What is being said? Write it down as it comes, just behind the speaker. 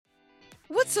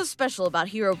What's so special about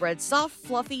Hero Bread's soft,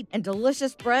 fluffy, and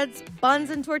delicious breads, buns,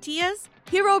 and tortillas?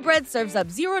 Hero Bread serves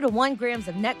up 0 to 1 grams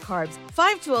of net carbs,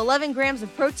 5 to 11 grams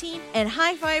of protein, and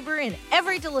high fiber in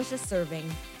every delicious serving.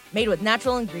 Made with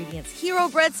natural ingredients, Hero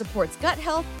Bread supports gut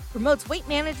health, promotes weight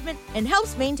management, and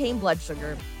helps maintain blood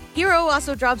sugar. Hero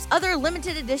also drops other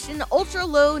limited edition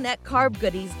ultra-low net carb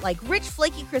goodies like rich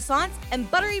flaky croissants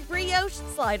and buttery brioche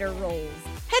slider rolls.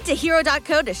 Head to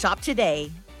hero.co to shop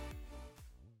today.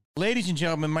 Ladies and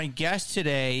gentlemen, my guest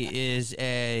today is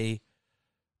a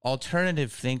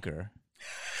alternative thinker.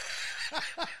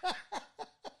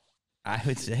 I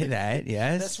would say that,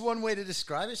 yes. That's one way to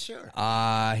describe it, sure.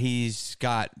 He's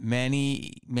got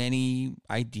many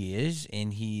ideas,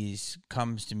 and he's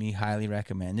comes to me highly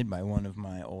recommended by one of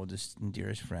my oldest and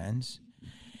dearest friends.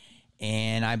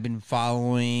 And I've been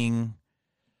following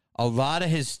a lot of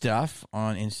his stuff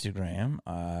on Instagram.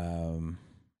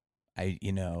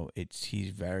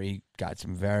 He's got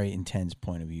some very intense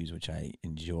point of views, which I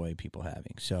enjoy people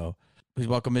having. So please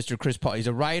welcome Mr. Chris Paul. He's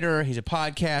a writer. He's a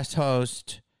podcast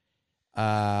host.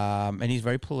 And he's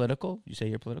very political. You say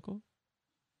you're political?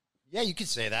 Yeah, you could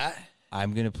say that.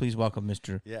 I'm going to please welcome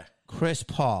Mr. Chris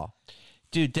Paul.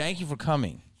 Dude, thank you for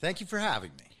coming. Thank you for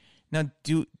having me. Now,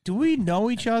 do we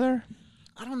know each other?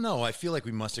 I don't know. I feel like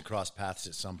we must have crossed paths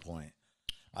at some point.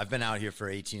 I've been out here for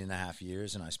 18 and a half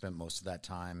years, and I spent most of that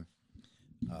time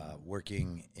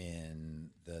working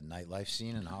in the nightlife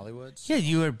scene in Hollywood. Yeah,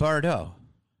 you were at Bardot.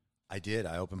 I did.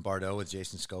 I opened Bardot with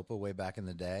Jason Scopa way back in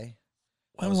the day.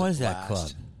 When was that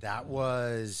club? That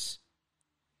was,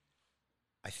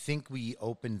 I think we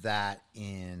opened that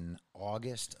in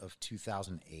August of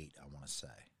 2008, I want to say.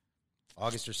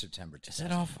 August or September 2008. Is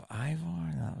that off Ivor?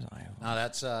 No, that was Ivor. No,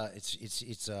 that's,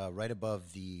 it's right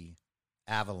above the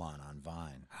Avalon on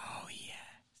Vine. Oh,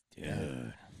 yeah.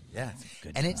 Dude. Yeah.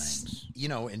 Good and times.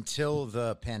 It's, until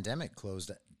the pandemic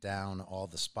closed down all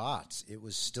the spots, it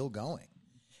was still going.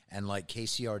 And like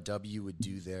KCRW would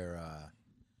do their,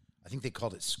 I think they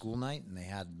called it school night, and they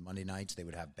had Monday nights, they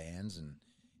would have bands, and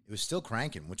it was still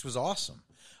cranking, which was awesome.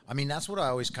 I mean, that's what I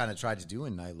always kind of tried to do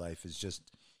in nightlife is just,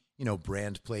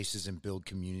 brand places and build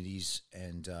communities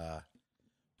and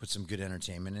put some good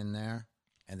entertainment in there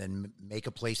and then make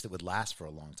a place that would last for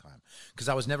a long time. Because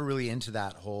I was never really into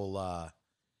that whole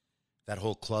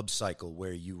club cycle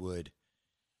where you would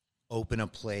open a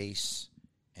place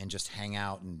and just hang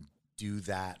out and do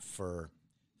that for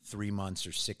 3 months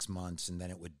or 6 months, and then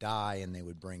it would die, and they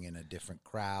would bring in a different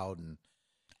crowd, and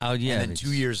and then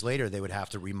 2 years later they would have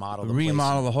to remodel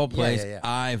the whole place.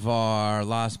 Yeah. Ivar,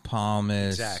 Las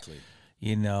Palmas, exactly.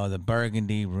 The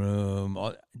Burgundy Room,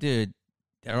 dude,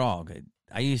 they're all good.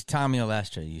 Tommy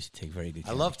Olestra used to take very good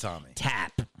care. I love Tommy.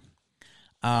 Tap.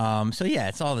 So yeah,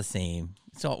 it's all the same.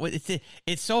 So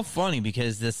it's so funny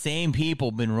because the same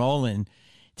people been rolling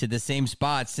to the same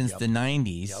spots since the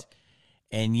 90s,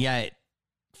 and yet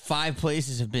 5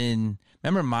 places have been.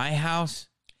 Remember my house?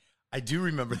 I do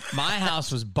remember that. My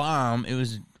house was bomb. It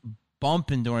was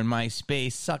bumping during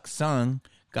MySpace. Suck Sung,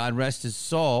 God rest his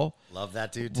soul. Love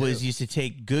that dude too. Used to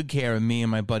take good care of me and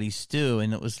my buddy Stu,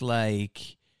 and it was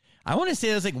like, I want to say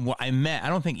it was like I met. I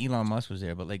don't think Elon Musk was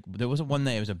there, but like there was one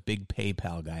day it was a big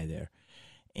PayPal guy there,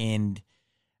 and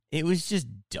it was just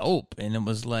dope. And it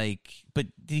was like, but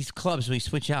these clubs we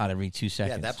switch out every 2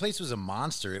 seconds. Yeah, that place was a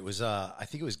monster. It was I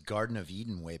think it was Garden of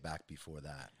Eden way back before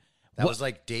that. That was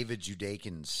like David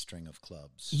Judakin's string of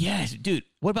clubs. Yes, dude.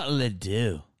 What about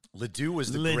Ledoux? Ledoux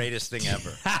was the greatest thing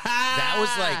ever.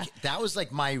 That was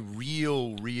like my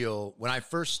real when I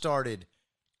first started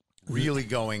really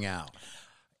going out.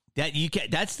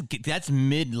 That's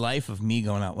midlife of me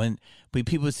going out. When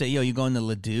people would say, "Yo, you going to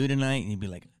Ledoux tonight?" and you'd be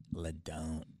like,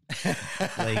 "Ledon."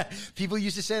 Like people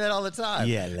used to say that all the time.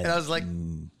 Yeah, and I was like,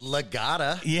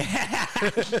 Legata. Yeah.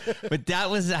 But that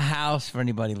was a house for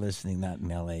anybody listening, not in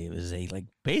LA. It was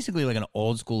basically like an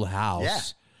old school house. Yeah.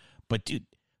 But dude,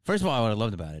 first of all, what I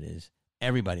loved about it is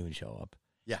everybody would show up.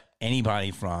 Yeah.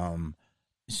 Anybody from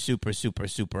super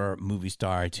movie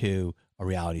star to a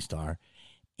reality star.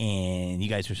 And you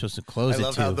guys were supposed to close it. I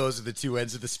love how those are the two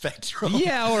ends of the spectrum.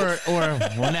 Yeah, or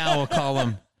well, now we'll call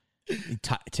them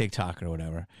TikTok or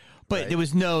whatever. But there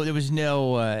was no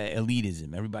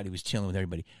elitism. Everybody was chilling with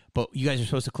everybody. But you guys were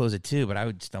supposed to close at 2, but I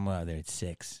would stumble out there at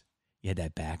 6. You had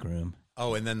that back room.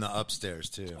 Oh, and then the upstairs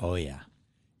too. Oh yeah.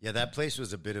 Yeah, that place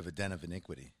was a bit of a den of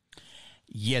iniquity.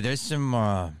 Yeah, there's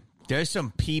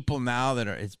some people now that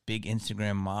are it's big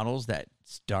Instagram models that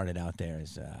started out there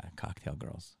as cocktail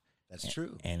girls. That's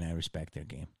true. And I respect their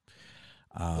game.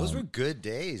 Those were good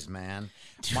days, man.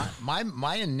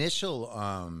 My initial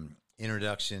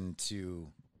introduction to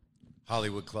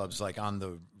Hollywood clubs. Like on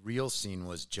the real scene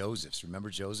was Joseph's. Remember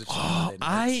Joseph's? Oh,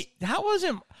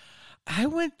 I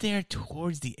went there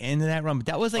towards the end of that run, but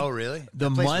that was like, oh really? The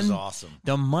That place was awesome.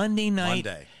 The Monday night.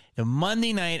 Monday. The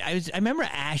Monday night, I remember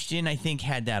Ashton, I think,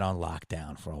 had that on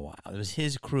lockdown for a while. It was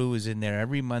his crew was in there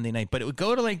every Monday night, but it would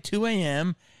go to like 2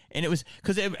 a.m., and it was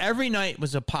because every night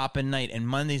was a poppin' night, and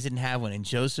Mondays didn't have one. And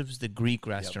Joseph's, the Greek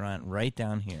restaurant right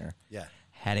down here,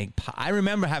 had I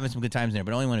remember having some good times there,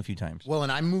 but only went a few times. Well,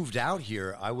 and I moved out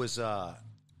here. I went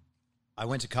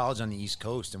to college on the East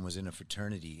Coast and was in a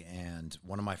fraternity, and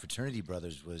one of my fraternity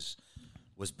brothers was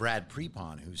Brad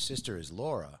Prepon, whose sister is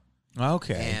Laura.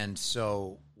 Okay. And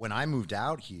so when I moved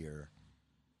out here,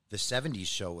 the 70s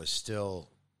show was still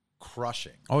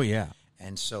crushing. Oh, yeah.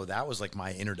 And so that was like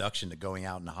my introduction to going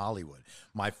out in Hollywood.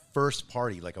 My first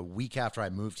party, like a week after I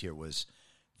moved here, was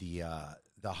the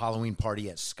Halloween party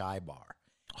at Sky Bar.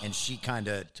 And she kind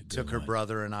of took her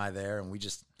brother and I there, and we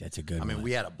just... That's a good one. I mean,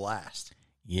 we had a blast.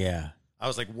 Yeah. I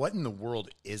was like, what in the world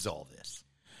is all this?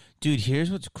 Dude, here's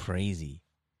what's crazy.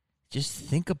 Just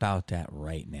think about that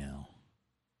right now.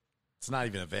 It's not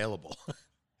even available.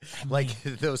 Like,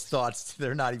 those thoughts,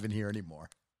 they're not even here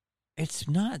anymore. It's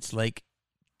nuts. Like,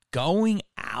 going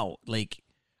out. Like,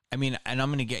 I mean, and I'm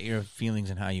going to get your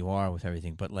feelings and how you are with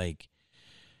everything, but, like,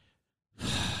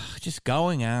 just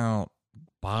going out,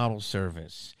 bottle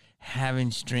service, having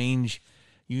strange,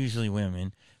 usually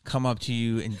women, come up to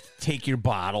you and take your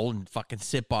bottle and fucking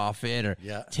sip off it, or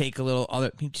take a little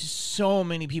other. I mean, just so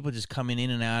many people just coming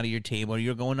in and out of your table, or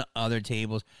you're going to other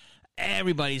tables.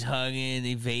 Everybody's hugging,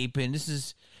 they vaping. This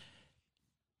is...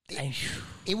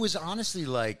 It was honestly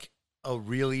like a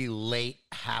really late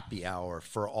happy hour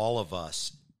for all of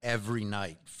us every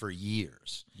night for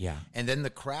years. Yeah. And then the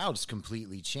crowds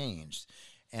completely changed.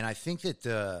 And I think that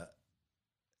the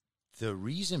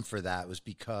reason for that was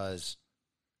because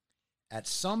at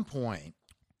some point,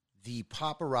 the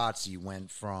paparazzi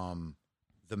went from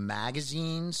the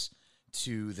magazines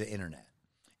to the internet.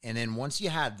 And then once you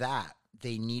had that,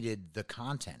 they needed the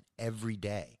content every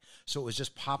day. So it was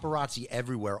just paparazzi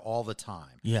everywhere all the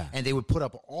time. Yeah. And they would put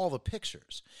up all the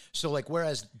pictures. So like,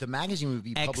 whereas the magazine would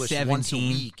be published X17. once a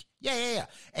week. Yeah.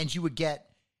 And you would get,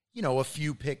 a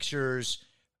few pictures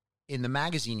in the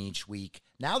magazine each week.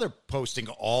 Now they're posting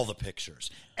all the pictures.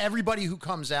 Everybody who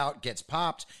comes out gets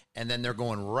popped, and then they're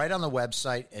going right on the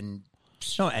website, and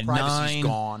at privacy's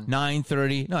gone.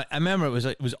 9:30. No, I remember it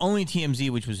was only TMZ,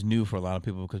 which was new for a lot of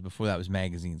people because before that was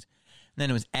magazines. And then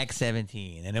it was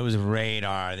X17, and it was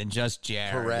Radar, then Just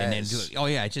Jared, and then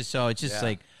it's just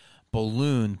like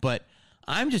balloon. But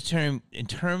I'm just in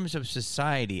terms of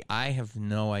society, I have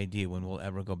no idea when we'll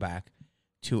ever go back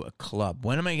to a club.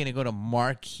 When am I going to go to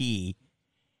Marquee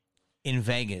in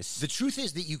Vegas? The truth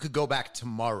is that you could go back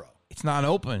tomorrow. It's not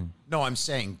open. No, I'm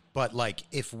saying, but like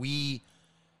if we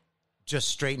just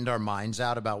straightened our minds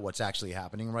out about what's actually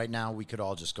happening right now, we could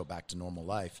all just go back to normal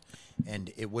life,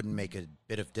 and it wouldn't make a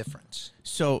bit of difference.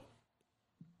 So,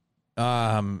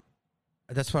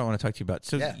 that's what I want to talk to you about.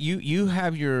 So you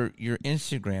have your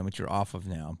Instagram, which you're off of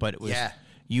now, but it was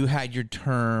you had your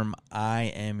term, I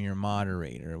am your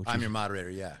moderator. Your moderator,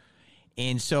 yeah.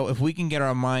 And so if we can get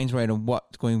our minds right on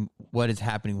what is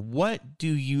happening, what do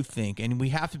you think? And we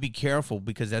have to be careful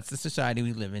because that's the society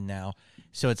we live in now.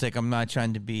 So it's like, I'm not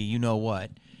trying to be, you know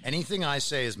what. Anything I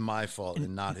say is my fault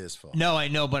and not his fault. No, I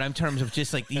know, but in terms of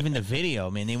just like even the video,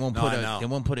 man, they won't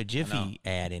put a Jiffy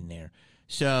ad in there.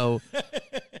 So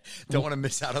don't want to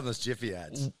miss out on those Jiffy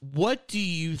ads. What do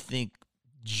you think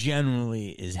generally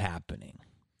is happening?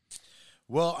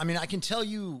 Well, I mean, I can tell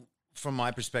you from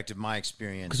my perspective, my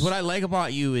experience. Because what I like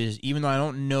about you is, even though I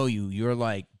don't know you, you're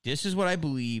like, this is what I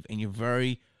believe, and you're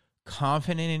very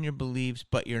confident in your beliefs,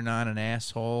 but you're not an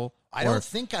asshole. I don't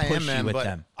think I am, man,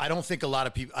 but I don't think a lot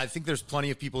of people, I think there's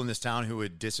plenty of people in this town who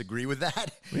would disagree with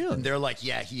that. Really? And they're like,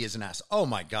 yeah, he is an ass. Oh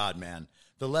my God, man.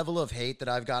 The level of hate that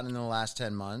I've gotten in the last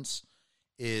 10 months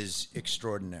is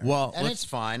extraordinary. Well, and it's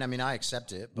fine. I mean, I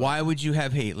accept it. But why would you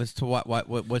have hate? What's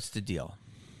the deal?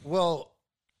 Well,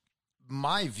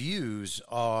 my views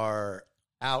are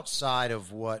outside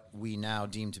of what we now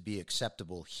deem to be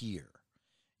acceptable here,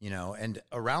 and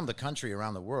around the country,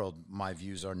 around the world, my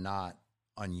views are not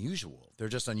unusual. They're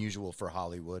just unusual for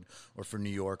Hollywood or for New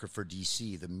York or for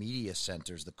DC, the media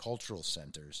centers, the cultural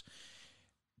centers.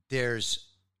 There's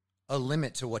a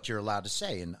limit to what you're allowed to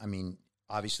say. And I mean,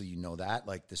 obviously, you know that,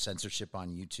 like the censorship on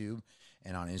YouTube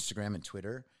and on Instagram and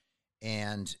Twitter,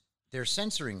 and they're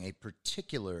censoring a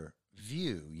particular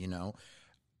view.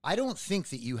 I don't think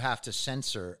that you have to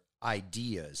censor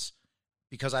ideas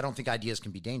because I don't think ideas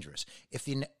can be dangerous. If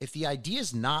the idea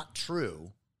is not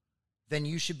true, then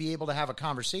you should be able to have a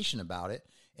conversation about it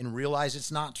and realize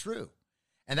it's not true.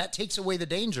 And that takes away the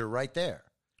danger right there.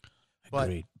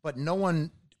 Agreed. But no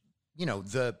one,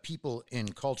 the people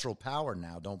in cultural power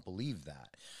now don't believe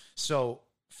that. So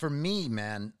for me,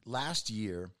 man, last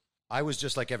year, I was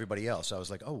just like everybody else. I was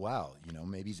like, oh, wow,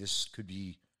 maybe this could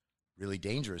be really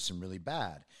dangerous and really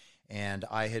bad. And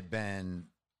I had been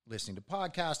listening to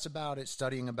podcasts about it,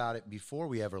 studying about it before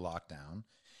we ever locked down.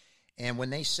 And when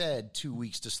they said 2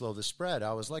 weeks to slow the spread,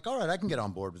 I was like, all right, I can get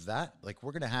on board with that. Like,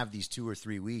 we're going to have these 2 or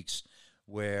 3 weeks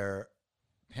where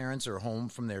parents are home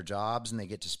from their jobs and they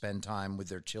get to spend time with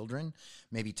their children,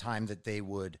 maybe time that they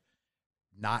would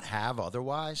not have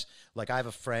otherwise. Like, I have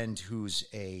a friend who's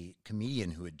a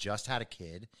comedian who had just had a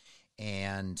kid,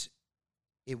 and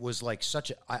it was like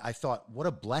I thought, what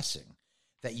a blessing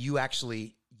that you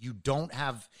don't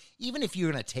have, even if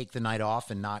you're going to take the night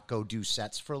off and not go do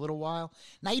sets for a little while,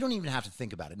 now you don't even have to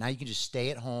think about it. Now you can just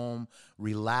stay at home,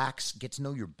 relax, get to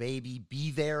know your baby, be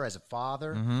there as a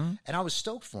father. Mm-hmm. And I was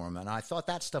stoked for him, and I thought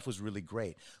that stuff was really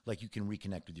great. Like, you can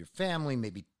reconnect with your family,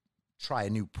 maybe try a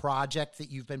new project that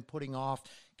you've been putting off,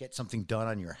 get something done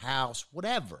on your house,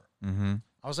 whatever. Mm-hmm.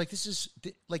 I was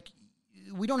like,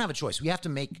 we don't have a choice. We have to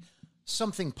make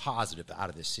something positive out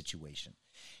of this situation.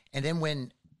 And then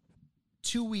when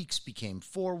 2 weeks became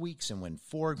 4 weeks, and when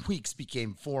 4 weeks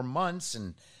became 4 months,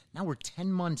 and now we're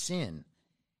 10 months in.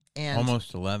 And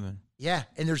almost 11. Yeah,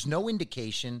 and there's no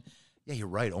indication. Yeah, you're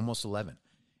right, almost 11.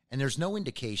 And there's no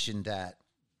indication that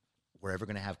we're ever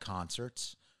going to have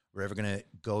concerts. We're ever going to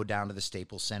go down to the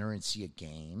Staples Center and see a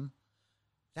game.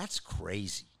 That's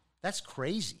crazy. That's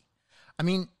crazy. I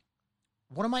mean,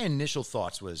 one of my initial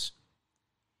thoughts was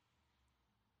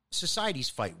societies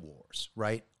fight wars,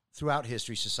 right? Throughout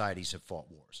history, societies have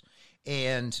fought wars.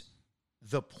 And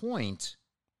the point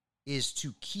is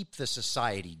to keep the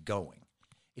society going.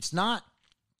 It's not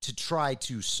to try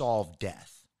to solve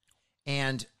death.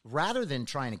 And rather than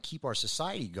trying to keep our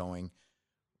society going,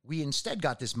 we instead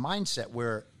got this mindset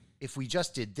where if we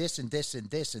just did this and this and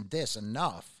this and this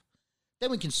enough,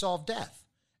 then we can solve death.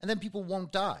 And then people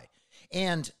won't die.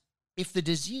 And if the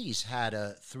disease had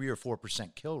a 3 or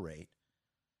 4% kill rate,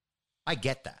 I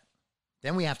get that.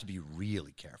 Then we have to be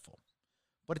really careful.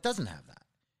 But it doesn't have that.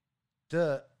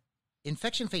 The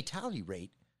infection fatality rate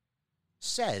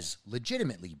says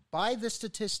legitimately by the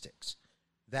statistics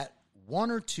that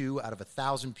 1 or 2 out of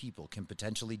 1,000 people can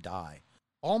potentially die.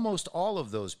 Almost all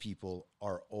of those people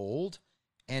are old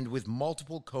and with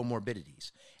multiple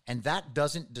comorbidities. And that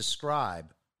doesn't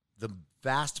describe the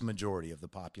vast majority of the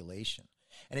population.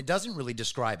 And it doesn't really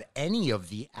describe any of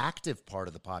the active part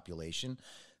of the population,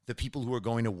 the people who are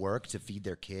going to work to feed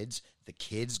their kids, the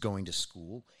kids going to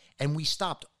school. And we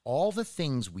stopped all the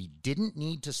things we didn't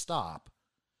need to stop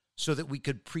so that we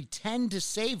could pretend to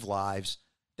save lives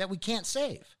that we can't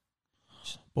save.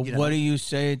 But what do you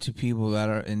say to people that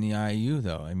are in the IU,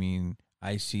 though? I mean,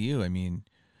 ICU. I mean,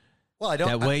 well, I don't.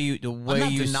 I'm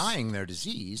not denying their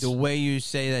disease. The way you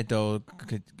say that, though,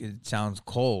 it sounds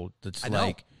cold. It's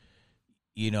like,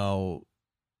 or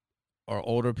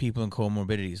older people and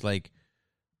comorbidities. Like,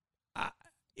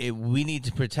 we need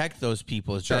to protect those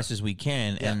people as best as we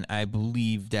can, and I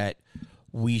believe that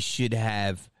we should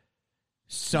have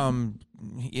some,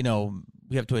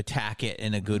 we have to attack it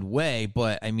in a good way,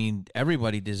 but, I mean,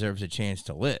 everybody deserves a chance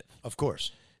to live. Of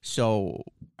course. So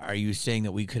are you saying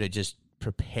that we could have just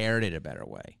prepared it a better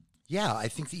way? Yeah, I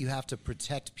think that you have to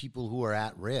protect people who are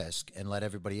at risk and let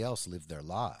everybody else live their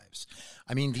lives.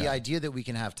 I mean, the idea that we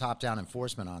can have top-down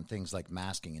enforcement on things like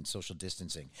masking and social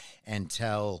distancing and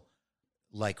tell,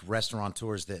 like,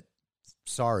 restaurateurs that,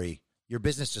 sorry, your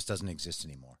business just doesn't exist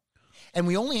anymore. And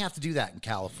we only have to do that in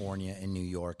California and New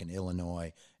York and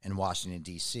Illinois and Washington,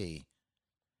 D.C.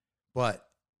 But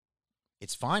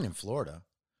it's fine in Florida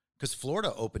because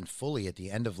Florida opened fully at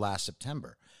the end of last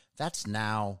September. That's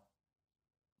now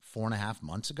 4.5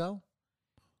 months ago.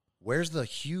 Where's the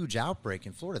huge outbreak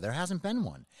in Florida? There hasn't been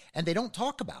one. And they don't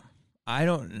talk about it. I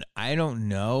don't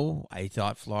know. I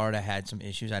thought Florida had some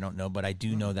issues. I don't know, but I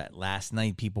do know that last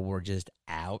night people were just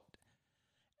out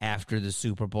after the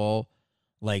Super Bowl.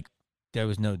 Like, there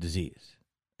was no disease.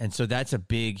 And so that's a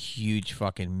big, huge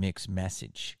fucking mixed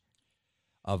message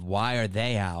of why are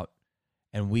they out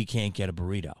and we can't get a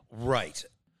burrito. Right.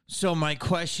 So my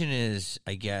question is,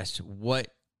 I guess, what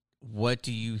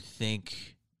do you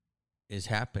think is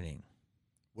happening?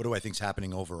 What do I think is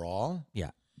happening overall?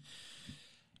 Yeah.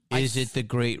 Is it the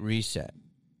Great Reset?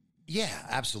 Yeah,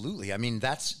 absolutely. I mean,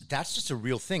 that's just a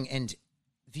real thing. And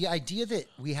the idea that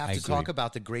we have to talk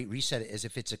about the Great Reset as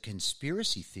if it's a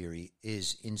conspiracy theory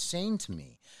is insane to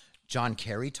me. John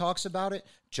Kerry talks about it.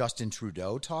 Justin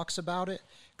Trudeau talks about it.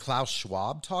 Klaus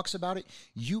Schwab talks about it.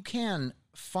 You can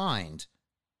find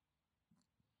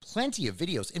plenty of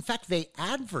videos. In fact, they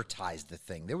advertised the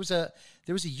thing. There was a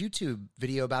YouTube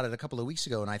video about it a couple of weeks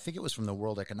ago, and I think it was from the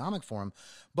World Economic Forum.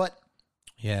 But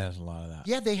yeah, there's a lot of that.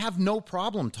 yeah, they have no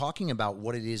problem talking about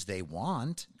what it is they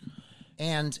want.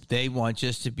 And they want,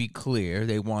 just to be clear,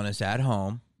 they want us at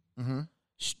home,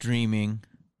 streaming,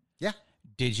 yeah,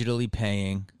 digitally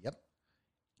paying,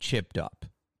 chipped up.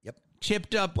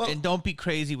 Chipped up, and don't be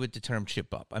crazy with the term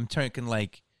chip up. I'm talking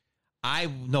like, I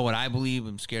know what I believe.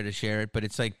 I'm scared to share it, but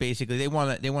it's like basically they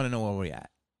want to know where we're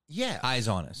at. Yeah. Eyes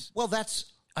on us. Well, that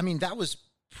was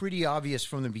pretty obvious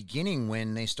from the beginning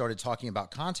when they started talking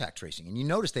about contact tracing. And you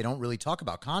notice they don't really talk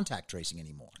about contact tracing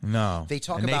anymore. No. They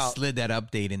talk and about... they slid that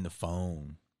update in the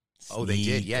phone. Oh, they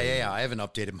did. Yeah. I haven't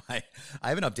updated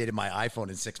my iPhone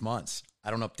in 6 months. I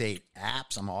don't update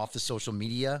apps. I'm off the social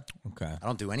media. Okay. I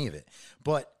don't do any of it.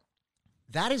 But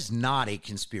that is not a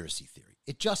conspiracy theory.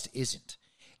 It just isn't.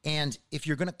 And if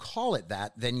you're going to call it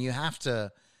that, then you have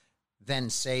to then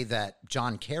say that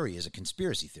John Kerry is a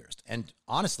conspiracy theorist. And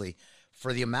honestly,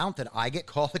 for the amount that I get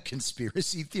called a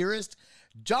conspiracy theorist,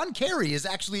 John Kerry is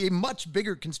actually a much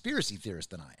bigger conspiracy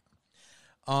theorist than I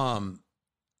am.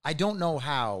 I don't know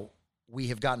how we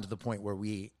have gotten to the point where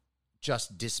we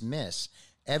just dismiss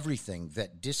everything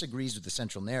that disagrees with the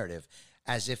central narrative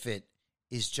as if it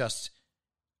is just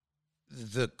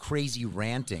the crazy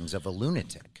rantings of a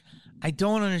lunatic. I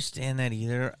don't understand that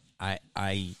either.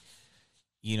 I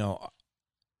you know,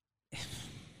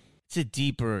 that's a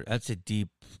deep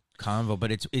convo,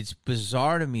 but it's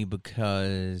bizarre to me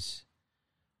because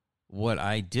what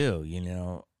I do, you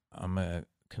know, I'm a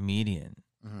comedian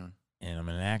and I'm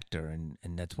an actor, and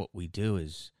that's what we do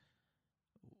is,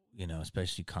 you know,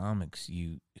 especially comics,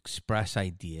 you express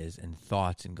ideas and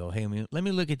thoughts and go, hey, let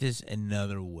me look at this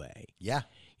another way. Yeah.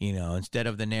 You know, instead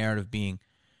of the narrative being,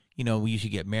 you know, you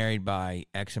should get married by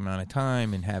X amount of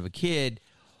time and have a kid.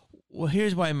 Well,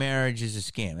 here's why marriage is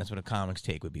a scam. That's what a comic's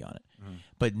take would be on it.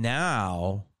 But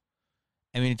now,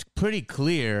 I mean, it's pretty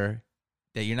clear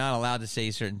that you're not allowed to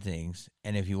say certain things.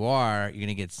 And if you are, you're going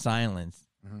to get silenced.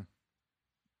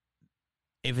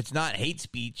 If it's not hate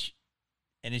speech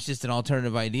and it's just an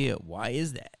alternative idea, why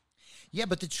is that? Yeah,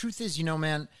 but the truth is, you know,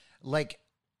 man, like,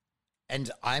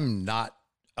 and I'm not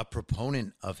a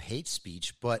proponent of hate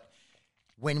speech, but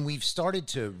when we've started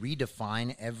to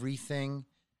redefine everything,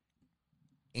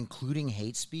 including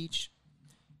hate speech,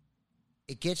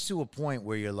 it gets to a point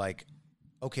where you're like,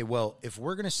 okay, well, if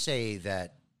we're going to say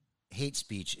that hate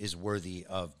speech is worthy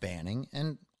of banning,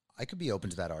 and I could be open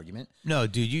to that argument. No,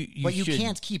 dude, you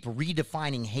can't keep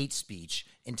redefining hate speech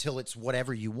until it's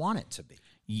whatever you want it to be.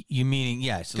 You meaning,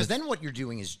 yes. Because then what you're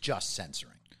doing is just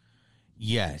censoring.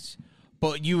 Yes.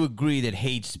 But you agree that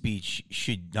hate speech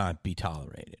should not be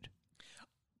tolerated.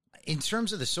 In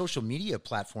terms of the social media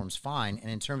platforms, fine. And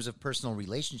in terms of personal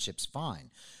relationships, fine.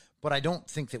 But I don't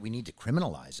think that we need to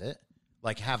criminalize it,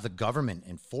 like have the government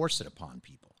enforce it upon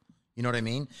people. You know what I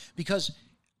mean? Because,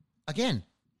 again,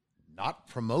 not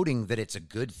promoting that it's a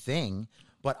good thing,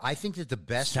 but I think that the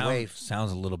best way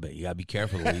sounds a little bit. You gotta be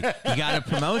careful. You gotta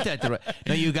promote that the right.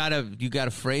 No, you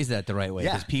gotta phrase that the right way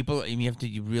because people.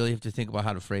 You really have to think about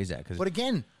how to phrase that. But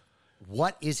again,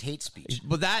 what is hate speech?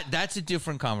 Well, that's a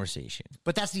different conversation.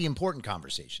 But that's the important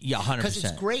conversation. Yeah, 100%. Because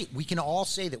it's great. We can all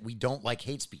say that we don't like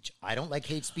hate speech. I don't like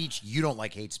hate speech. You don't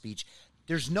like hate speech.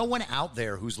 There's no one out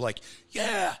there who's like,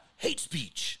 yeah, hate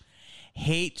speech.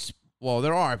 Well,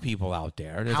 there are people out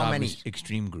there. There's how many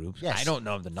extreme groups? Yes. I don't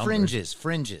know the numbers.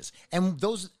 Fringes, and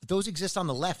those exist on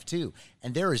the left too.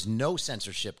 And there is no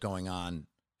censorship going on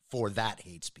for that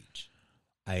hate speech.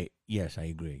 Yes, I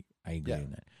agree. I agree on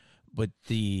that. But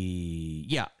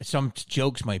some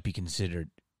jokes might be considered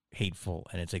hateful,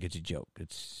 and it's like it's a joke.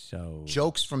 It's so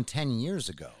jokes from 10 years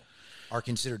ago are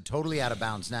considered totally out of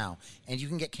bounds now, and you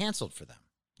can get canceled for them.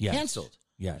 Yes. Canceled.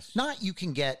 Yes. Not you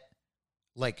can get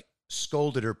like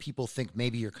scolded or people think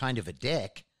maybe you're kind of a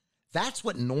dick. That's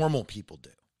what normal people do.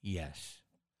 Yes.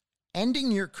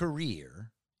 Ending your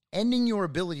career, ending your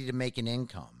ability to make an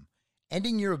income,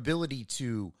 ending your ability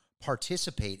to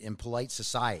participate in polite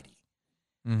society.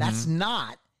 Mm-hmm. That's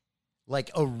not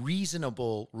like a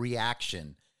reasonable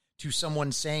reaction to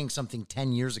someone saying something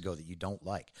 10 years ago that you don't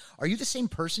like. Are you the same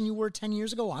person you were 10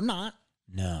 years ago? I'm not.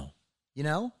 No. You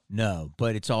know? No,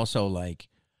 but it's also like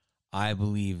I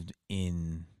believed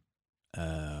in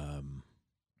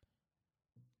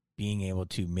being able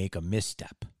to make a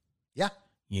misstep. Yeah.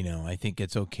 You know, I think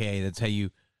it's okay. That's how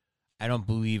I don't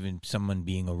believe in someone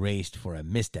being erased for a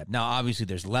misstep. Now, obviously,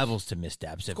 there's levels to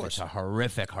missteps. If it's a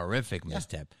horrific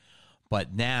misstep.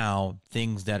 But now,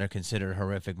 things that are considered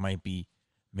horrific might be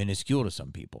minuscule to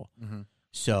some people. Mm-hmm.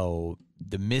 So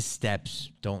the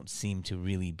missteps don't seem to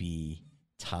really be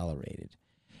tolerated.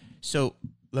 So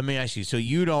let me ask you, so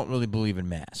you don't really believe in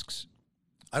masks?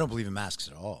 I don't believe in masks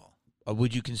at all.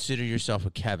 Would you consider yourself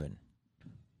a Kevin?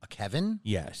 A Kevin?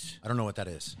 Yes. I don't know what that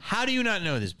is. How do you not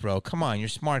know this, bro? Come on, you're a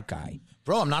smart guy.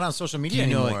 Bro, I'm not on social media Do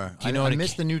you know anymore. do you know I what a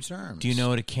missed Ke- the new terms. Do you know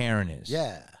what a Karen is?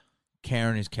 Yeah.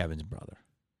 Karen is Kevin's brother.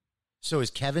 So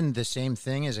is Kevin the same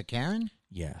thing as a Karen?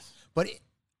 Yes. But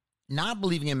not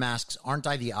believing in masks, aren't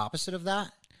I the opposite of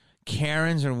that?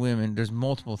 Karens are women. There's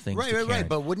multiple things. Right, to right, Karen. right.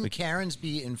 But wouldn't Karens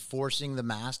be enforcing the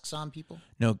masks on people?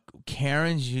 No,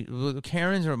 Karens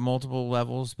are at multiple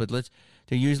levels, but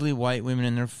they're usually white women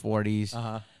in their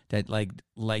 40s that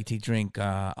like to drink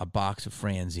a box of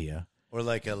Franzia. Or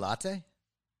like a latte?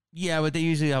 Yeah, but they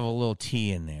usually have a little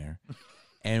tea in there.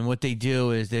 And what they do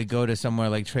is they go to somewhere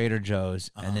like Trader Joe's,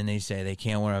 and then they say they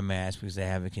can't wear a mask because they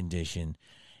have a condition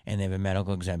and they have a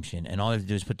medical exemption. And all they have to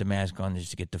do is put the mask on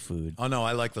just to get the food. Oh, no,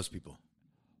 I like those people.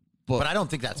 But I don't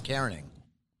think that's Karening.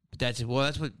 That's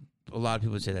what a lot of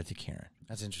people say. That's a Karen.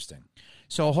 That's interesting.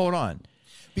 So hold on.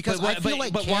 Because But- I feel but-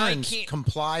 like but why Karens can't-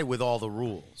 comply with all the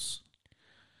rules.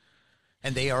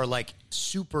 And they are like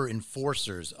super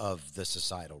enforcers of the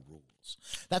societal rules.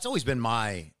 That's always been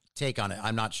my take on it.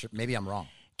 I'm not sure. Maybe I'm wrong.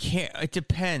 It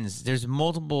depends. There's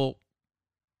multiple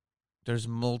There's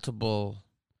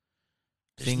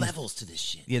things. levels to this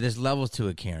shit. Yeah, there's levels to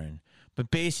a Karen. But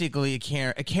basically, a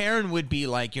Karen would be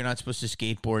like, you're not supposed to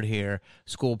skateboard here,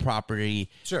 school property.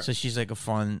 Sure. So she's like a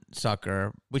fun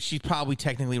sucker, which she's probably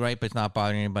technically right, but it's not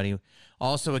bothering anybody.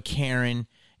 Also, a Karen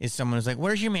is someone who's like,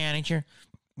 where's your manager?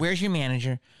 Where's your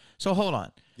manager? So hold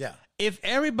on. Yeah. If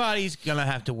everybody's going to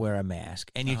have to wear a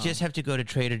mask and you just have to go to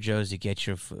Trader Joe's to get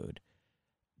your food,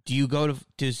 do you go to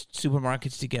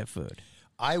supermarkets to get food?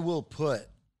 I will put.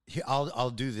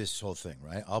 I'll do this whole thing,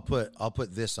 right? I'll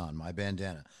put this on my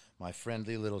bandana, my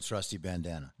friendly little trusty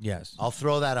bandana. Yes. I'll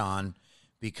throw that on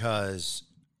because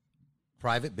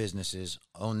private businesses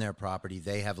own their property.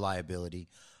 They have liability.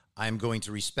 I'm going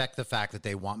to respect the fact that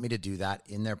they want me to do that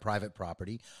in their private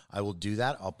property. I will do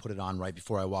that. I'll put it on right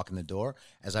before I walk in the door.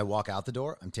 As I walk out the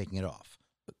door, I'm taking it off.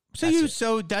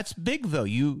 So that's big though.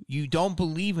 You don't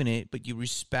believe in it, but you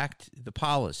respect the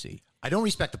policy. I don't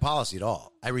respect the policy at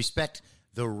all. I respect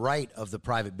the right of the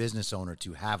private business owner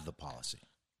to have the policy.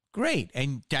 Great.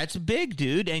 And that's big,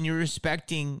 dude. And you're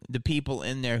respecting the people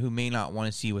in there who may not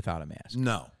want to see you without a mask.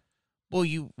 No. Well,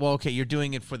 okay, you're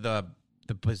doing it for the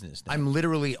business now. I'm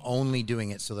literally only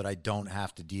doing it so that I don't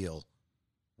have to deal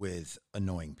with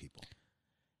annoying people.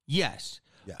 Yes.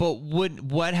 Yeah. But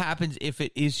what happens if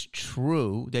it is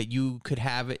true that you could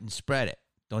have it and spread it?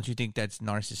 Don't you think that's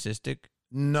narcissistic?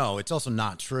 No, it's also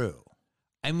not true.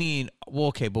 I mean, well,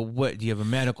 okay, but what, do you have a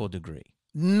medical degree?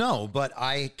 No, but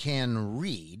I can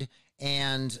read.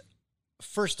 And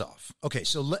first off, okay,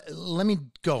 so let me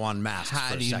go on masks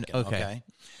for a second. Okay.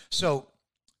 So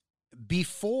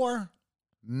before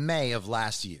May of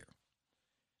last year,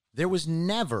 there was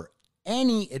never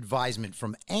any advisement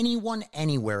from anyone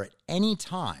anywhere at any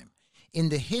time in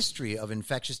the history of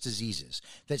infectious diseases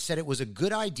that said it was a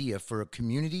good idea for a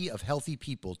community of healthy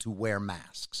people to wear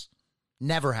masks.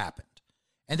 Never happened.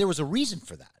 And there was a reason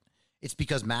for that. It's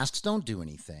because masks don't do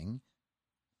anything.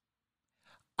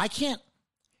 I can't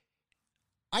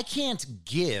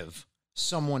give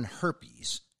someone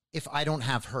herpes if I don't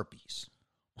have herpes.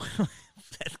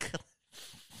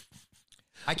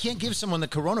 I can't give someone the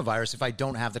coronavirus if I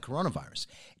don't have the coronavirus.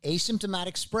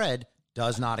 Asymptomatic spread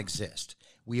does not exist.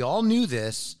 We all knew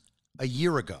this a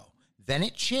year ago. Then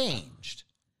it changed.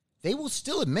 They will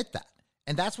still admit that.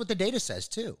 And that's what the data says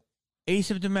too.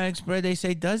 Asymptomatic spread, they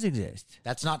say, does exist.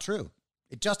 That's not true.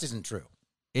 It just isn't true.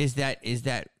 Is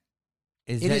a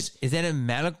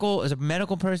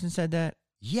medical person said that?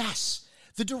 Yes.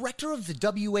 The director of the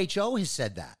WHO has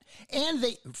said that. And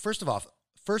they, first of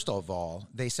all,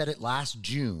 they said it last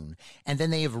June, and then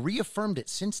they have reaffirmed it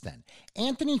since then.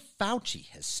 Anthony Fauci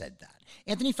has said that.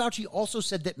 Anthony Fauci also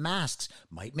said that masks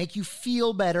might make you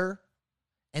feel better,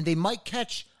 and they might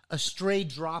catch a stray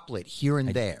droplet here and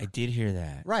there. I did hear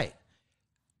that. Right.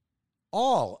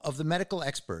 All of the medical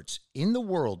experts in the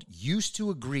world used to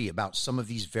agree about some of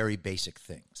these very basic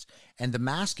things, and the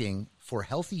masking for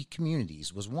healthy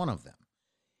communities was one of them.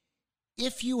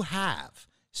 If you have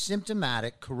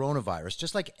symptomatic coronavirus,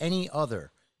 just like any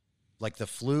other, like the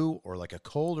flu or like a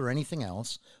cold or anything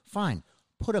else, fine,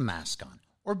 put a mask on.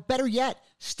 Or better yet,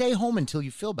 stay home until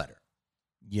you feel better.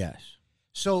 Yes.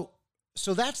 So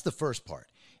that's the first part.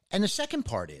 And the second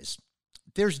part is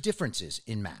there's differences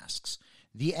in masks.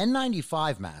 The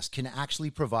N95 mask can actually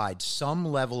provide some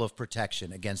level of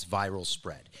protection against viral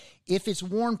spread if it's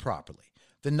worn properly.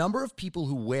 The number of people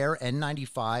who wear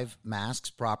N95 masks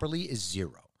properly is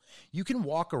 0. You can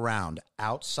walk around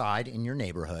outside in your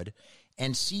neighborhood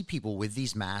and see people with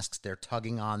these masks. They're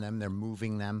tugging on them. They're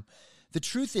moving them. The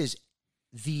truth is,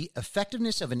 the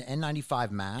effectiveness of an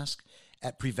N95 mask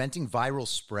at preventing viral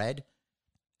spread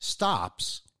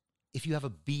stops if you have a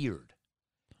beard,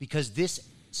 because this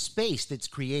space that's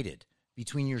created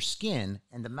between your skin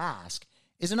and the mask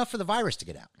is enough for the virus to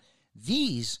get out.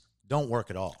 These don't work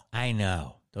at all. I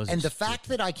know. And the fact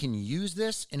that I can use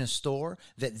this in a store,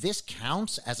 that this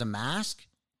counts as a mask,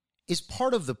 is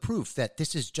part of the proof that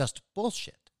this is just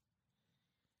bullshit.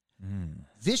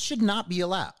 This should not be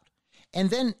allowed. And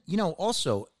then,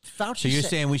 also, Fauci So you're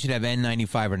saying we should have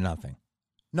N95 or nothing?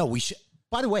 No, we should.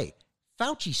 By the way,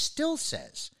 Fauci still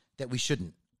says that we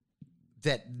shouldn't,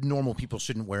 that normal people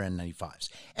shouldn't wear N95s.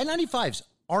 N95s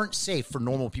aren't safe for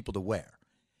normal people to wear.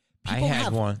 I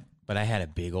had one, but I had a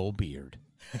big old beard.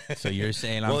 So you're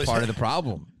saying I'm part of the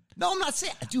problem? No, I'm not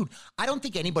saying, dude, I don't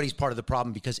think anybody's part of the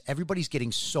problem because everybody's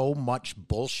getting so much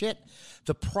bullshit.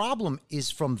 The problem is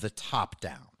from the top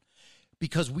down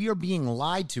because we are being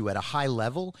lied to at a high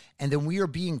level, and then we are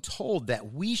being told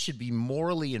that we should be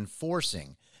morally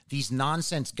enforcing these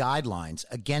nonsense guidelines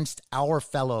against our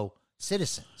fellow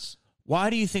citizens. Why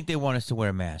do you think they want us to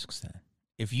wear masks then?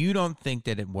 If you don't think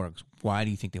that it works, why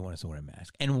do you think they want us to wear a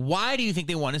mask? And why do you think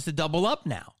they want us to double up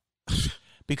now?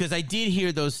 Because I did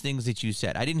hear those things that you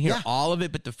said. I didn't hear all of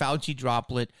it, but the Fauci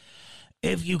droplet,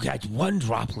 if you got one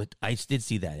droplet, I did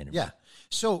see that interview. Yeah.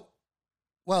 So,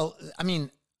 well, I mean,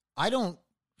 I don't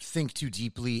think too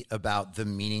deeply about the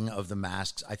meaning of the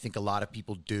masks. I think a lot of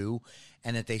people do,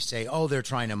 and that they say, oh, they're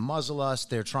trying to muzzle us.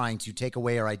 They're trying to take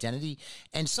away our identity.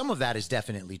 And some of that is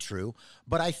definitely true.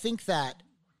 But I think that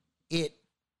it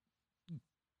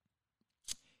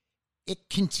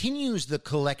continues the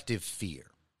collective fear.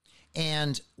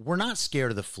 And we're not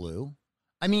scared of the flu.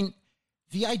 I mean,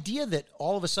 the idea that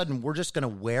all of a sudden we're just going to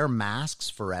wear masks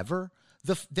forever,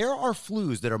 there are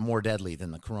flus that are more deadly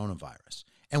than the coronavirus.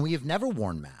 And we have never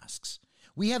worn masks.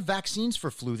 We have vaccines for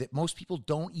flu that most people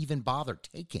don't even bother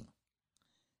taking.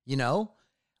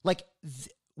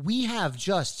 We have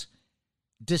just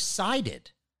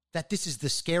decided that this is the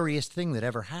scariest thing that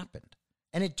ever happened.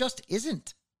 And it just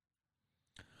isn't.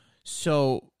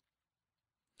 So,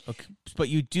 okay, but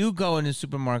you do go into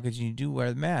supermarkets and you do wear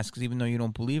the masks, even though you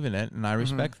don't believe in it, and I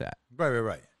respect that.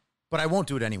 Right. But I won't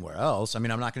do it anywhere else. I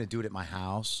mean, I'm not going to do it at my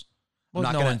house. Well,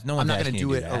 I'm no one's not going to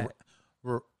do it. that.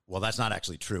 Well, that's not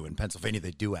actually true. In Pennsylvania,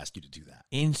 they do ask you to do that.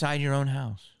 Inside your own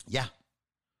house. Yeah.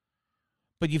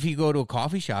 But if you go to a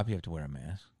coffee shop, you have to wear a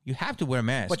mask. You have to wear a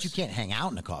mask. But you can't hang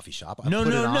out in a coffee shop.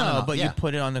 No. But you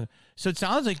put it on the. So it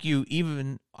sounds like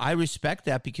I respect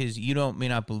that because you may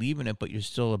not believe in it, but you're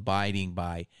still abiding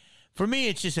by. For me,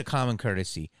 it's just a common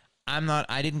courtesy.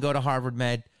 I didn't go to Harvard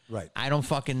Med. Right. I don't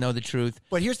fucking know the truth.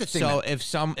 But here's the thing. So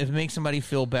if it makes somebody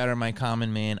feel better, my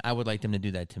common man, I would like them to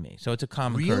do that to me. So it's a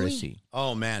common courtesy.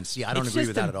 Oh, man. See, I don't agree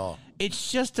with that at all.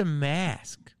 It's just a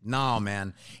mask. No,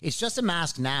 man. It's just a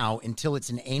mask now until it's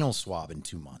an anal swab in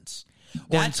 2 months.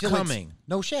 That's coming.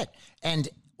 No shit.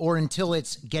 Or until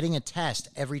it's getting a test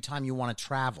every time you want to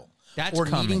travel. That's or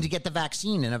coming. Needing to get the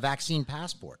vaccine and a vaccine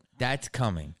passport. That's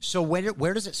coming. So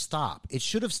where does it stop? It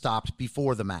should have stopped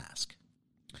before the mask.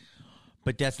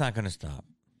 But that's not going to stop.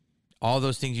 All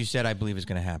those things you said, I believe is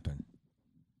going to happen.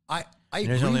 I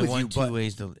There's agree only with one, you, two but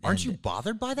ways to aren't end you it.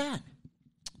 bothered by that?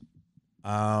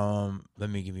 Let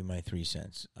me give you my 3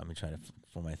 cents. I'm going to try to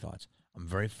for my thoughts. I'm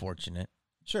very fortunate.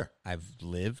 Sure. I've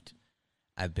lived.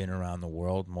 I've been around the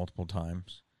world multiple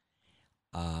times.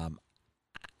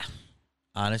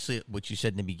 Honestly, what you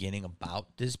said in the beginning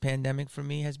about this pandemic for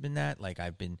me has been that. Like,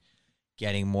 I've been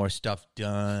getting more stuff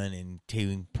done and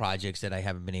doing projects that I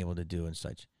haven't been able to do and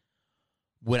such.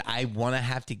 Would I want to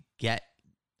have to get,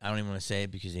 I don't even want to say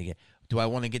it because do I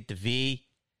want to get the V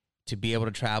to be able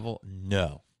to travel?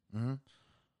 No. Mm-hmm.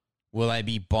 Will I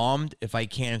be bummed if I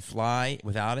can't fly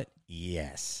without it?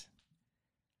 Yes.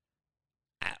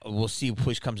 We'll see if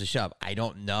push comes to shove. I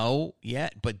don't know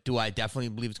yet, but do I definitely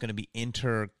believe it's going to be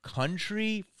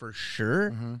inter-country? For sure.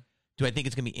 Mm-hmm. Do I think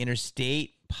it's going to be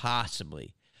interstate?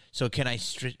 Possibly. So can I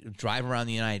drive around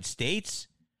the United States?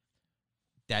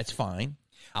 That's fine.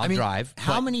 I'll drive.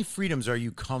 How many freedoms are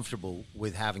you comfortable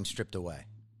with having stripped away?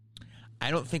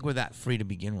 I don't think we're that free to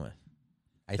begin with.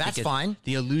 That's fine.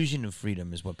 The illusion of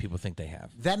freedom is what people think they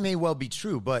have. That may well be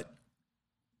true, but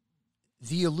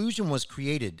the illusion was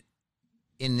created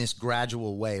in this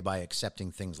gradual way by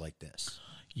accepting things like this.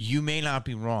 You may not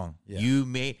be wrong.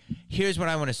 Yeah. Here's what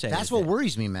I want to say. That's what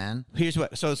worries me, man. Here's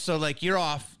what. So like you're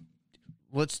off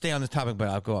let's stay on this topic, but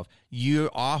I'll go off. You're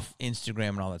off Instagram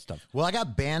and all that stuff. Well, I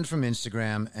got banned from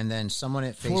Instagram, and then someone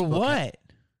at Facebook For what?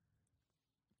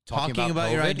 Talking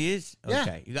about your COVID. ideas? Yeah.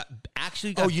 Okay. You got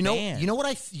banned. You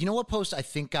know what post I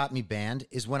think got me banned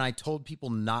is when I told people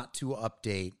not to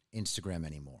update Instagram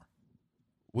anymore.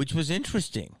 Which was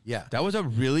interesting. Yeah. That was a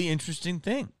really interesting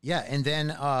thing. Yeah, and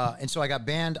then and so I got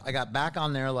banned. I got back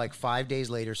on there like 5 days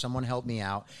later. Someone helped me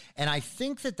out, and I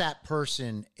think that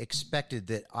person expected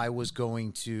that I was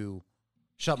going to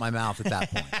shut my mouth at that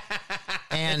point.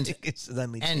 And It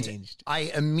suddenly and changed.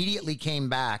 I immediately came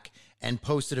back and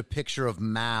posted a picture of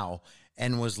Mao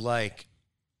and was like,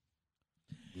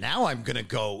 now I'm going to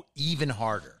go even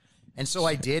harder. And so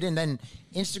I did. And then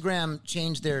Instagram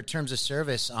changed their terms of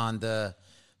service on the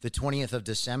 20th of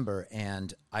December.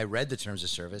 And I read the terms of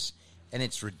service, and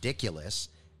it's ridiculous.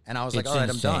 And I was like, all right,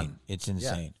 insane. I'm done. It's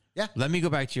insane. Yeah. Let me go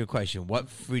back to your question. What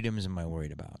freedoms am I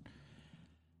worried about?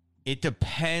 It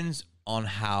depends on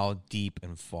how deep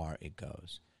and far it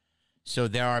goes. So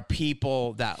there are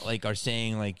people that like are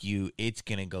saying like it's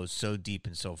going to go so deep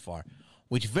and so far,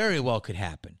 which very well could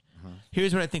happen.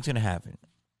 Here's what I think is going to happen.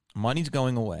 Money's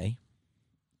going away.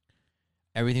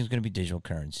 Everything's going to be digital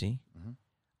currency.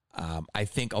 I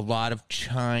think a lot of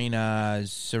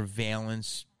China's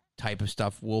surveillance type of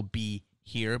stuff will be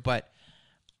here, but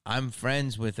I'm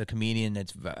friends with a comedian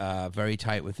that's very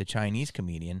tight with a Chinese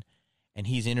comedian, and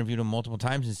he's interviewed him multiple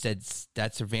times and said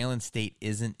that surveillance state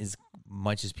isn't as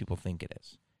much as people think it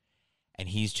is. And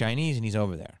he's Chinese, and he's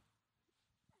over there.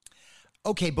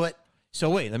 Okay, but So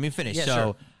wait, let me finish. Yeah, so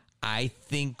sure. I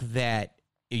think that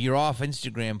you're off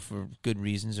Instagram for good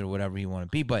reasons or whatever you want to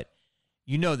be, but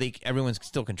everyone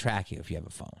still can track you if you have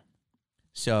a phone.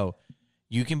 So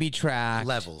you can be tracked.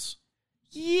 levels.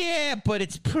 Yeah, but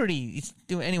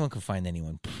anyone can find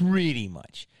anyone pretty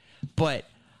much. But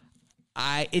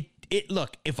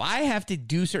look, if I have to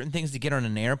do certain things to get on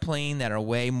an airplane that are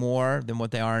way more than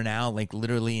what they are now, like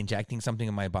literally injecting something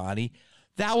in my body,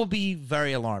 that will be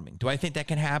very alarming. Do I think that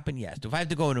can happen? Yes. Do I have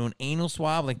to go into an anal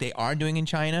swab like they are doing in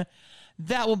China?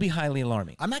 That will be highly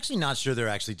alarming. I'm actually not sure they're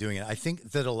actually doing it. I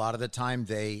think that a lot of the time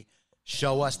they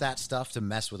show us that stuff to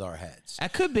mess with our heads.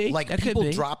 That could be. Like that people could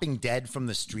be. dropping dead from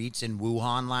the streets in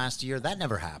Wuhan last year. That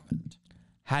never happened.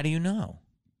 How do you know?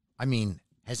 I mean,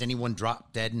 has anyone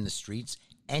dropped dead in the streets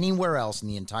anywhere else in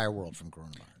the entire world from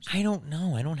coronavirus? I don't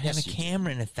know. I don't have Yes, a you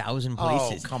camera in 1,000 Oh,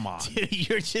 places. come on. Dude,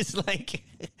 you're just like,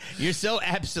 you're so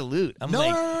absolute. I'm No,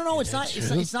 like, no. is It's that not.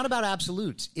 true? It's not about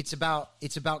absolutes. It's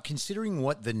about considering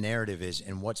what the narrative is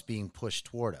and what's being pushed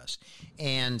toward us.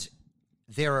 And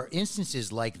there are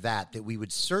instances like that we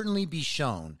would certainly be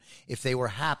shown if they were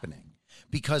happening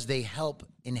because they help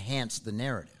enhance the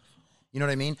narrative. You know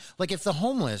what I mean? Like if the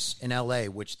homeless in LA,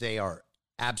 which they are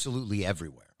absolutely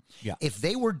everywhere, Yeah. if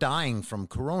they were dying from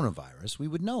coronavirus, we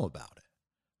would know about it.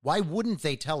 Why wouldn't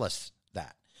they tell us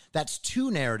that? That's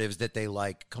two narratives that they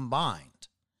like combined.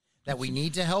 That we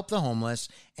need to help the homeless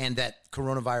and that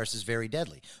coronavirus is very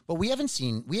deadly. But we haven't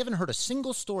heard a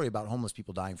single story about homeless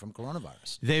people dying from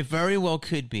coronavirus. They very well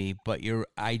could be, but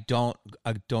I don't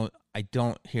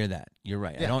hear that. You're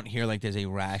right. I Yeah. don't hear like there's a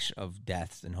rash of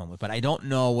deaths in homeless, but I don't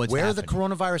know what's Where are happening. the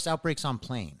coronavirus outbreaks on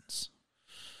planes?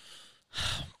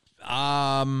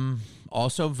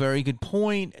 Also very good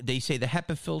point. They say the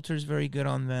HEPA filter is very good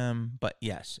on them, but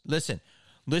yes. Listen,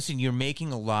 you're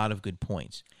making a lot of good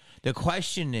points. The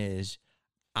question is,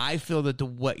 I feel that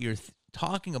what you're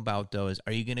talking about though is,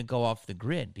 are you going to go off the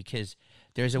grid? Because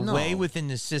there's a way within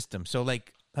the system. So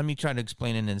like, let me try to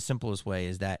explain it in the simplest way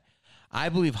is that I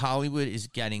believe Hollywood is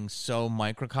getting so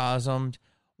microcosmed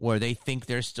where they think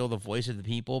they're still the voice of the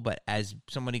people, but as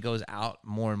somebody goes out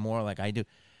more and more like I do,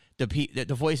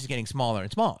 the voice is getting smaller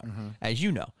and smaller, as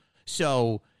you know.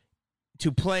 So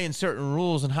to play in certain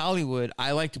rules in Hollywood,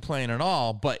 I like to play in it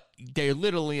all, but they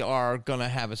literally are going to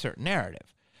have a certain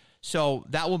narrative. So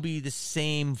that will be the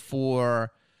same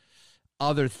for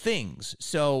other things.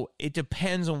 So it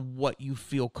depends on what you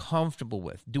feel comfortable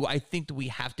with. Do I think that we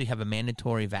have to have a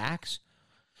mandatory vax?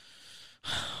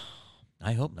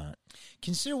 I hope not.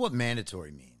 Consider what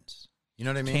mandatory means. You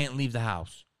know what I mean? Can't leave the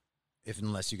house.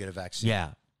 Unless you get a vaccine.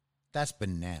 Yeah. That's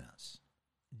bananas.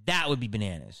 That would be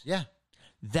bananas. Yeah.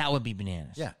 That would be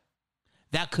bananas. Yeah.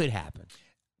 That could happen.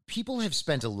 People have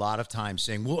spent a lot of time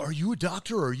saying, well, are you a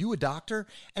doctor? Or are you a doctor?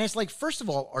 And it's like, first of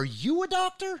all, are you a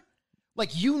doctor?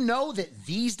 Like, you know that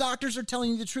these doctors are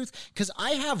telling you the truth? Because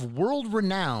I have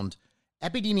world-renowned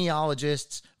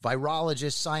epidemiologists,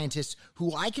 virologists, scientists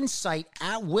who I can cite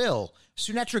at will.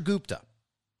 Sunetra Gupta.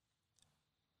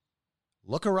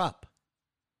 Look her up.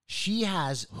 She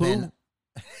has been...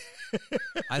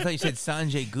 I thought you said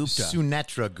Sanjay Gupta.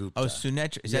 Sunetra Gupta. Oh,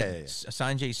 Sunetra. Is Yeah, that yeah, yeah.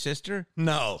 Sanjay's sister?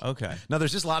 No. Okay. No,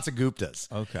 there's just lots of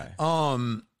Guptas. Okay.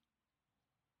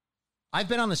 I've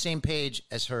been on the same page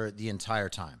as her the entire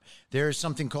time. There's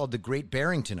something called the Great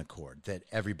Barrington Accord that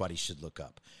everybody should look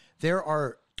up. There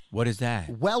are What is that?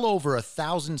 well over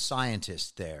 1,000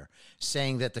 scientists there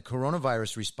saying that the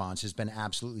coronavirus response has been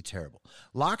absolutely terrible.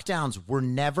 Lockdowns were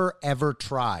never, ever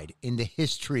tried in the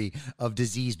history of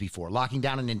disease before, locking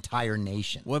down an entire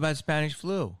nation. What about Spanish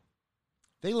flu?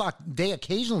 They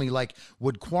occasionally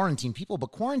would quarantine people, but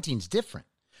quarantine's different.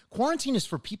 Quarantine is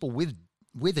for people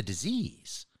with a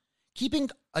disease. Keeping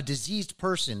a diseased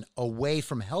person away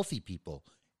from healthy people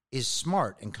is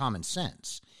smart and common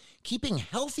sense. Keeping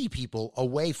healthy people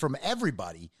away from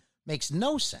everybody makes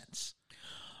no sense.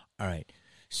 All right.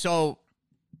 So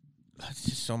there's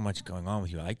just so much going on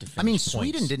with you. I like to finish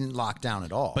Sweden didn't lock down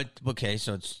at all. But, okay,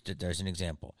 so there's an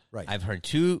example. Right. I've heard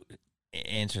two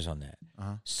answers on that.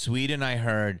 Sweden, I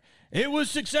heard, it was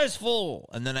successful.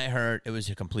 And then I heard it was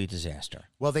a complete disaster.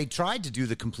 Well, they tried to do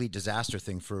the complete disaster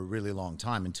thing for a really long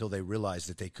time until they realized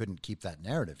that they couldn't keep that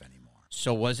narrative anymore.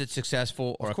 So was it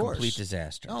successful or Of a course. complete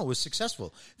disaster? No, it was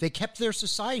successful. They kept their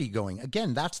society going.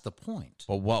 Again, that's the point.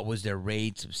 But what was their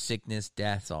rates of sickness,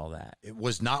 deaths, all that? It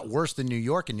was not worse than New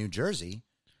York and New Jersey.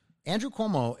 Andrew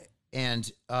Cuomo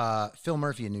and Phil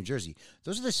Murphy in New Jersey,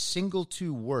 those are the single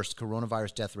two worst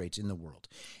coronavirus death rates in the world.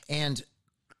 And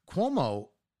Cuomo,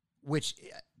 which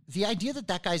the idea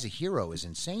that guy's a hero is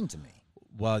insane to me.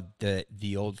 Well,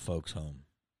 the old folks' home.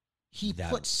 He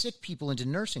put sick people into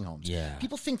nursing homes. Yeah.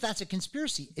 People think that's a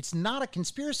conspiracy. It's not a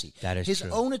conspiracy. That is His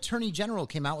true. own attorney general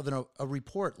came out with a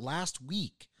report last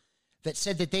week that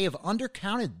said that they have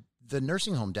undercounted the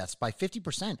nursing home deaths by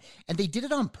 50%, and they did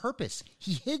it on purpose.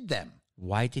 He hid them.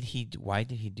 Why did he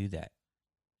do that?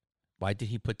 Why did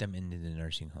he put them into the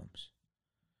nursing homes?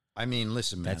 I mean,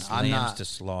 listen, man. That's I'm lambs not to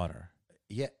slaughter.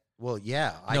 Yeah. Well,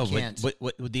 yeah. No, I can't.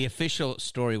 But the official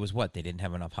story was what? They didn't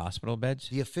have enough hospital beds?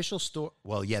 The official story.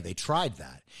 Well, yeah, they tried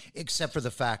that, except for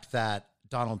the fact that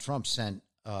Donald Trump sent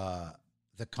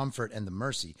the Comfort and the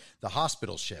Mercy, the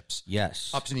hospital ships,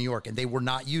 Yes. up to New York, and they were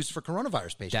not used for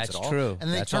coronavirus patients That's at all. true. And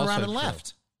then they That's turned around also and true.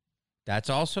 left. That's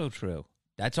also true.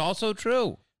 That's also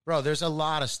true. Bro, there's a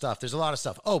lot of stuff.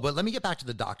 Oh, but let me get back to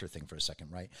the doctor thing for a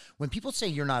second, right? When people say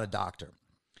you're not a doctor,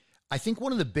 I think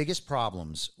one of the biggest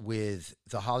problems with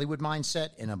the Hollywood mindset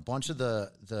and a bunch of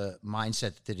the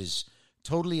mindset that is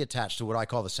totally attached to what I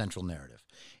call the central narrative.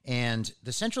 And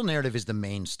the central narrative is the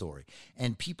main story.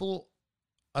 And people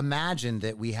imagine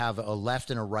that we have a left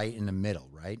and a right and a middle,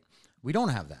 right? We don't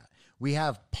have that. We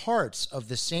have parts of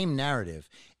the same narrative.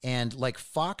 And like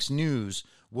Fox News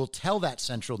will tell that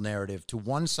central narrative to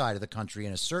one side of the country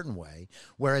in a certain way,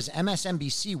 whereas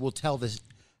MSNBC will tell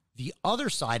the other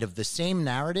side of the same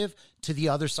narrative to the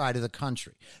other side of the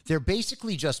country. They're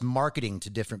basically just marketing to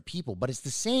different people, but it's the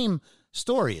same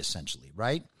story essentially,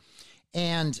 right?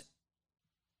 And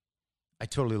I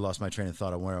totally lost my train of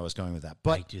thought on where I was going with that.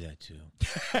 But I do that too.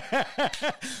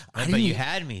 I But you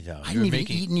had me though. I You were didn't even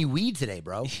making- eat any weed today,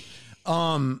 bro.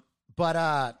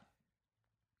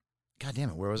 God damn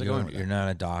it, where was I going with You're that? not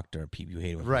a doctor. People you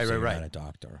hate when Right, people say right, you're right. not a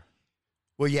doctor.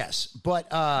 Well, yes, but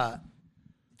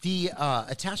the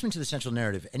attachment to the central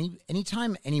narrative,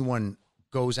 anytime anyone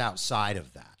goes outside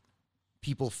of that,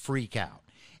 people freak out.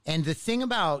 And the thing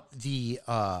about the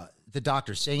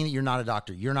doctor saying that you're not a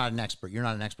doctor, you're not an expert,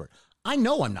 I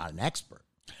know I'm not an expert.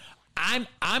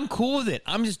 I'm cool with it.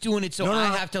 I'm just doing it so No, I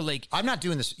no. have to like I'm not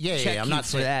doing this. Yeah, check I'm you not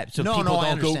for saying that. So no, people I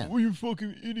don't go, understand. "Well, you're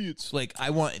fucking idiots." Like I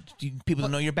want people to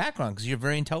know your background because you're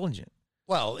very intelligent.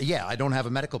 Well, yeah, I don't have a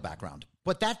medical background.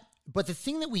 But the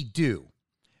thing that we do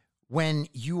when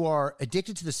you are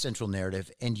addicted to the central narrative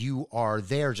and you are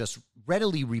there just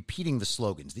readily repeating the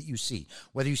slogans that you see,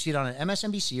 whether you see it on an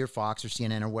MSNBC or Fox or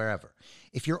CNN or wherever,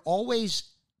 if you're always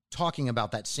talking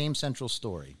about that same central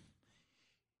story,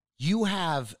 you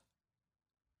have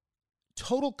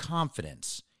total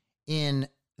confidence in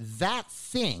that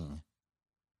thing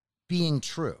being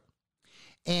true.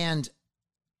 And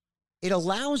it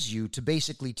allows you to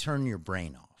basically turn your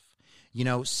brain off. You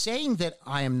know, saying that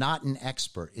I am not an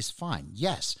expert is fine.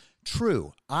 Yes,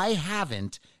 true. I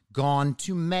haven't gone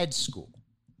to med school.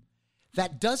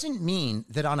 That doesn't mean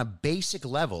that on a basic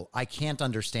level, I can't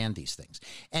understand these things.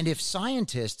 And if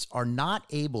scientists are not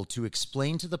able to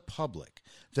explain to the public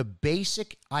the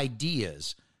basic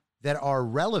ideas that are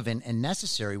relevant and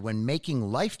necessary when making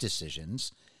life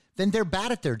decisions, then they're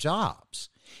bad at their jobs.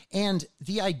 And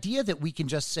the idea that we can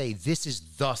just say, this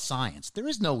is the science. There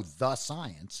is no the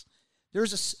science. There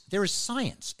is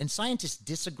science, and scientists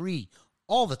disagree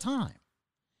all the time.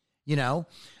 You know?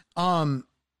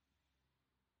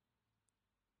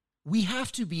 we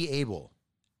have to be able,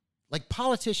 like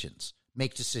politicians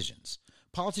make decisions.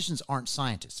 Politicians aren't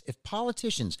scientists. If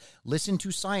politicians listen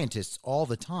to scientists all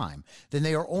the time, then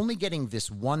they are only getting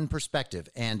this one perspective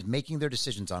and making their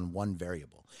decisions on one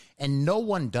variable. And no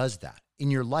one does that.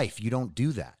 In your life, you don't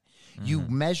do that. Mm-hmm. You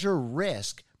measure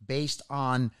risk based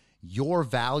on your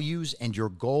values and your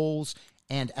goals.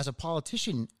 And as a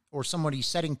politician or somebody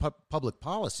setting public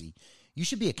policy, you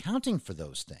should be accounting for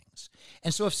those things.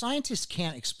 And so if scientists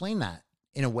can't explain that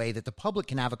in a way that the public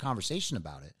can have a conversation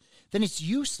about it, then it's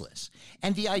useless.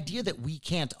 And the idea that we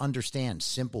can't understand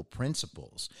simple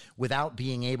principles without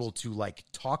being able to like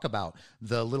talk about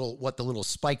what the little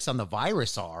spikes on the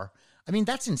virus are, I mean,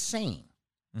 that's insane.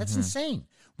 That's insane.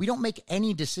 We don't make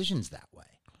any decisions that way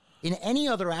in any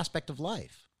other aspect of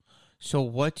life. So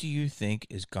what do you think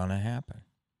is going to happen?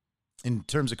 In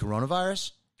terms of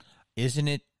coronavirus? Isn't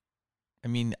it? I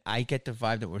mean, I get the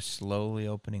vibe that we're slowly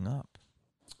opening up.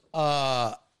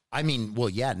 I mean, well,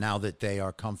 yeah, now that they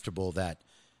are comfortable that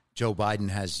Joe Biden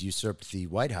has usurped the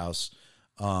White House,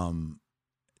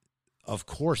 of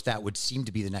course, that would seem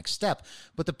to be the next step.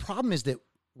 But the problem is that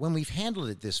when we've handled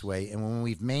it this way and when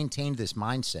we've maintained this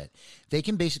mindset, they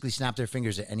can basically snap their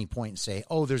fingers at any point and say,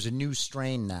 oh, there's a new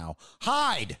strain now.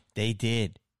 Hide! They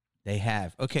did. They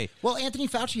have. Okay. Well, Anthony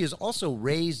Fauci has also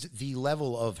raised the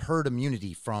level of herd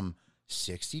immunity from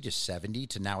 60 to 70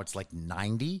 to now it's like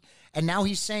 90. And now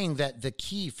he's saying that the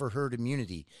key for herd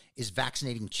immunity is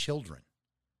vaccinating children.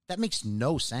 That makes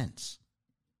no sense.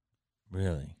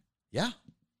 Really? Yeah.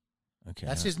 Okay.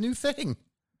 That's his new thing.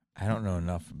 I don't know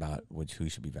enough about who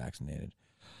should be vaccinated.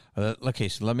 Okay,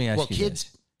 so let me ask you Well,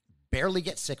 kids barely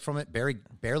get sick from it,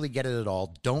 barely get it at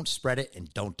all, don't spread it, and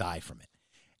don't die from it.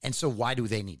 And so why do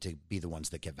they need to be the ones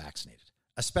that get vaccinated?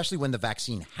 Especially when the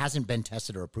vaccine hasn't been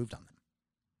tested or approved on them.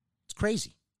 It's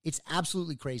crazy. It's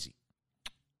absolutely crazy.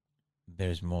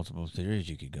 There's multiple theories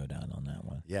you could go down on that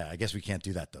one. Yeah, I guess we can't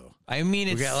do that, though. I mean,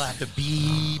 We're going to have to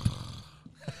beep.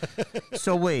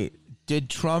 So wait, did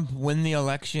Trump win the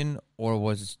election or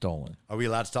was it stolen? Are we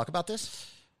allowed to talk about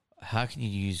this? How can you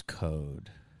use code?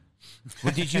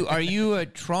 Well, are you a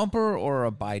Trumper or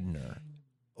a Bidener?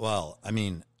 Well, I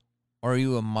mean... Or are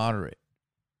you a moderate?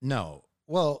 No.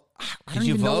 Well, I don't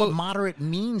you even know vote? what moderate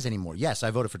means anymore. Yes, I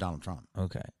voted for Donald Trump.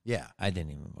 Okay. Yeah. I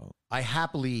didn't even vote. I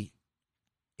happily,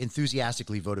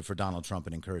 enthusiastically voted for Donald Trump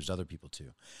and encouraged other people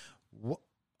to.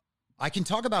 I can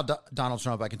talk about Donald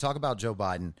Trump, I can talk about Joe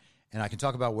Biden, and I can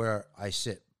talk about where I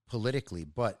sit politically,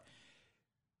 but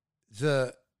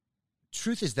the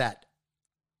truth is that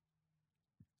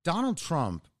Donald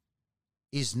Trump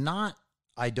is not,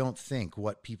 I don't think,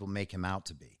 what people make him out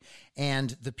to be.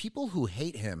 And the people who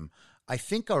hate him, I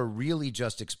think, are really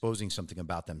just exposing something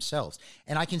about themselves.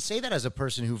 And I can say that as a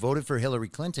person who voted for Hillary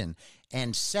Clinton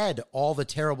and said all the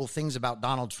terrible things about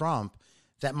Donald Trump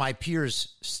that my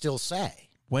peers still say.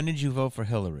 When did you vote for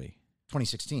Hillary?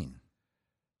 2016.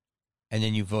 And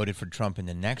then you voted for Trump in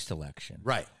the next election.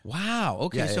 Right. Wow.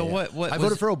 Okay. Yeah, So yeah. what I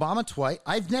voted for Obama twice.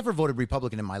 I've never voted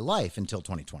Republican in my life until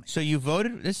 2020. So you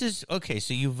voted. This is okay.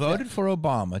 So you voted for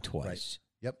Obama twice. Right.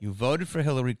 Yep. You voted for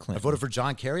Hillary I Clinton. voted for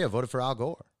John Kerry. I voted for Al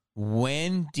Gore.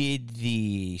 When did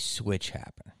the switch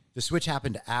happen? The switch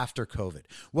happened after COVID.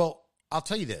 Well, I'll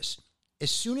tell you this.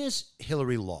 As soon as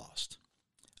Hillary lost,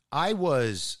 I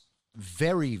was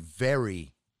very,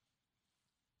 very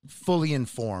fully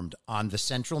informed on the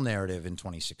central narrative in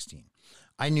 2016.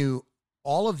 I knew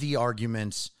all of the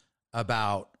arguments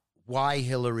about why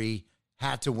Hillary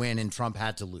had to win and Trump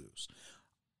had to lose.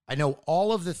 I know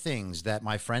all of the things that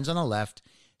my friends on the left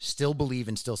still believe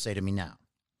and still say to me now.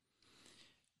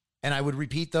 And I would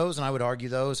repeat those and I would argue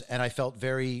those, and I felt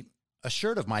very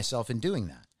assured of myself in doing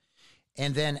that.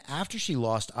 And then after she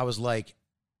lost, I was like,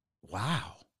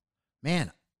 wow,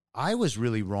 man, I was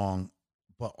really wrong,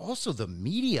 but also the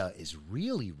media is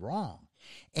really wrong.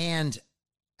 And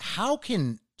how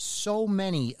can so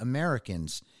many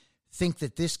Americans think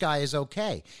that this guy is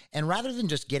okay? And rather than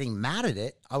just getting mad at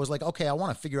it, I was like, okay, I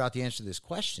want to figure out the answer to this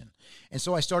question. And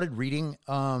so I started reading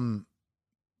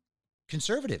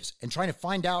conservatives and trying to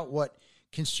find out what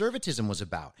conservatism was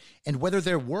about and whether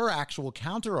there were actual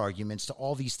counter arguments to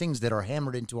all these things that are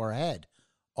hammered into our head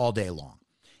all day long.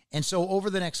 And so over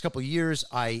the next couple of years,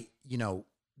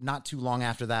 not too long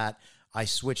after that, I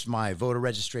switched my voter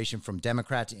registration from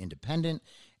Democrat to independent,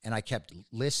 and I kept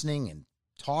listening and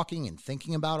talking and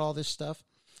thinking about all this stuff.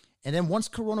 And then once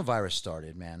coronavirus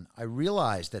started, man, I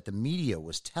realized that the media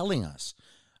was telling us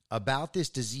about this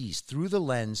disease through the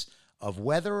lens of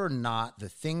whether or not the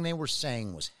thing they were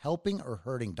saying was helping or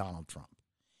hurting Donald Trump.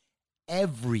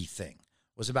 Everything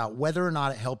was about whether or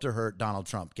not it helped or hurt Donald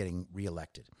Trump getting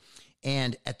reelected.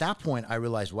 And at that point, I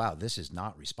realized, wow, this is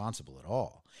not responsible at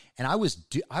all. And I was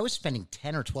spending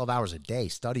 10 or 12 hours a day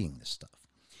studying this stuff.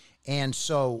 And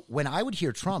so when I would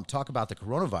hear Trump talk about the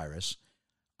coronavirus,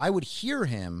 I would hear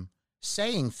him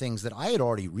saying things that I had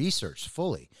already researched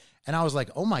fully. And I was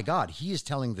like, oh my God, he is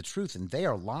telling the truth and they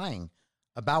are lying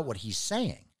about what he's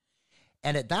saying.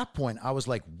 And at that point, I was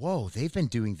like, whoa, they've been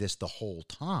doing this the whole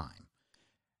time.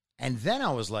 And then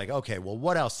I was like, okay, well,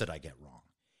 what else did I get wrong?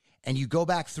 And you go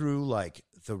back through like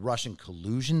the Russian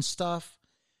collusion stuff,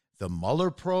 the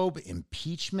Mueller probe,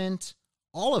 impeachment,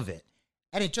 all of it.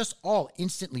 And it just all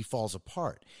instantly falls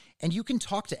apart. And you can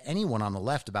talk to anyone on the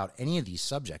left about any of these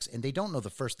subjects, and they don't know the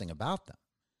first thing about them.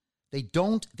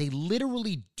 They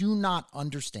literally do not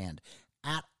understand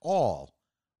at all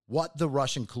what the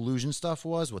Russian collusion stuff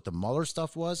was, what the Mueller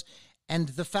stuff was, and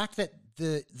the fact that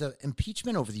the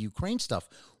impeachment over the Ukraine stuff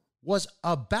was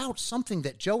about something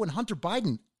that Joe and Hunter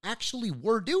Biden actually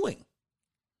were doing.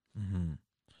 Mm-hmm.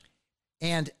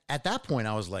 And at that point,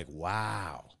 I was like,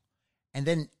 wow. And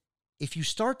then if you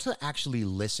start to actually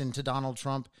listen to Donald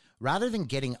Trump, rather than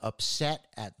getting upset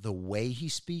at the way he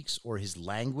speaks or his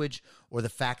language or the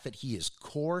fact that he is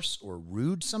coarse or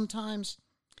rude sometimes,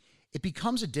 it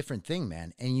becomes a different thing,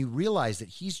 man. And you realize that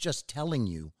he's just telling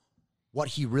you what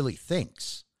he really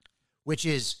thinks, which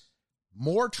is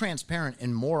more transparent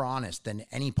and more honest than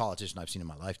any politician I've seen in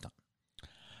my lifetime.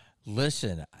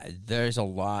 Listen, there's a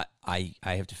lot. I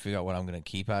have to figure out what I'm going to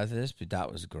keep out of this, but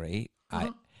that was great.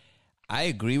 I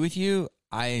agree with you.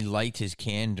 I liked his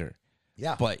candor.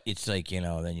 Yeah. But it's like,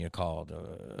 then you're called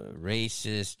a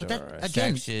racist or a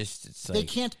again, sexist. It's like, they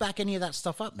can't back any of that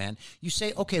stuff up, man. You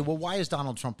say, okay, well, why is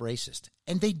Donald Trump racist?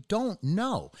 And they don't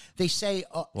know. They say,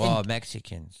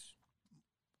 Mexicans.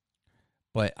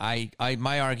 But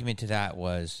my argument to that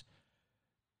was,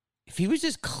 if he was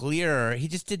just clearer, he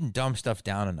just didn't dumb stuff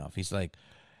down enough. He's like,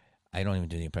 I don't even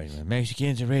do the impression.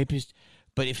 Mexicans are rapists.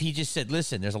 But if he just said,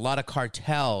 listen, there's a lot of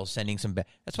cartels sending some...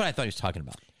 That's what I thought he was talking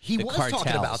about. He was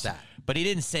talking about that. But he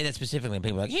didn't say that specifically. And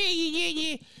people were like,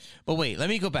 yeah. But wait, let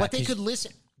me go back. But they could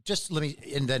listen. Just let me...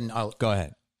 And then I'll... Go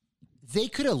ahead. They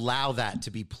could allow that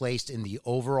to be placed in the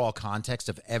overall context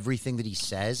of everything that he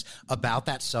says about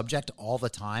that subject all the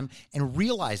time and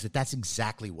realize that that's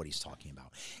exactly what he's talking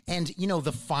about. And,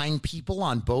 the fine people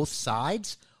on both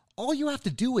sides, all you have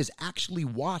to do is actually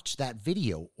watch that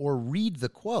video or read the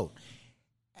quote.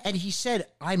 And he said,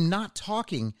 I'm not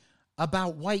talking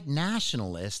about white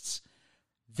nationalists.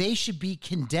 They should be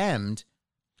condemned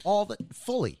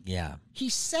fully. Yeah. He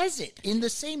says it in the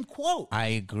same quote. I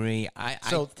agree.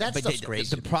 That stuff's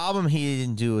crazy. The problem he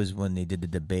didn't do is when they did the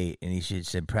debate and he should have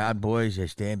said, Proud Boys,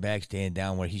 stand back, stand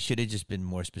down, where he should have just been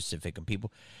more specific. And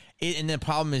and the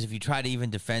problem is if you try to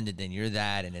even defend it, then you're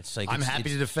that. And it's like, I'm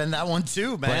happy to defend that one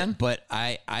too, man. But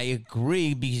I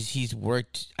agree because he's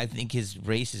worked, I think his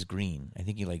race is green. I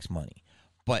think he likes money.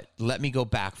 But let me go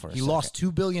back for a second. He lost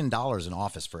 $2 billion in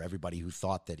office for everybody who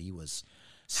thought that he was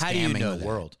scamming the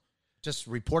world. Just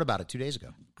report about it 2 days ago.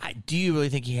 Do you really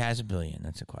think he has $1 billion?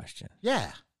 That's a question.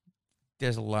 Yeah.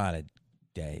 There's a lot of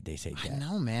they say that. I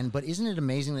know, man, but isn't it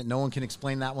amazing that no one can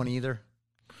explain that one either?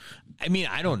 I mean,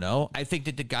 I don't know. I think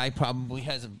that the guy probably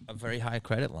has a very high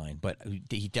credit line, but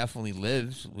he definitely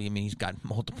lives. I mean, he's got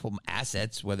multiple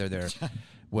assets, whether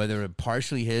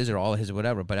partially his or all his or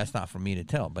whatever, but that's not for me to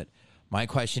tell. But my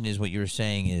question is, what you're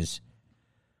saying is,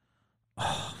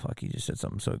 oh, fuck, you just said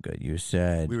something so good. You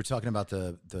said... We were talking about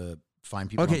the fine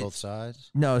people on both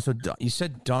sides. No, so you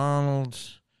said Donald...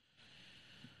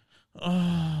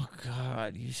 Oh,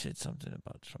 God, you said something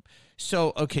about Trump.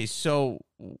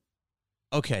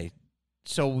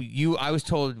 I was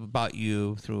told about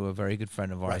you through a very good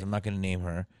friend of ours. Right. I'm not going to name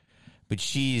her, but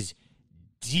she's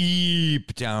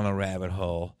deep down a rabbit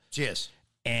hole. She is.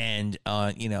 And,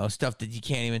 stuff that you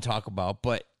can't even talk about.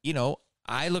 But,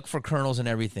 I look for kernels in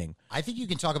everything. I think you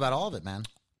can talk about all of it, man.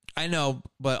 I know,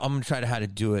 but I'm going to try to how to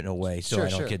do it in a way so I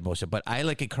don't get bullshit. But I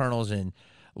look at kernels in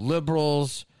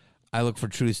liberals. I look for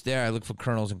truth there. I look for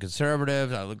kernels in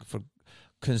conservatives. I look for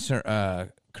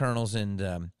kernels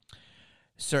in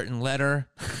certain letter.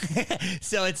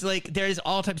 So it's like there's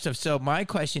all types of stuff. So my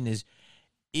question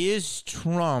is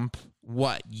Trump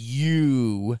what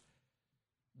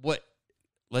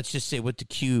let's just say what the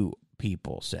Q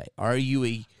people say? Are you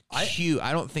a Q?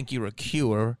 I don't think you're a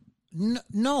Qer.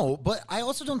 No, but I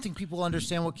also don't think people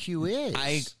understand what Q is.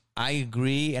 I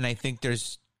agree, and I think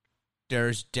there's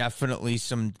definitely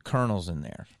some kernels in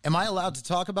there. Am I allowed to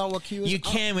talk about what Q is? You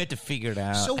can. We have to figure it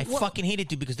out. I fucking hate it,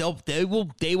 dude, because they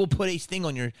will put a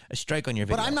strike on your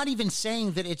video. But I'm not even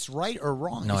saying that it's right or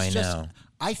wrong. No, it's I know.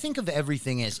 I think of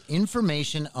everything as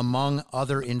information among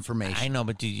other information. I know,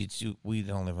 but dude, we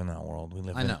don't live in that world.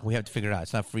 I know. We have to figure it out.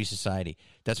 It's not free society.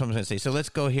 That's what I'm going to say. So let's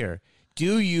go here.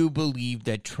 Do you believe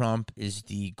that Trump is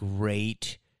the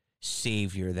great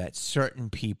savior that certain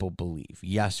people believe?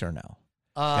 Yes or no?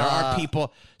 There are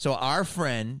people. So our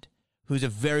friend, who's a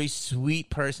very sweet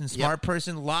person, smart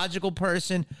person, logical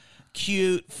person,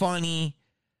 cute, funny,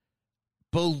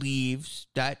 believes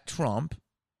that Trump,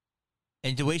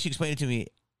 and the way she explained it to me,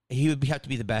 he would have to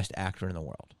be the best actor in the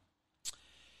world.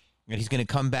 And he's going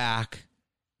to come back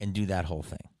and do that whole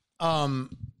thing.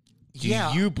 Do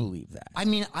you believe that? I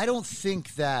mean, I don't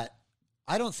think that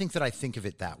I think of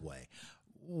it that way.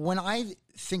 When I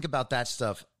think about that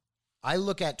stuff, I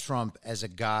look at Trump as a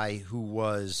guy who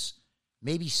was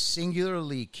maybe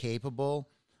singularly capable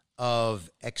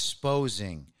of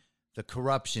exposing the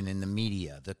corruption in the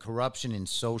media, the corruption in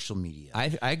social media. I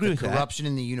agree with that. The corruption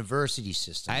in the university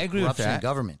system. I agree with corruption that. in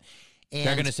government. And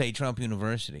They're going to say Trump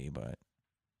University, but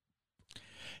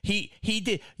he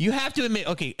did. You have to admit,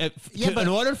 okay, in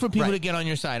order for people to get on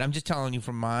your side, I'm just telling you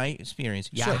from my experience,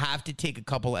 you have to take a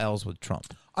couple L's with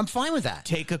Trump. I'm fine with that.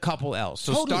 Take a couple L's.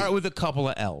 So Totally. start with a couple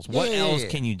of L's. What L's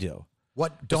can you do?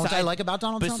 What don't I like about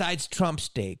Donald Trump? Besides Trump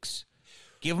steaks,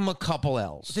 give him a couple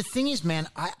L's. The thing is, man,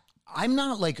 I'm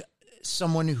not like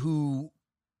someone who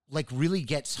like really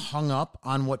gets hung up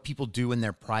on what people do in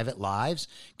their private lives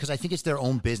because I think it's their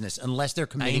own business unless they're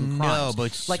committing crimes.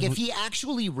 But like if he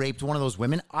actually raped one of those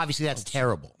women, obviously that's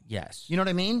terrible. Yes. You know what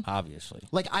I mean? Obviously.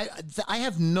 Like I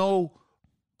have no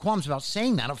qualms about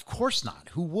saying that. Of course not.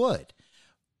 Who would?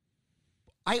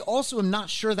 I also am not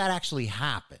sure that actually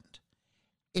happened.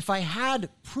 If I had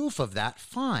proof of that,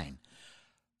 fine.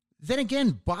 Then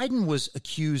again, Biden was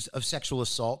accused of sexual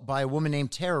assault by a woman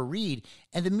named Tara Reid,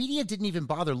 and the media didn't even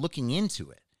bother looking into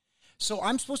it. So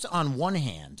I'm supposed to, on one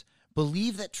hand,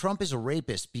 believe that Trump is a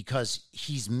rapist because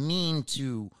he's mean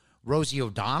to Rosie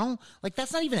O'Donnell? Like,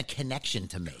 that's not even a connection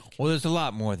to make. Well, there's a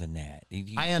lot more than that.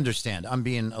 I understand. I'm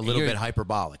being a little bit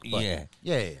hyperbolic. But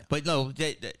yeah. But no,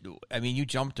 I mean, you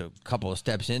jumped a couple of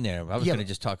steps in there. I was going to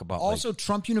just talk about also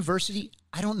Trump University.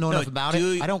 I don't know enough about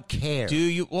it. I don't care. Do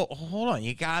you? Well, hold on.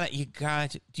 You got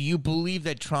it. Do you believe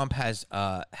that Trump has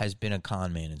been a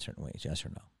con man in certain ways? Yes or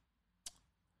no?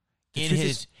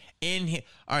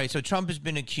 All right. So Trump has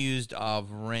been accused of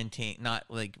not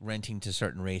renting to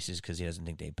certain races because he doesn't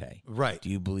think they pay. Right. Do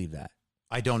you believe that?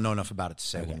 I don't know enough about it to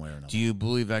say one way or another. Do you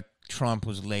believe that Trump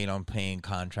was late on paying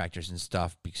contractors and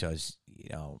stuff because he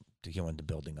wanted the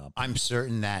building up? I'm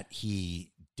certain that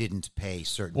he didn't pay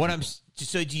certain people.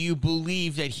 So do you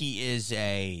believe that he's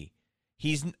the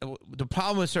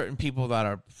problem with certain people that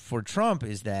are for Trump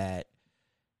is that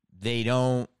they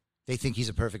think he's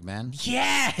a perfect man?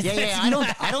 Yeah. I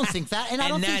don't think that. And I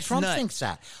don't think Trump thinks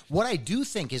that. What I do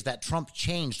think is that Trump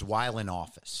changed while in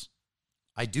office.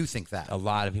 I do think that. A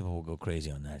lot of people will go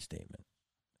crazy on that statement.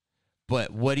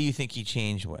 But what do you think he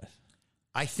changed with?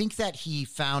 I think that he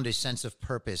found a sense of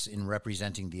purpose in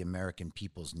representing the American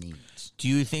people's needs. Do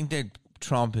you think that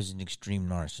Trump is an extreme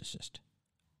narcissist?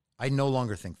 I no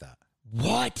longer think that.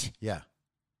 What? Yeah.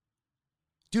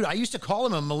 Dude, I used to call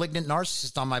him a malignant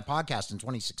narcissist on my podcast in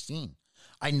 2016.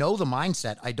 I know the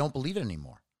mindset. I don't believe it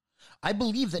anymore. I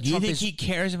believe that Trump Do you think he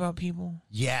cares about people?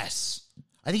 Yes.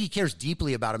 I think he cares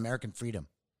deeply about American freedom.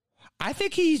 I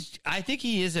think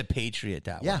he is a patriot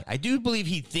that way. I do believe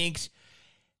he thinks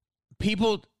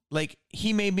people, like,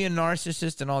 he may be a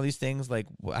narcissist and all these things, like,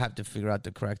 we'll have to figure out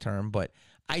the correct term, but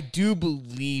I do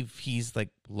believe he's, like,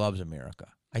 loves America.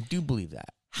 I do believe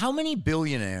that. How many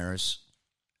billionaires,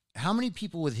 how many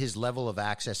people with his level of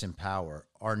access and power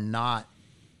are not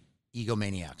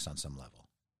egomaniacs on some level?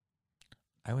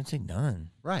 I would say none.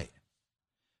 Right.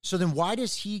 So then why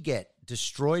does he get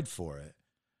destroyed for it?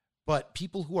 But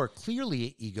people who are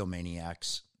clearly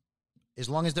egomaniacs, as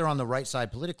long as they're on the right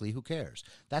side politically, who cares?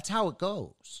 That's how it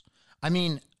goes. I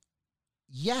mean,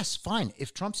 yes, fine.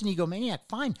 If Trump's an egomaniac,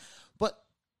 fine. But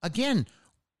again,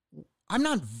 I'm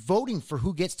not voting for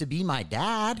who gets to be my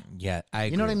dad. Yeah, I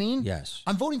agree. You know what I mean? Yes.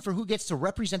 I'm voting for who gets to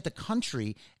represent the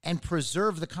country and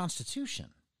preserve the Constitution.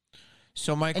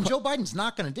 So Joe Biden's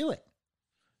not going to do it.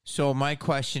 So my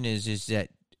question is that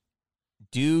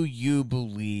do you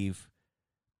believe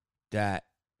that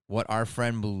what our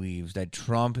friend believes, that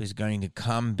Trump is going to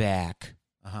come back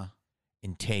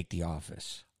and take the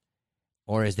office?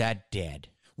 Or is that dead?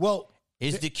 Well,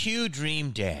 is the Q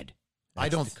dream dead?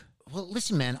 Well,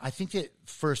 listen, man, I think that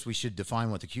first we should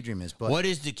define what the Q dream is. But what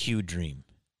is the Q dream?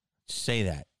 Say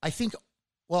that. I think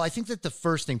that the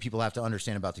first thing people have to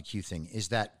understand about the Q thing is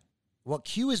that what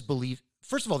Q is believed.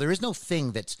 First of all, there is no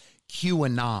thing that's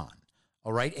QAnon,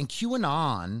 all right? And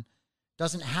QAnon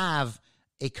doesn't have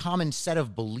a common set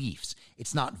of beliefs.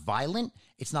 It's not violent.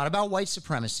 It's not about white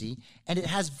supremacy. And it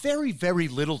has very, very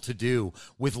little to do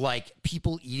with like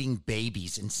people eating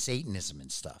babies and Satanism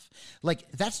and stuff.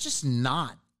 Like, that's just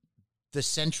not the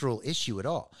central issue at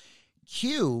all.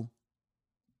 Q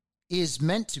is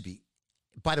meant to be,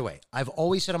 by the way, I've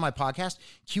always said on my podcast,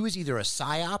 Q is either a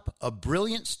psyop, a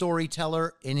brilliant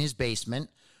storyteller in his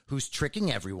basement who's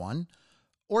tricking everyone,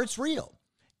 or it's real.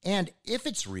 And if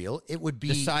it's real, it would be...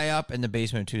 The psyop and the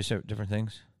basement are two different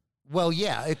things? Well,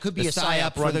 yeah, it could be The a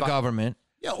psyop for the government.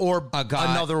 Yeah, or a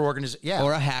guy, another organization. Yeah.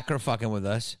 Or a hacker fucking with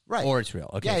us. Right. Or it's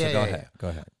real. Okay, Yeah, so yeah, go yeah, ahead. yeah. Go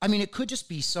ahead. I mean, it could just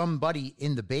be somebody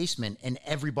in the basement and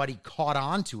everybody caught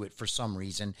on to it for some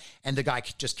reason, and the guy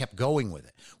just kept going with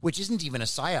it, which isn't even a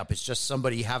psyop. It's just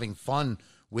somebody having fun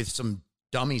with some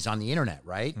dummies on the internet,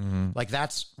 right? Like,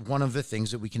 that's one of the things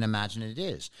that we can imagine it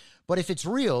is. But if it's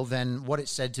real, then what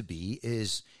it's said to be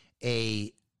is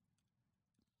an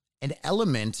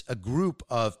element, a group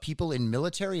of people in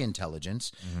military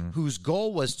intelligence whose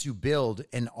goal was to build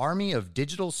an army of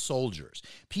digital soldiers,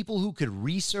 people who could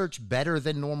research better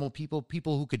than normal people,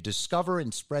 people who could discover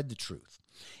and spread the truth.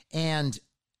 And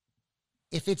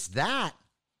if it's that,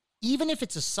 even if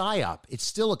it's a psyop, it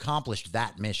still accomplished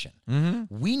that mission.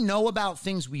 We know about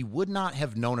things we would not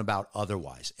have known about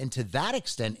otherwise. And to that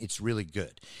extent, it's really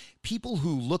good. People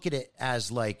who look at it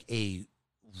as like a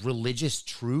religious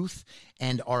truth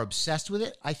and are obsessed with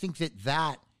it, I think that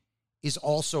that is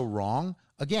also wrong.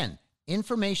 Again,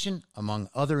 information among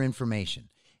other information.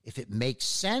 If it makes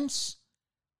sense,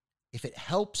 if it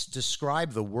helps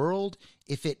describe the world,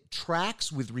 if it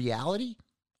tracks with reality,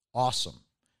 awesome.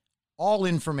 All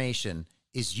information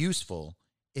is useful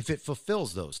if it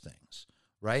fulfills those things,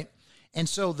 right? And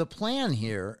so the plan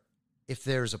here, if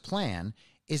there's a plan,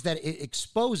 is that it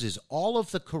exposes all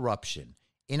of the corruption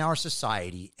in our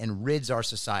society and rids our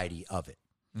society of it.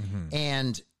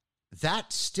 And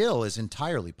that still is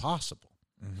entirely possible.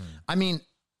 I mean,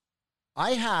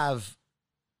 I have,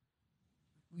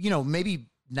 maybe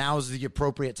now's the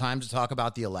appropriate time to talk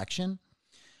about the election.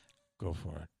 Go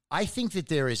for it. I think that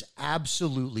there is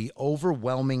absolutely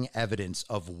overwhelming evidence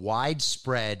of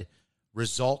widespread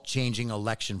result-changing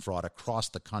election fraud across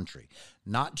the country,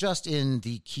 not just in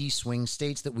the key swing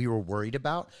states that we were worried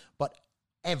about, but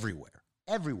everywhere.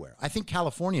 Everywhere. I think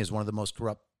California is one of the most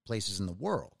corrupt places in the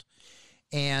world.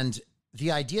 And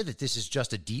the idea that this is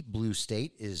just a deep blue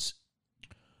state is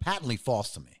patently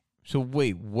false to me. So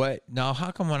wait, what? Now,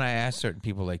 how come when I ask certain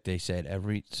people, like they said,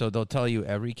 so they'll tell you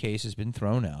every case has been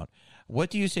thrown out. What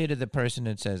do you say to the person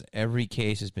that says every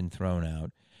case has been thrown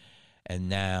out and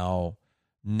now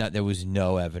there was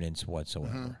no evidence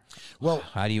whatsoever? Well,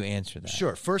 how do you answer that?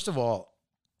 Sure. First of all,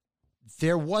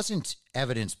 there wasn't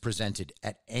evidence presented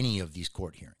at any of these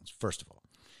court hearings, first of all.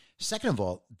 Second of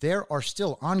all, there are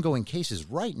still ongoing cases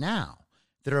right now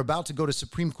that are about to go to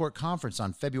Supreme Court conference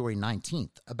on February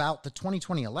 19th about the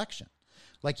 2020 election.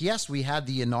 Like, yes, we had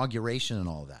the inauguration and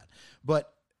all that,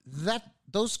 but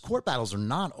those court battles are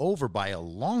not over by a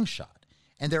long shot.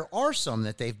 And there are some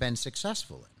that they've been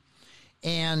successful in.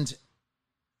 And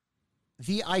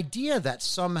the idea that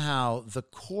somehow the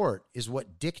court is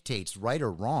what dictates right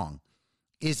or wrong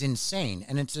is insane.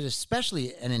 And it's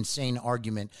especially an insane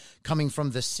argument coming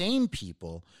from the same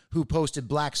people who posted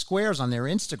black squares on their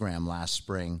Instagram last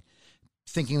spring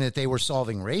thinking that they were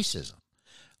solving racism.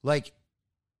 Like,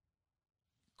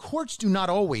 courts do not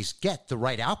always get the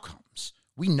right outcomes.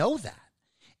 We know that.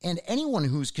 And anyone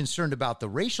who's concerned about the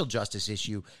racial justice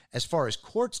issue as far as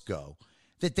courts go,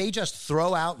 that they just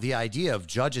throw out the idea of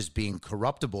judges being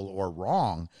corruptible or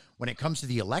wrong when it comes to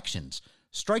the elections,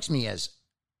 strikes me as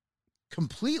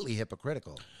completely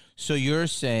hypocritical. So you're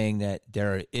saying that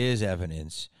there is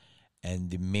evidence and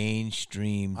the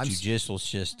mainstream judicial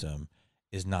system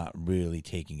is not really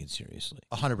taking it seriously.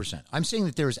 100%. I'm saying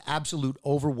that there is absolute,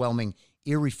 overwhelming,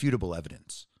 irrefutable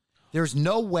evidence. There's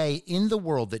no way in the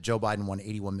world that Joe Biden won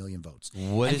 81 million votes.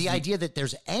 And the idea that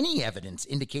there's any evidence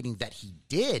indicating that he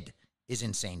did is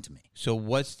insane to me. So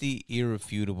what's the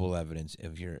irrefutable evidence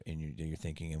of your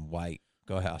thinking, and why?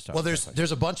 Go ahead. I'll start. Well,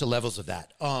 there's a bunch of levels of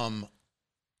that.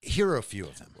 Here are a few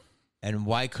of them. And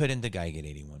why couldn't the guy get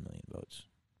 81 million votes?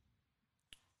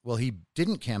 Well, he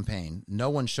didn't campaign. No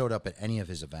one showed up at any of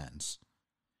his events.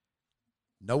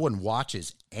 No one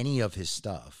watches any of his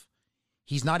stuff.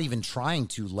 He's not even trying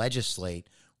to legislate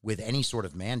with any sort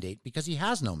of mandate because he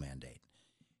has no mandate.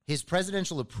 His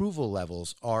presidential approval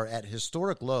levels are at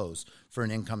historic lows for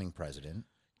an incoming president.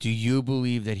 Do you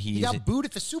believe that he got booed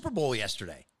at the Super Bowl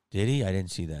yesterday? Did he? I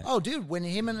didn't see that. Oh, dude, when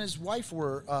him and his wife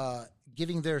were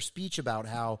giving their speech about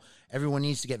how everyone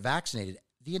needs to get vaccinated,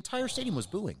 the entire stadium was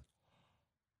booing.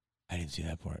 I didn't see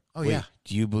that part. Oh, yeah.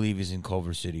 Do you believe he's in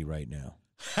Culver City right now?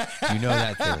 Do you know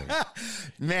that theory?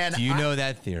 Man, Do you know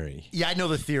that theory? Yeah, I know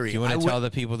the theory. Do you want to tell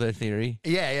the people the theory?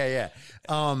 Yeah.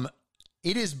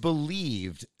 It is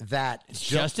believed that It's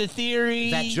just a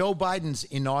theory. that Joe Biden's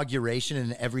inauguration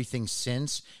and everything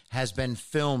since has been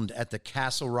filmed at the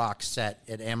Castle Rock set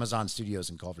at Amazon Studios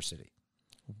in Culver City.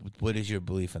 What is your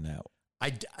belief on that?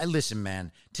 I listen,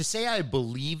 man. To say I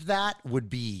believe that would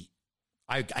be,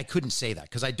 I couldn't say that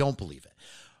because I don't believe it.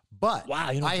 But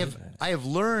Wow, you don't I believe that. I have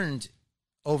learned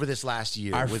over this last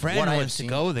year. Our with friend what I have wants to seen,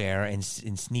 go there and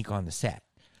sneak on the set.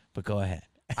 But go ahead.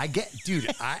 I get,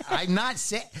 dude. I'm not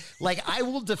saying like I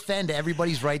will defend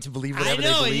everybody's right to believe I whatever they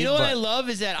know. believe. And you know what but I love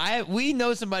is that we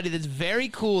know somebody that's very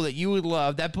cool that you would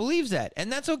love that believes that, and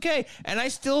that's okay. And I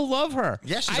still love her.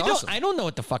 Yeah, she's I don't. awesome. I don't know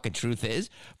what the fucking truth is,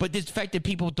 but the fact that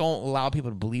people don't allow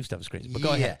people to believe stuff is crazy. But go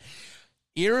Yeah. ahead.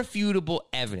 Irrefutable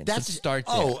evidence. Let's start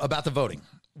there. Oh, about the voting.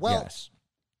 Well, Yes.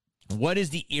 What is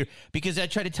the ear? Because I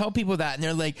try to tell people that, and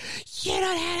they're like, "You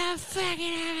don't have no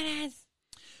fucking evidence."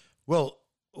 Well,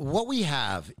 what we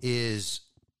have is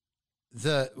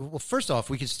first off,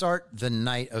 we could start the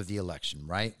night of the election,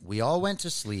 right? We all went to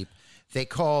sleep. They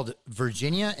called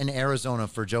Virginia and Arizona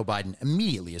for Joe Biden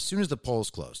immediately, as soon as the polls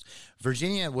closed.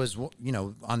 Virginia was,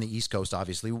 on the East Coast,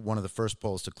 obviously, one of the first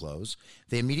polls to close.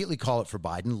 They immediately call it for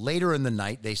Biden. Later in the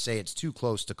night, they say it's too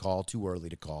close to call, too early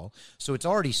to call. So it's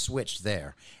already switched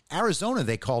there. Arizona,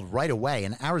 they called right away.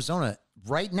 And Arizona,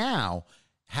 right now,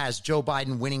 has Joe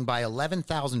Biden winning by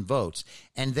 11,000 votes.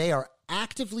 And they are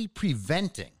actively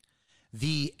preventing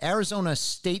the Arizona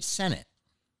State Senate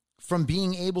from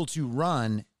being able to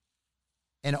run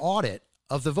an audit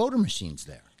of the voter machines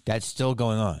there. That's still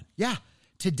going on. Yeah.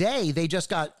 Today, they just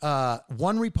got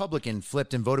one Republican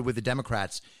flipped and voted with the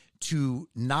Democrats to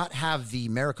not have the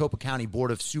Maricopa County Board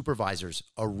of Supervisors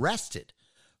arrested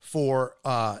for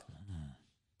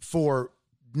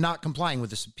not complying with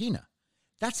the subpoena.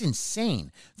 That's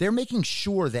insane. They're making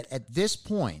sure that at this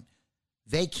point,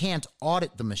 they can't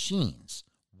audit the machines.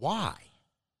 Why?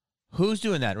 Who's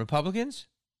doing that? Republicans?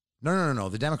 No.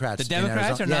 The Democrats. The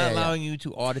Democrats are in not Arizona. allowing you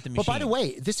to audit the machine. But by the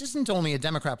way, this isn't only a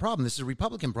Democrat problem. This is a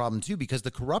Republican problem, too, because the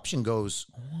corruption goes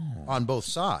on both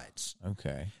sides.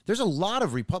 Okay. There's a lot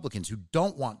of Republicans who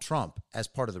don't want Trump as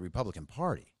part of the Republican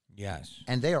Party. Yes.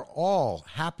 And they are all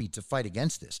happy to fight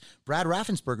against this. Brad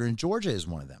Raffensperger in Georgia is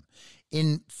one of them.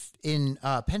 In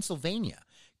Pennsylvania,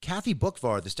 Kathy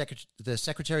Boockvar, the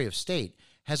Secretary of State,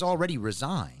 has already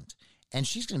resigned. And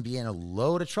she's going to be in a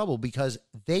load of trouble because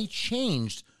they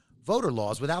changed voter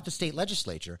laws without the state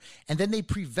legislature. And then they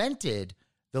prevented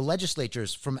the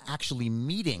legislatures from actually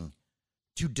meeting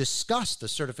to discuss the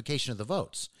certification of the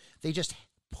votes. They just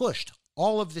pushed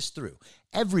all of this through.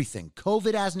 Everything,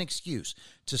 COVID as an excuse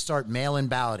to start mail-in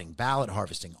balloting, ballot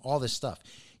harvesting, all this stuff.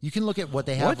 You can look at what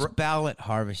they have. What's ballot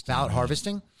harvesting? Ballot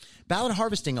harvesting? Ballot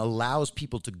harvesting allows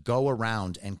people to go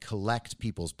around and collect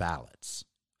people's ballots.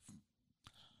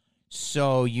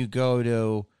 So you go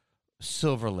to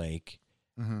Silver Lake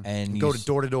and Go to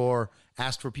door to door,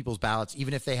 ask for people's ballots,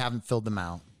 even if they haven't filled them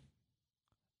out.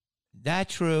 That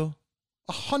true?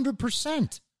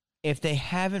 100%. If they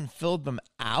haven't filled them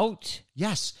out?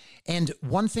 Yes. And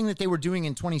one thing that they were doing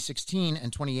in 2016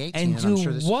 and 2018, And I'm do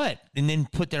sure this, what? And then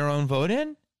put their own vote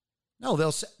in? No,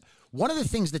 they'll say, one of the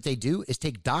things that they do is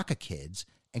take DACA kids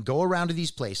and go around to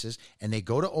these places, and they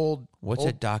go to What's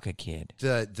a DACA kid?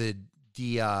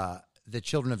 the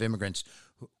children of immigrants.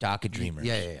 DACA dreamers.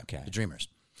 Yeah. Okay. The dreamers.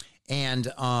 And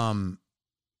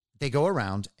they go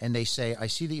around and they say, I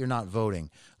see that you're not voting.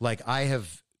 Like, I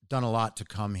have done a lot to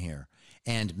come here.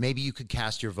 And maybe you could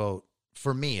cast your vote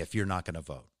for me if you're not going to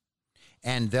vote.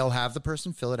 And they'll have the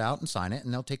person fill it out and sign it,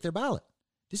 and they'll take their ballot.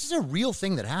 This is a real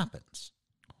thing that happens.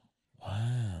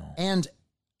 Wow. And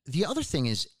the other thing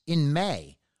is, in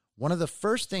May, one of the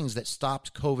first things that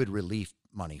stopped COVID relief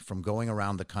money from going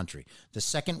around the country, the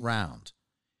second round,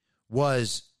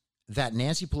 was that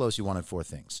Nancy Pelosi wanted four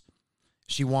things.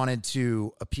 She wanted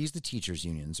to appease the teachers'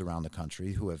 unions around the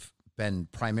country who have been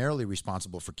primarily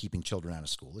responsible for keeping children out of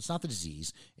school. It's not the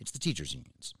disease, it's the teachers'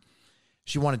 unions.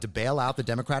 She wanted to bail out the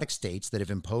Democratic states that have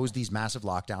imposed these massive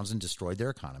lockdowns and destroyed their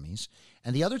economies.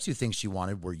 And the other two things she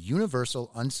wanted were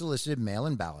universal unsolicited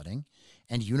mail-in balloting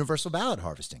and universal ballot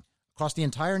harvesting across the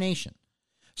entire nation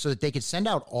so that they could send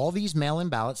out all these mail-in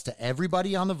ballots to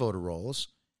everybody on the voter rolls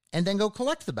and then go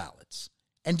collect the ballots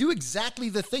and do exactly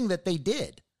the thing that they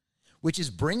did, which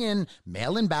is bring in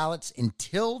mail-in ballots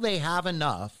until they have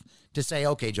enough to say,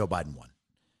 okay, Joe Biden won.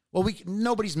 Well,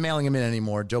 nobody's mailing them in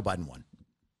anymore. Joe Biden won.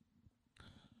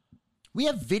 We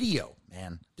have video,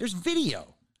 man. There's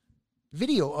video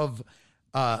of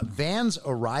Vans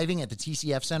arriving at the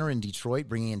TCF Center in Detroit,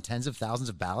 bringing in tens of thousands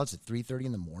of ballots at 3:30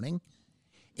 in the morning.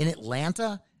 In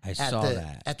Atlanta,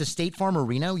 at the State Farm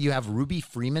Arena, you have Ruby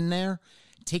Freeman there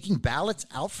taking ballots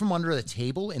out from under the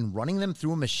table and running them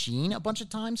through a machine a bunch of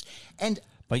times.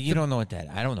 But you don't know what that.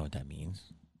 I don't know what that means.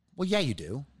 Well, yeah, you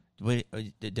do. Wait,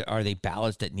 are they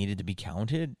ballots that needed to be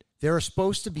counted? There are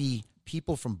supposed to be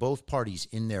people from both parties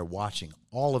in there watching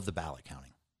all of the ballot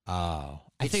counting. Oh,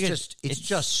 I think it's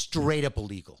just straight up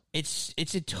illegal. It's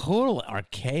a total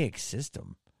archaic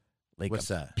system. Like What's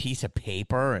that? Piece of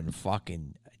paper and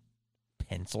fucking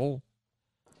pencil.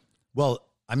 Well,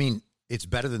 I mean, it's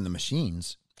better than the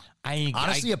machines.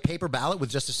 Honestly, a paper ballot with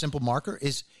just a simple marker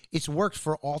it's worked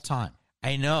for all time.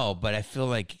 I know, but I feel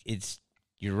like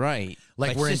you're right.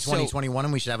 Like we're in 2021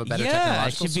 and we should have a better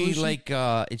technological solution.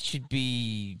 It should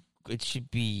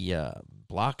be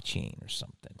blockchain or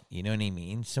something. You know what I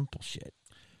mean? Simple shit.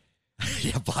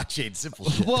 Yeah, blockchain, simple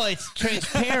shit. Well, it's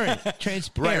transparent.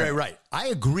 Right. I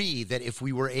agree that if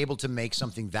we were able to make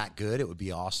something that good, it would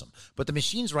be awesome. But the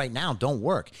machines right now don't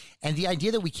work. And the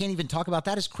idea that we can't even talk about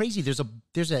that is crazy.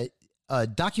 There's a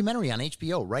documentary on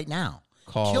HBO right now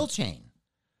called Kill Chain.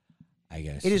 I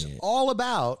guess it is all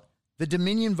about the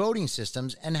Dominion voting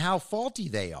systems and how faulty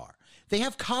they are. They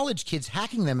have college kids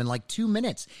hacking them in like 2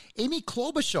 minutes. Amy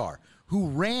Klobuchar, who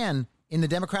ran in the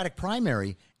Democratic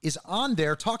primary, is on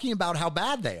there talking about how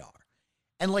bad they are.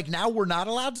 And like now we're not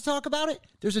allowed to talk about it?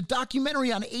 There's a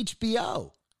documentary on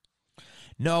HBO.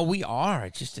 No, we are.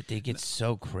 It's just that they get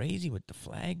so crazy with the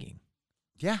flagging.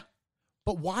 Yeah.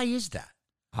 But why is that?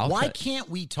 Why can't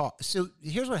we talk? So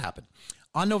here's what happened.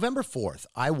 On November 4th,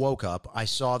 I woke up, I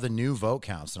saw the new vote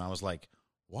counts, and I was like,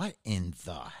 what in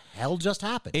the hell just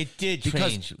happened? It did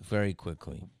change very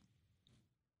quickly.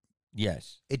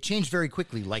 Yes. It changed very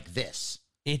quickly like this.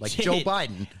 Like Joe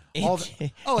Biden.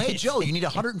 Hey, Joe, you need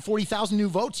 140,000 new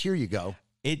votes. Here you go.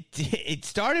 It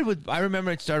started with, I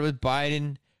remember it started with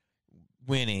Biden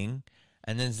winning,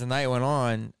 and then as the night went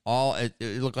on,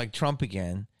 it looked like Trump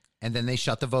again. And then they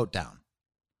shut the vote down.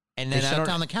 And then they shut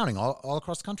down the counting all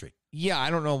across the country. Yeah, I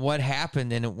don't know what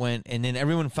happened, and it went, and then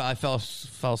everyone fell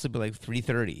asleep at like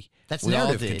 3:30. That's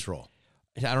narrative control.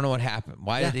 I don't know what happened.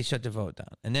 Why did they shut the vote down?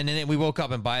 And then we woke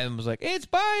up and Biden was like, "It's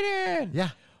Biden."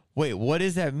 Yeah. Wait, what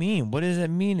does that mean? What does that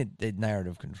mean?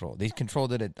 Narrative control. They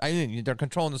controlled it. I mean, they're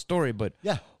controlling the story, but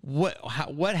yeah.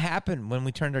 What happened when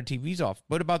we turned our TVs off?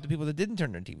 What about the people that didn't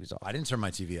turn their TVs off? I didn't turn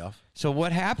my TV off. So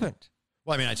what happened?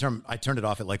 Well, I mean, I turned it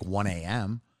off at like 1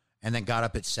 a.m. and then got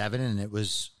up at 7, and it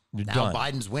was now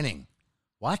Biden's winning.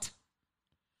 What?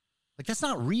 Like, that's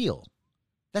not real.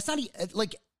 That's not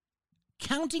like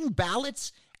counting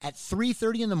ballots at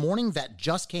 3:30 in the morning that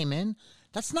just came in.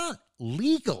 That's not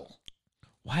legal.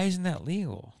 Why isn't that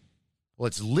legal? Well,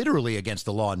 it's literally against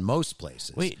the law in most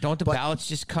places. Wait, don't the ballots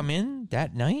just come in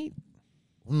that night?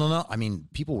 No. I mean,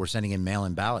 people were sending in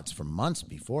mail-in ballots for months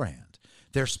beforehand.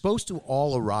 They're supposed to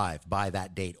all arrive by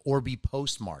that date or be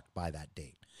postmarked by that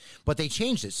date. But they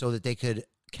changed it so that they could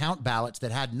count ballots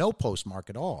that had no postmark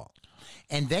at all.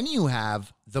 And then you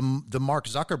have the Mark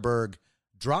Zuckerberg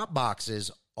drop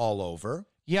boxes all over.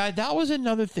 Yeah, that was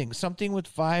another thing. Something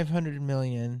with $500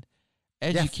 million.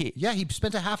 Yeah, he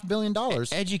spent $500 million.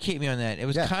 Educate me on that. It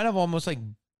was kind of almost like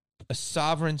a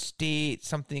sovereign state,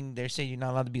 something they're saying you're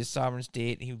not allowed to be a sovereign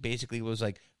state. He basically was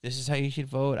like, this is how you should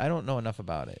vote. I don't know enough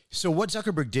about it. So what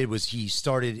Zuckerberg did was he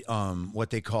started what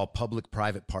they call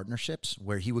public-private partnerships,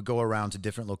 where he would go around to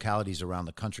different localities around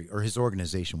the country, or his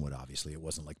organization would, obviously. It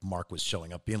wasn't like Mark was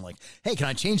showing up being like, hey, can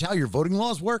I change how your voting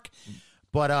laws work?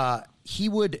 But he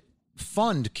would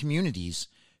fund communities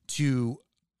to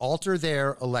alter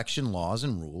their election laws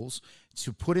and rules,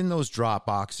 to put in those drop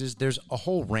boxes. There's a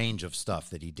whole range of stuff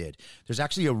that he did. There's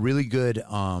actually a really good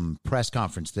press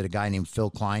conference that a guy named Phil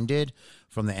Klein did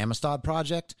from the Amistad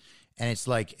Project, and it's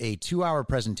like a 2-hour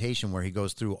presentation where he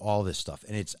goes through all this stuff,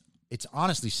 and it's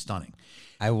honestly stunning.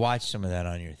 I watched some of that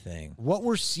on your thing. What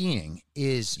we're seeing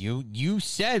is you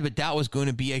said, but that was going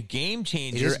to be a game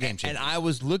changer. It is a game changer. And I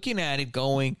was looking at it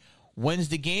going, when's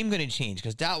the game going to change?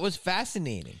 Because that was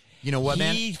fascinating. You know what,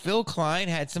 man? Phil Klein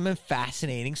had some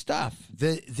fascinating stuff.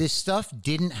 This stuff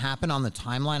didn't happen on the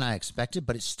timeline I expected,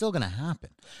 but it's still going to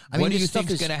happen. What do you think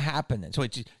is going to happen then?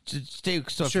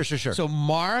 Sure. So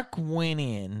Mark went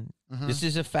in. Mm-hmm. This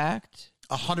is a fact?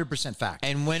 100% fact.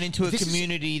 And went into a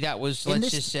community that was,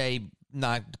 let's just say,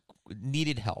 not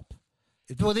needed help.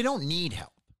 Well, they don't need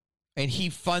help. And he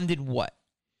funded what?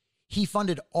 he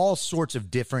funded all sorts of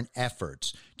different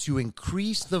efforts to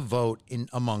increase the vote in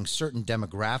among certain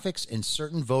demographics and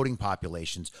certain voting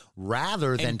populations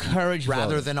rather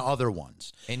than other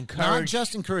ones. Not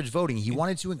just encourage voting. He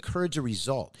wanted to encourage a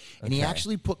result. And he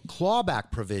actually put clawback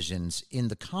provisions in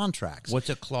the contracts. What's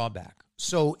a clawback?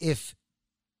 So if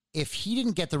he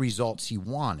didn't get the results he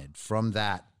wanted from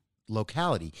that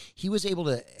locality, he was able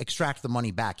to extract the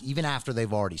money back even after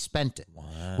they've already spent it,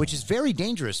 which is very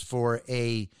dangerous for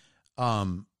a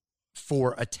town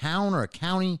or a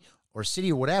county or a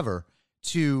city or whatever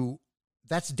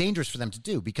that's dangerous for them to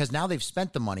do because now they've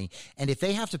spent the money, and if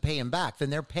they have to pay him back, then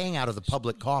they're paying out of the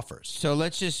public coffers. So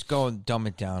let's just go and dumb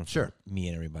it down for me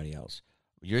and everybody else.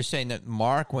 You're saying that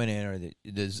Mark went in, or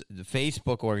the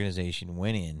Facebook organization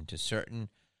went in to certain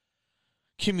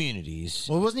communities.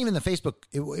 Well, it wasn't even the Facebook.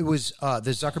 It was the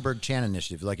Zuckerberg Chan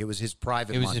initiative. Like, it was his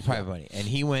private money. It was his private money. And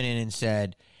he went in and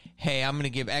said, hey, I'm going to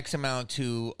give X amount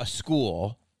to a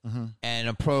school and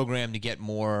a program to get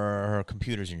more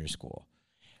computers in your school.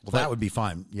 Well, that would be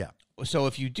fine. Yeah. So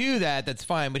if you do that, that's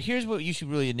fine. But here's what you should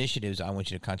really initiatives I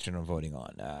want you to concentrate on voting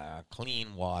on.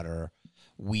 Clean water,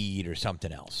 weed, or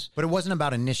something else. But it wasn't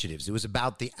about initiatives. It was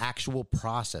about the actual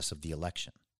process of the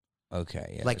election.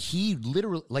 Okay. Yeah. Like, he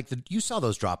literally, you saw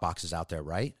those drop boxes out there,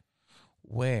 right?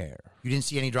 Where? You didn't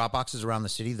see any drop boxes around the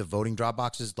city, the voting drop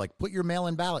boxes? Like, put your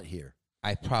mail-in ballot here.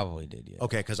 I probably did, yeah.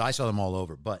 Okay, because I saw them all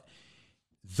over. But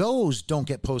those don't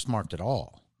get postmarked at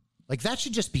all. Like, that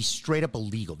should just be straight up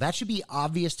illegal. That should be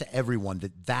obvious to everyone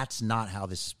that that's not how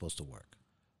this is supposed to work.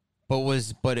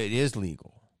 But it is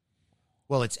legal.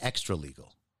 Well, it's extra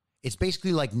legal. It's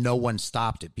basically like no one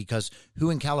stopped it because who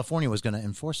in California was going to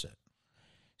enforce it?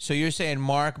 So you're saying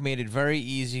Mark made it very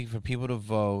easy for people to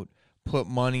vote, put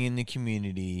money in the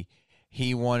community.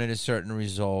 He wanted a certain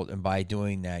result, and by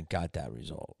doing that, got that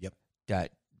result. Yep.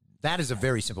 That is a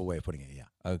very simple way of putting it, yeah.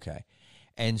 Okay.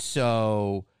 And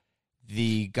so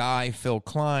the guy, Phil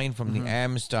Klein, from the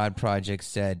Amistad Project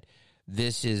said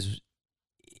this is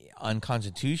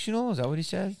unconstitutional. Is that what he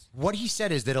said? What he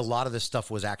said is that a lot of this stuff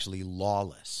was actually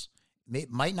lawless. It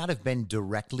might not have been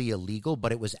directly illegal,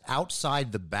 but it was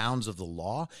outside the bounds of the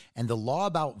law. And the law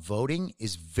about voting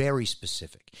is very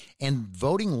specific. And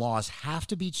voting laws have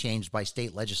to be changed by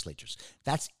state legislatures.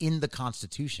 That's in the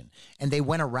Constitution. And they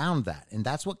went around that. And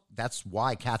that's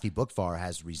why Kathy Boockvar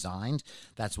has resigned.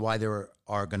 That's why there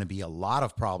are going to be a lot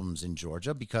of problems in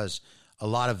Georgia, because a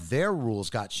lot of their rules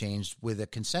got changed with a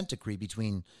consent decree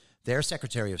between their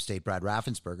Secretary of State, Brad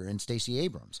Raffensperger, and Stacey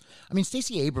Abrams. I mean,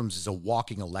 Stacey Abrams is a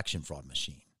walking election fraud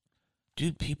machine.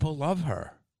 Dude, people love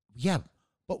her. Yeah,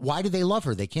 but why do they love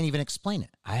her? They can't even explain it.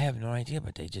 I have no idea,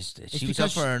 but she was up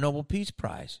for a Nobel Peace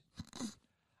Prize.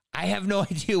 I have no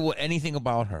idea anything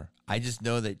about her. I just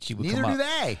know that she would come up. Neither do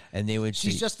they. And they would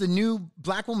She's just the new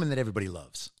black woman that everybody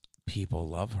loves. People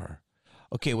love her.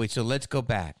 Okay, wait, so let's go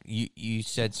back. You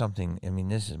said something. I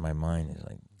mean, my mind is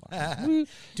like,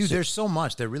 dude, there's so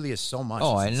much. There really is so much.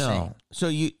 Oh, it's I know.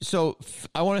 Insane. So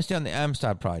I want to stay on the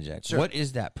Amistad Project. Sure. What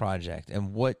is that project,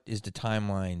 and what is the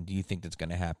timeline do you think that's going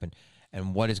to happen,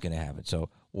 and what is going to happen? So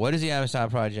what is the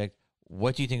Amistad Project?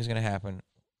 What do you think is going to happen?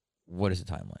 What is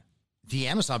the timeline? The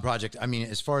Amistad Project, I mean,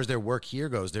 as far as their work here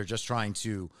goes, they're just trying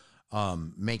to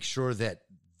make sure that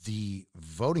the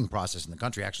voting process in the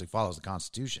country actually follows the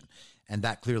Constitution, and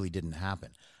that clearly didn't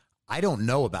happen. I don't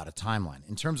know about a timeline.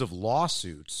 In terms of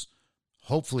lawsuits,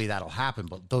 hopefully that'll happen,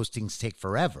 but those things take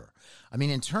forever. I mean,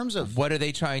 in terms of... What are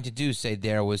they trying to do? Say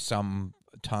there was some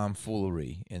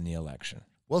tomfoolery in the election.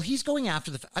 Well, he's going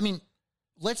after I mean,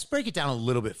 let's break it down a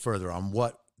little bit further on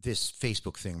what this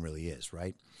Facebook thing really is,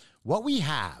 right? What we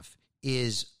have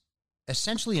is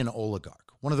essentially an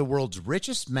oligarch, one of the world's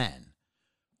richest men,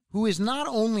 who is not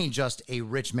only just a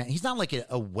rich man. He's not like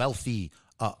a wealthy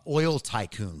oil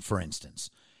tycoon, for instance.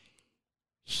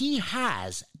 He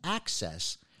has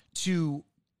access to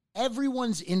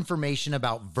everyone's information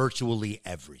about virtually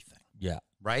everything. Yeah.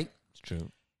 Right? It's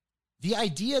true. The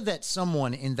idea that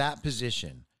someone in that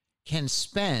position can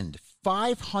spend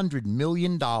 $500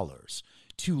 million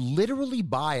to literally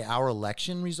buy our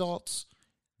election results,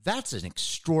 that's an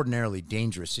extraordinarily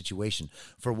dangerous situation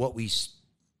for what we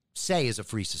say is a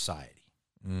free society.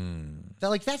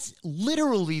 That's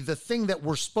literally the thing that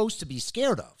we're supposed to be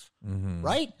scared of,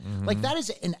 right? Like, that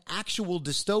is an actual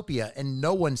dystopia, and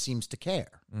no one seems to care.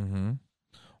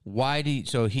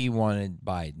 So he wanted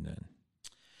Biden then?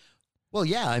 Well,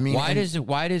 yeah, I mean, why does he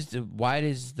want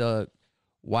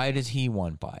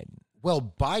Biden?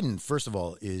 Well, Biden, first of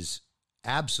all, is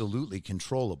absolutely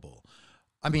controllable.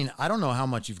 I mean, I don't know how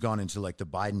much you've gone into like the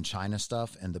Biden China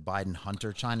stuff and the Biden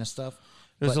Hunter China stuff.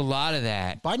 There's a lot of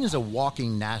that. Biden is a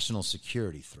walking national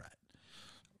security threat.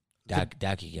 That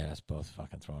could get us both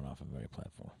fucking thrown off of every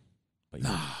platform. But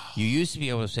you used to be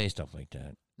able to say stuff like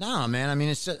that. No, man. I mean,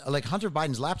 it's like Hunter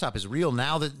Biden's laptop is real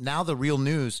now. Now the Real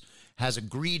News has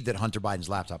agreed that Hunter Biden's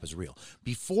laptop is real.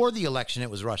 Before the election, it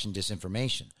was Russian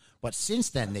disinformation, but since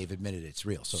then they've admitted it's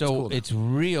real. So, it's, cool it's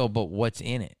real, but what's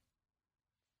in it?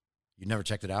 You never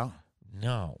checked it out?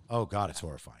 No. Oh God, it's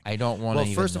horrifying. I don't want to.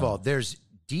 Well, first of all, there's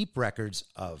deep records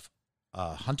of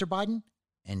Hunter Biden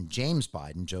and James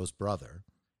Biden, Joe's brother,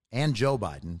 and Joe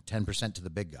Biden, 10% to the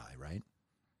big guy, right?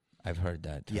 I've heard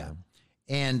that term. Yeah.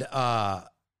 And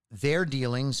their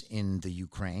dealings in the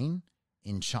Ukraine,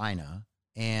 in China,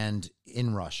 and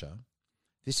in Russia.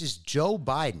 This is Joe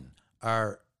Biden,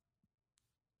 our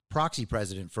proxy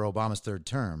president for Obama's third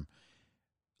term,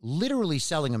 literally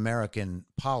selling American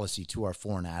policy to our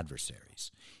foreign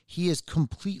adversaries. He is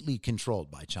completely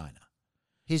controlled by China.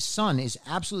 His son is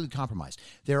absolutely compromised.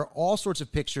 There are all sorts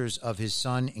of pictures of his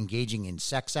son engaging in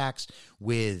sex acts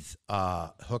with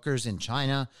hookers in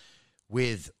China,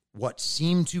 with what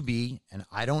seem to be, and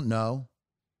I don't know,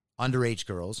 underage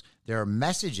girls. There are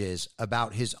messages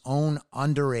about his own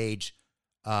underage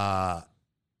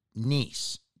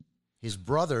niece, his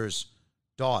brother's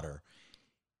daughter.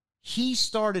 He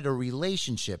started a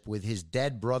relationship with his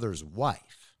dead brother's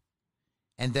wife.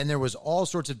 And then there was all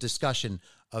sorts of discussion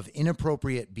of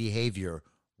inappropriate behavior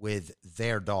with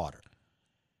their daughter.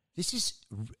 This is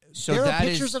so there are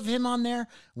pictures of him on there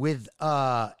with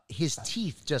his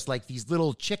teeth just like these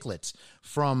little chiclets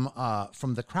from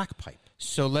the crack pipe.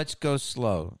 So let's go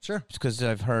slow. Sure. Because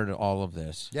I've heard all of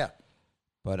this. Yeah.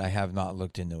 But I have not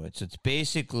looked into it. So it's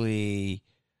basically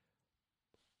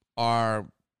our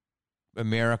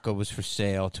America was for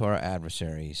sale to our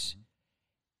adversaries.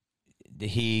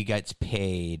 He gets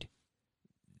paid.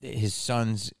 His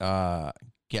sons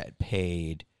get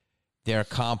paid. They're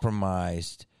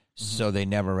compromised, so they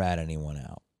never rat anyone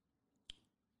out.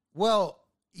 Well,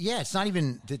 yeah, it's not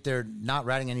even that they're not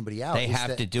ratting anybody out. They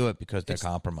have to do it because they're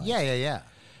compromised. Yeah.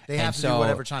 They have to do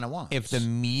whatever China wants. If the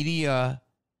media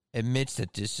admits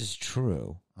that this is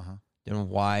true, then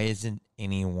why isn't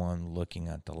anyone looking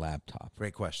at the laptop?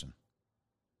 Great question.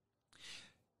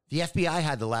 The FBI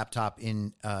had the laptop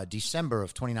in December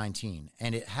of 2019,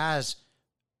 and it has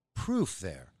proof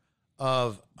there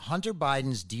of Hunter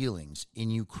Biden's dealings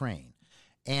in Ukraine.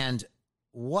 And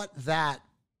what that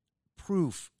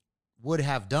proof would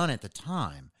have done at the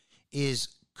time is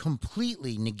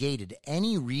completely negated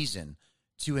any reason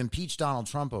to impeach Donald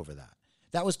Trump over that.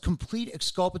 That was complete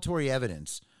exculpatory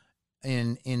evidence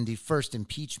in the first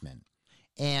impeachment.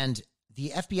 And the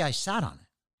FBI sat on it.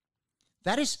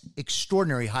 That is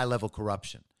extraordinary high-level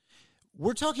corruption.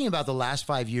 We're talking about the last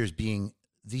 5 years being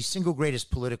the single greatest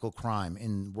political crime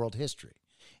in world history.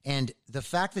 And the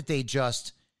fact that they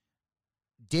just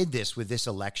did this with this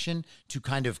election to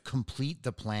kind of complete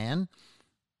the plan,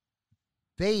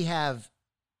 they have,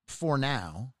 for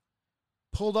now,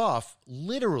 pulled off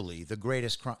literally the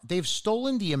greatest crime. They've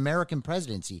stolen the American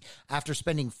presidency after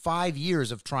spending 5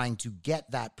 years of trying to get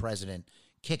that president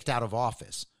kicked out of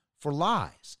office for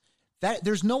lies.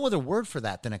 There's no other word for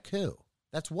that than a coup.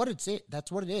 That's what it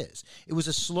is. It was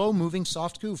a slow-moving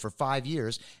soft coup for 5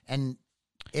 years, and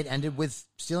it ended with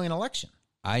stealing an election.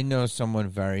 I know someone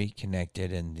very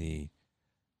connected in the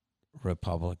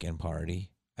Republican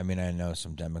Party. I mean, I know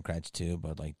some Democrats too,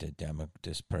 but like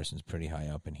this person's pretty high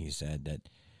up, and he said that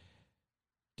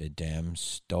the Dems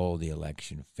stole the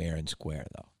election fair and square,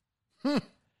 though.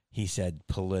 He said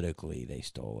politically they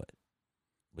stole it.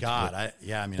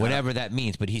 Whatever that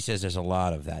means, but he says there's a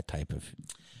lot of that type of.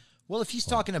 Well, if he's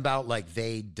talking about like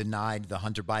they denied the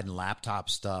Hunter Biden laptop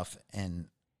stuff, and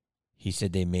he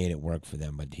said they made it work for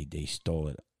them, but they stole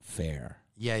it fair.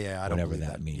 Yeah, I don't believe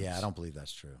that means. Yeah, I don't believe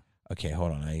that's true. Okay,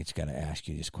 hold on. I just got to ask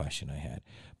you this question I had,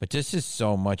 but this is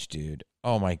so much, dude.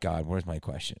 Oh my God, where's my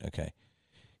question? Okay,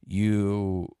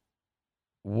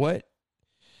 what?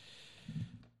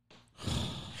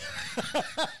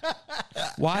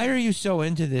 Why are you so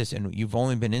into this? And you've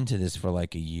only been into this for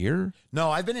like a year? No,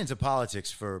 I've been into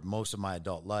politics for most of my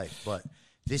adult life, but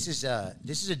this is a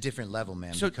different level,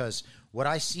 man. Because what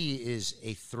I see is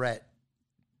a threat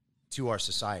to our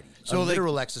society, a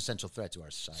literal existential threat to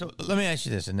our society. So let me ask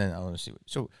you this, and then I want to see.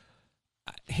 So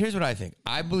here's what I think.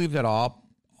 I believe that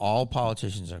all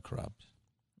politicians are corrupt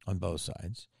on both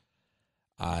sides.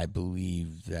 I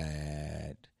believe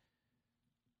that.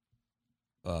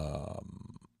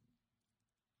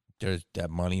 That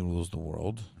money rules the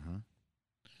world,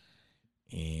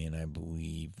 and I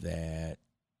believe that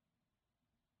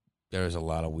there's a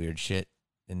lot of weird shit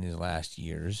in these last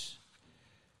years,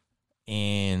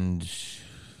 and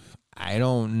I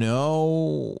don't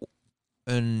know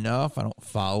enough. I don't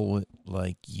follow it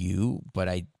like you, but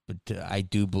I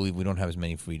do believe we don't have as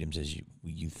many freedoms as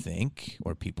you think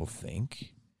or people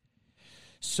think.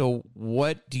 So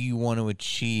what do you want to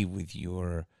achieve with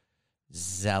your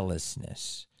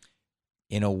zealousness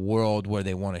in a world where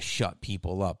they want to shut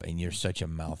people up and you're such a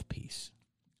mouthpiece?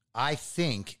 I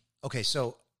think, okay,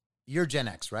 so you're Gen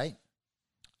X, right?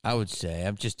 I would say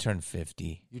I've just turned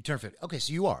 50. You turned 50. Okay,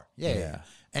 so you are. Yeah.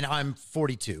 And I'm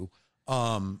 42.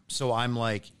 So I'm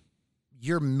like,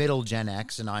 you're middle Gen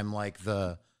X, and I'm like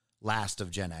the last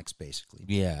of Gen X, basically.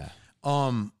 Yeah.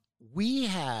 We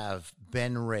have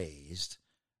been raised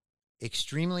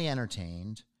extremely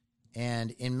entertained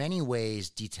and in many ways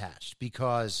detached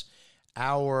because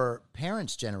our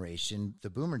parents' generation, the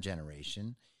boomer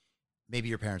generation, maybe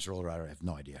your parents are older. I have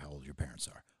no idea how old your parents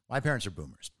are. My parents are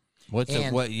boomers.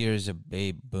 What year is a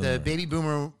baby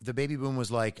boomer? The baby boom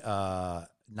was like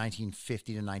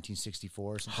 1950 to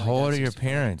 1964 or something. How old are your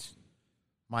parents?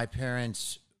 My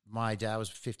parents, my dad was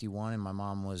 51 and my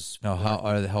mom was how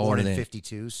old are they?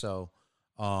 52. So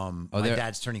my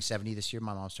dad's turning 70 this year.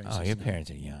 My mom's turning 60. Your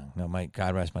parents are young. No,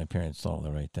 God rest my parents' soul.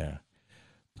 They're right there.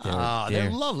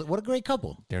 They're lovely. What a great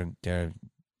couple. They're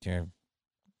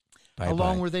How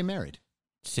long were they married?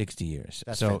 60 years.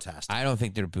 That's fantastic. I don't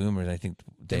think they're boomers. I think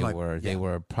they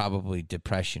were probably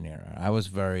Depression era. I was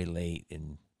very late,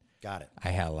 and got it. I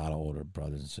had a lot of older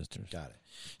brothers and sisters. Got it.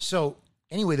 So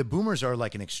anyway, the boomers are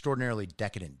like an extraordinarily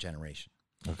decadent generation.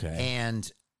 Okay.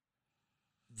 And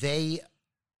they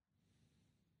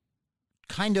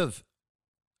kind of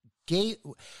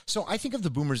so I think of the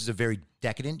boomers as a very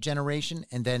decadent generation,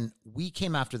 and then we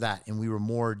came after that and we were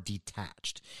more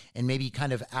detached and maybe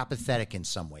kind of apathetic in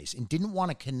some ways and didn't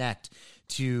want to connect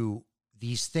to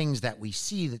these things that we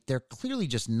see that they're clearly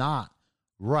just not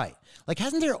right. Like,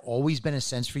 hasn't there always been a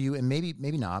sense for you, and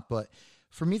maybe not, but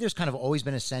for me, there's kind of always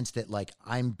been a sense that like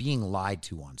I'm being lied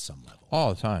to on some level.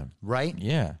 All the time. Right?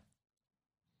 Yeah.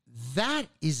 That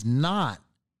is not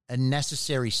a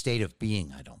necessary state of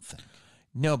being, I don't think.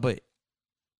 No, but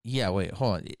yeah, wait,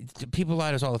 hold on. People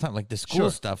lie to us all the time. Like the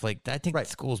school stuff, like I think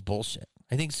school's bullshit.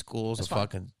 I think schools are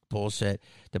fucking bullshit.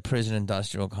 The prison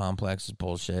industrial complex is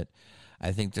bullshit.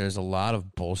 I think there's a lot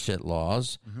of bullshit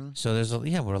laws. Mm-hmm. So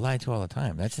we're lied to all the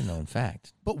time. That's a known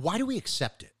fact. But why do we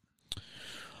accept it?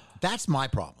 That's my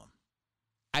problem.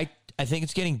 I think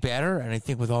it's getting better, and I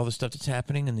think with all the stuff that's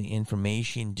happening and the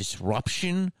information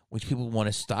disruption, which people want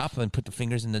to stop and put the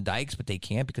fingers in the dikes, but they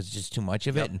can't because it's just too much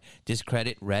of it, and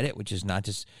discredit Reddit, which is not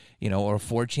just, or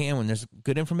 4chan when there's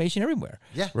good information everywhere.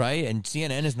 Yeah. Right? And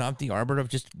CNN is not the arbiter of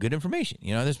just good information.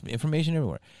 There's information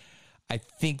everywhere. I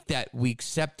think that we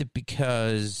accept it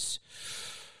because...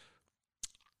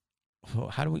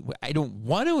 How do we... I don't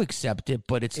want to accept it,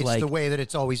 but it's like... It's the way that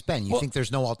it's always been. You think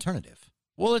there's no alternative.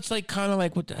 Well, it's like kind of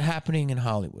like what's happening in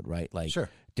Hollywood, right? Like,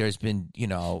 there's been,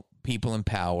 people in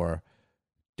power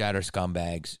that are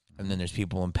scumbags, and then there's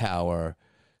people in power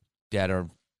that are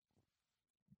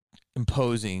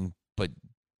imposing, but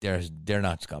they're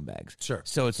not scumbags. Sure.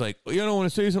 So it's like, you don't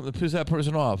want to say something to piss that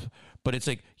person off, but it's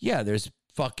like, yeah, there's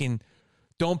fucking,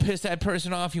 don't piss that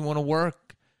person off. You want to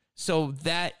work, so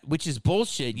that, which is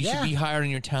bullshit. You should be higher on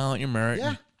your talent, your merit.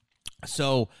 Yeah.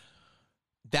 So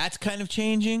that's kind of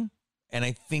changing. And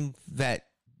I think that,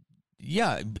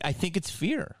 I think it's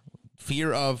fear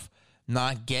of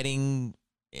not getting,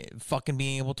 fucking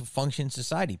being able to function in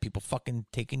society. People fucking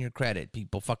taking your credit.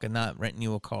 People fucking not renting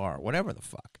you a car. Whatever the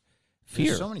fuck. Fear.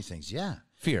 There's so many things. Yeah.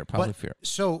 Fear. Probably fear.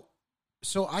 So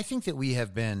I think that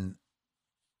we've been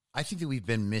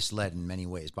misled in many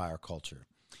ways by our culture.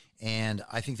 And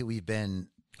I think that we've been.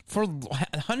 For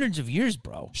hundreds of years,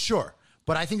 bro. Sure.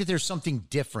 But I think that there's something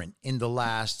different in the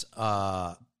last,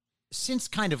 since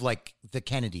kind of like the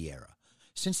Kennedy era,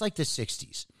 since like the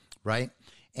 60s, right?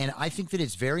 And I think that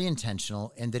it's very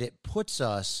intentional and that it puts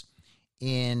us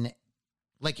in,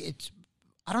 like, it's,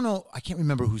 I don't know, I can't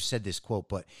remember who said this quote,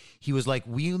 but he was like,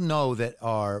 we know that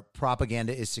our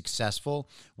propaganda is successful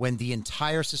when the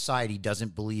entire society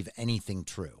doesn't believe anything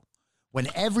true, when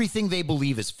everything they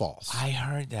believe is false. I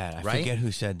heard that. I forget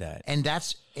who said that. And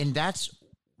that's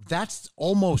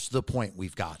almost the point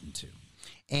we've gotten to.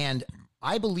 And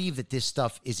I believe that this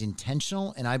stuff is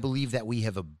intentional, and I believe that we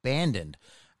have abandoned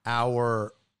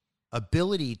our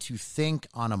ability to think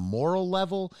on a moral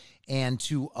level and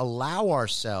to allow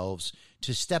ourselves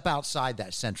to step outside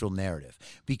that central narrative,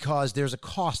 because there's a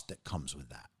cost that comes with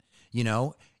that.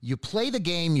 You play the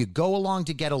game, you go along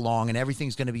to get along, and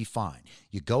everything's going to be fine.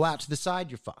 You go out to the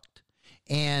side, you're fucked.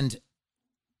 And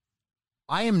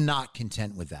I am not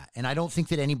content with that. And I don't think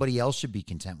that anybody else should be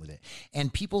content with it.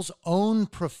 And people's own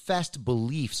professed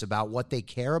beliefs about what they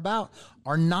care about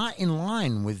are not in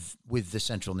line with the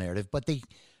central narrative, but they,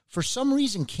 for some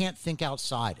reason, can't think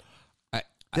outside it.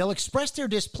 They'll express their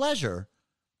displeasure,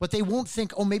 but they won't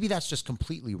think, oh, maybe that's just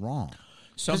completely wrong.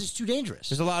 Because it's too dangerous.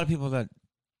 There's a lot of people that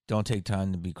don't take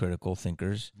time to be critical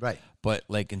thinkers. Right. But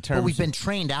like in terms But we've been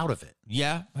trained out of it.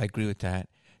 Yeah, I agree with that.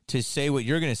 To say what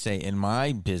you're going to say in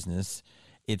my business,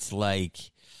 it's like,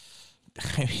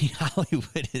 I mean,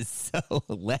 Hollywood is so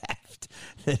left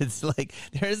that it's like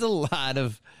there's a lot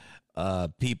of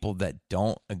people that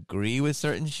don't agree with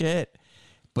certain shit,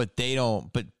 but they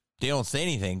don't say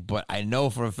anything. But I know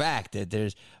for a fact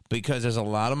that because there's a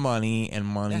lot of money and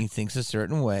money thinks a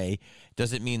certain way,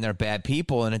 doesn't mean they're bad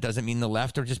people, and it doesn't mean the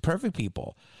left are just perfect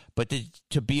people. But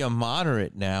to be a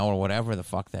moderate now, or whatever the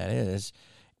fuck that is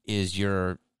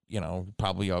you're,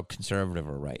 probably a conservative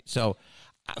or right. So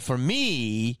for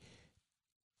me,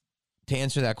 to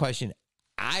answer that question,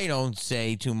 I don't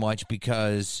say too much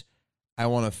because I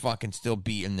want to fucking still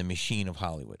be in the machine of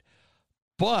Hollywood.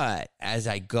 But as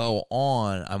I go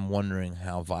on, I'm wondering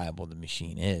how viable the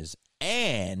machine is.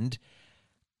 And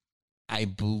I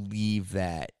believe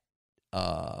that,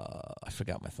 I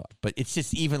forgot my thought, but it's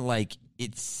just even like,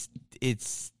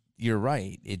 you're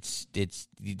right.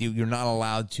 You're not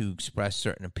allowed to express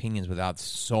certain opinions without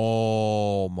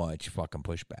so much fucking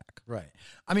pushback. Right.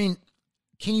 I mean,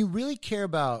 can you really care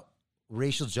about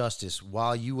racial justice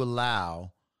while you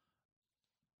allow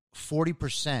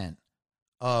 40%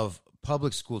 of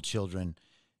public school children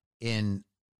in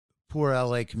poor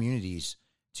LA communities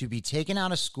to be taken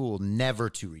out of school, never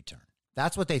to return?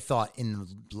 That's what they thought in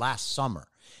last summer,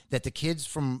 that the kids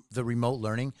from the remote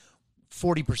learning,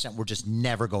 40% were just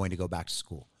never going to go back to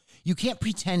school. You can't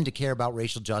pretend to care about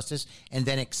racial justice and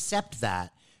then accept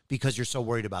that because you're so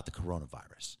worried about the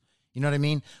coronavirus. You know what I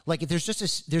mean? Like, there's just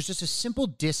a simple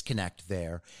disconnect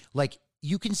there. Like,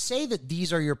 you can say that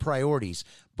these are your priorities,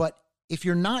 but if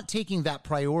you're not taking that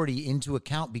priority into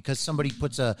account because somebody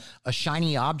puts a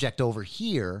shiny object over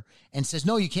here and says,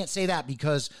 no, you can't say that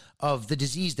because of the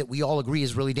disease that we all agree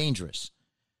is really dangerous,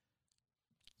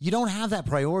 you don't have that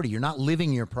priority. You're not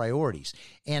living your priorities.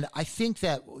 And I think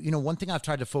that, one thing I've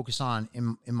tried to focus on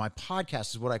in my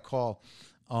podcast is what I call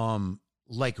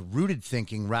like rooted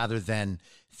thinking rather than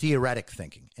theoretic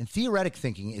thinking. And theoretic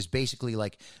thinking is basically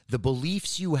like the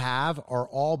beliefs you have are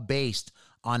all based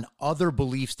on other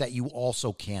beliefs that you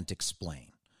also can't explain,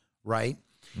 right?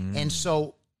 And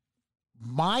so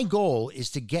my goal is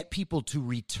to get people to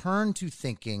return to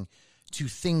thinking to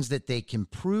things that they can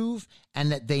prove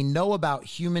and that they know about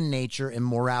human nature and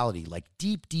morality, like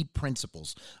deep, deep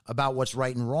principles about what's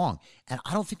right and wrong. And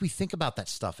I don't think we think about that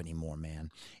stuff anymore, man.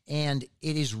 And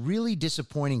it is really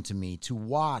disappointing to me to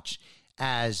watch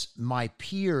as my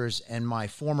peers and my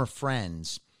former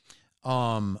friends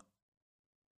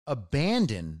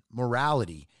abandon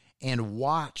morality and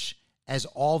watch as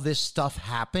all this stuff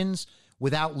happens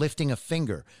without lifting a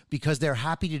finger because they're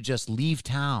happy to just leave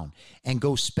town and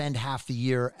go spend half the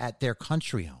year at their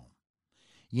country home.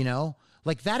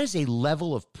 Like, that is a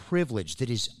level of privilege that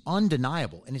is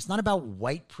undeniable. And it's not about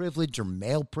white privilege or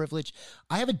male privilege.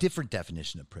 I have a different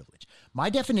definition of privilege. My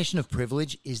definition of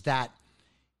privilege is that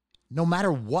no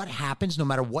matter what happens, no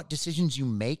matter what decisions you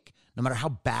make, no matter how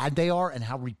bad they are and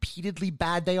how repeatedly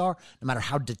bad they are, no matter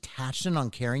how detached and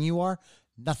uncaring you are,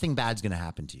 nothing bad's going to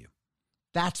happen to you.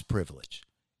 That's privilege.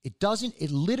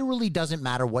 It literally doesn't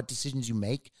matter what decisions you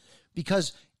make,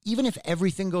 because even if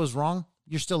everything goes wrong,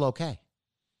 you're still okay.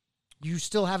 You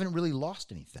still haven't really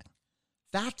lost anything.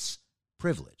 That's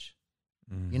privilege.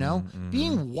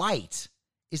 Being white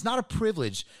is not a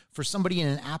privilege for somebody in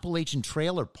an Appalachian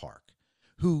trailer park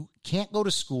who can't go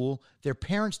to school, their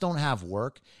parents don't have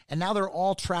work, and now they're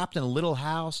all trapped in a little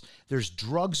house. There's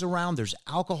drugs around, there's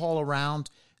alcohol around,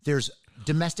 there's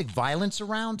domestic violence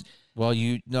around. Well,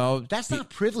 that's not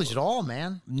privilege at all,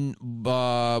 man.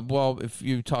 Well, if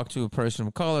you talk to a person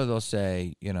of color, they'll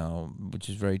say, which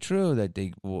is very true, that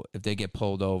if they get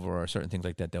pulled over or certain things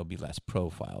like that, they'll be less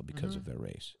profiled because of their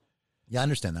race. Yeah, I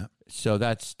understand that. So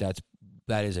that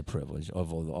is a privilege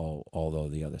of all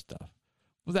the other stuff.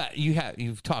 Well, that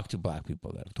you've talked to black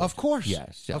people that have talked of course,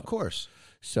 yes, of course.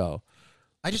 So,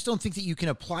 I just don't think that you can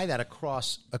apply that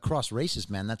across races,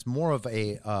 man. That's more of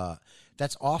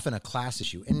that's often a class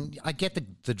issue. And I get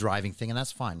the driving thing, and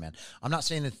that's fine, man. I'm not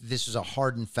saying that this is a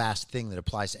hard and fast thing that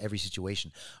applies to every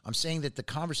situation. I'm saying that the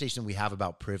conversation we have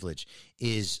about privilege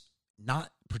is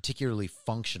not particularly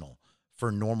functional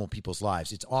for normal people's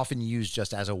lives. It's often used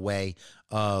just as a way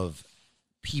of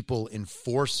people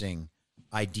enforcing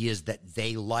ideas that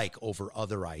they like over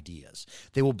other ideas.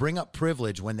 They will bring up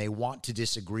privilege when they want to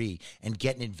disagree and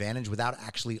get an advantage without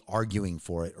actually arguing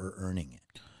for it or earning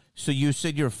it. So you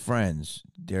said your friends,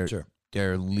 Sure.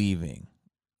 they're leaving.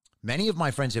 Many of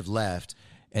my friends have left,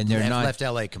 And they're have not left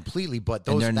LA completely, but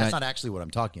they're that's not- not actually what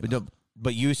I'm talking about.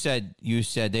 But you said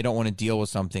they don't want to deal with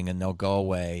something and they'll go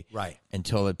away Right.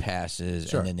 until it passes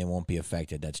Sure. and then they won't be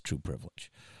affected. That's true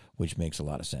privilege, which makes a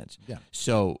lot of sense. Yeah.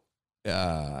 So,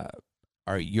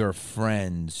 are your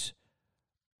friends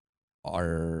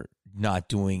are not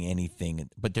doing anything,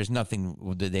 but there's nothing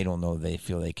that they don't know they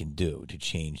feel they can do to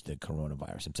change the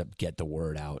coronavirus except get the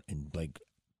word out and like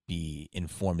be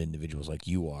informed individuals like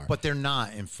you are. But they're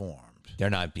not informed. They're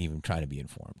not even trying to be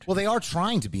informed. Well, they are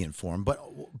trying to be informed,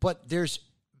 but there's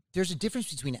a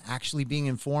difference between actually being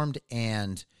informed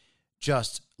and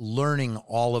just learning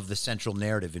all of the central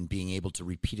narrative and being able to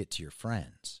repeat it to your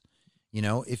friends. You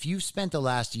know, if you've spent the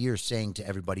last year saying to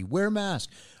everybody, wear a mask.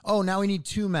 Oh, now we need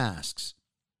 2 masks.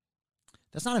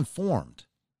 That's not informed.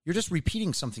 You're just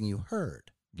repeating something you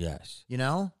heard, Yes. you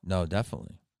know? No,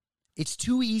 definitely. It's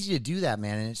too easy to do that,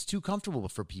 man, and it's too comfortable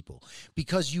for people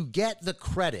because you get the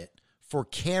credit for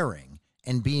caring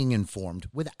and being informed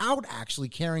without actually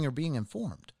caring or being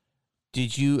informed.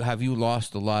 Have you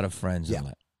lost a lot of friends Yeah. in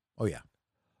that? Oh, yeah,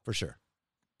 for sure.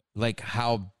 Like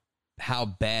how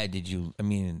bad did you, I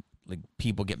mean, like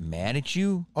people get mad at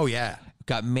you? Oh, yeah.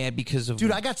 Got mad because of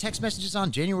Dude, I got text messages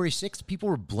on January 6th. People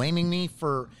were blaming me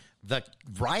for the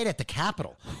riot at the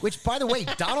Capitol, which, by the way,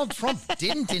 Donald Trump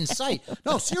didn't incite.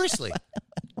 No, seriously.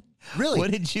 Really.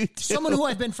 What did you do? Someone who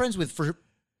I've been friends with for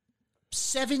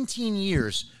 17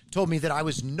 years told me that I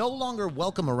was no longer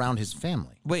welcome around his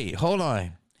family. Wait, hold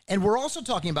on. And we're also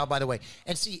talking about, by the way,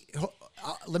 and see,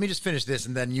 let me just finish this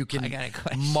and then you can I got a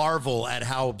question. marvel at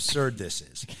how absurd this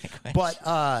is.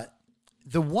 But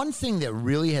the one thing that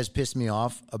really has pissed me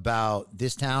off about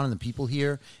this town and the people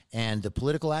here and the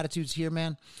political attitudes here,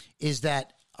 man, is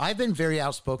that I've been very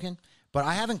outspoken, but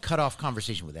I haven't cut off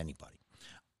conversation with anybody.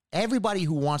 Everybody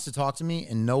who wants to talk to me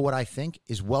and know what I think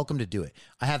is welcome to do it.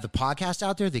 I have the podcast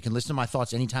out there. They can listen to my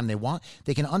thoughts anytime they want.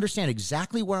 They can understand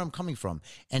exactly where I'm coming from.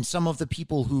 And some of the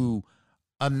people who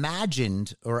I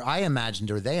imagined or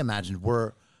they imagined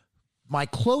were my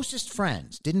closest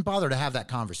friends didn't bother to have that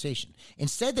conversation.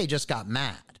 Instead, they just got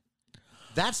mad.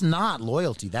 That's not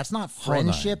loyalty. That's not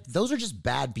friendship. Those are just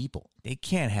bad people. They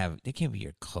can't be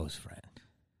your close friend.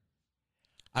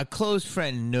 A close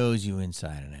friend knows you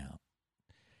inside and out.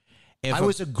 I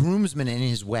was a groomsman in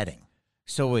his wedding.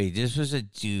 So wait, this was a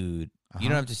dude. You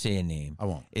don't have to say a name. I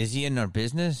won't. Is he in our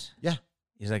business? Yeah.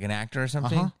 He's like an actor or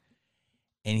something?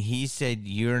 And he said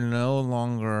you're no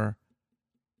longer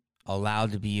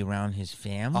allowed to be around his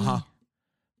family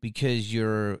because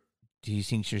he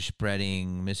thinks you're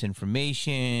spreading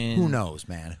misinformation. Who knows,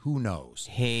 man? Who knows?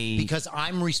 Hey. Because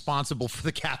I'm responsible for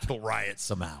the Capitol riot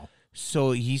somehow.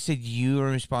 So he said you are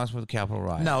responsible for the Capitol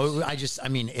riot. No,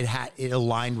 it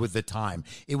aligned with the time.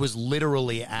 It was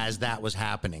literally as that was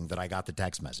happening that I got the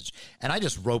text message. And I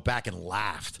just wrote back and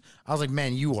laughed. I was like,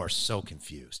 man, you are so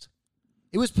confused.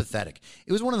 It was pathetic.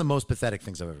 It was one of the most pathetic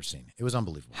things I've ever seen. It was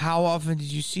unbelievable. How often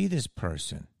did you see this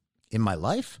person? In my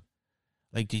life?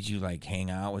 Like, did you like hang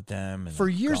out with them? And For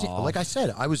years. golf? Like I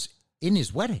said, I was in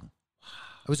his wedding.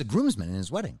 I was a groomsman in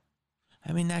his wedding.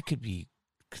 I mean, that could be.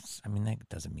 I mean, that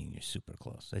doesn't mean you're super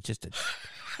close. It's just it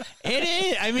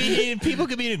is. I mean, people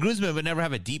could be in a groomsman but never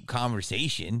have a deep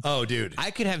conversation. Oh, dude.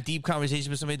 I could have deep conversation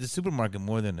with somebody at the supermarket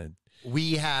more than a.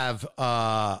 We have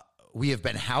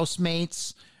been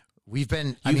housemates. You've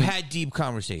had deep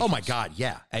conversations. Oh my God,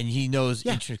 yeah. And he knows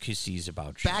intricacies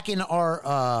about you. Back in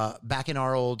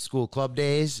our old school club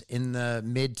days in the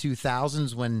mid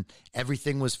 2000s when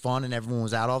everything was fun and everyone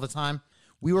was out all the time,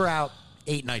 we were out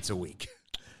 8 nights a week.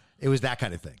 It was that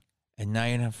kind of thing. And now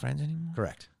you're not friends anymore?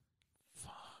 Correct.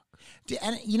 Fuck.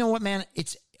 And you know what, man?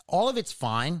 All of it's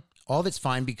fine. All of it's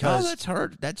fine because that's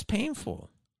hurt. That's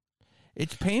painful.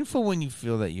 It's painful when you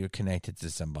feel that you're connected to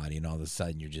somebody and all of a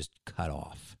sudden you're just cut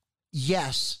off.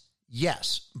 Yes.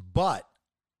 But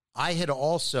I had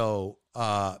also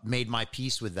made my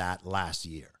peace with that last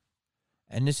year.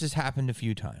 And this has happened a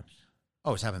few times.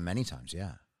 Oh, it's happened many times,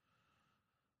 yeah.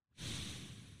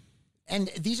 And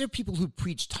these are people who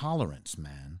preach tolerance,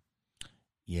 man.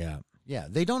 Yeah. Yeah,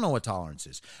 they don't know what tolerance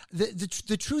is.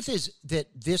 The truth is that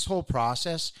this whole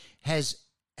process has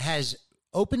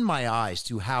opened my eyes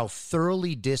to how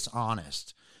thoroughly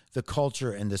dishonest the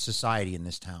culture and the society in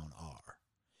this town are.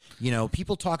 You know,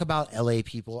 people talk about LA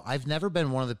people. I've never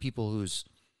been one of the people who's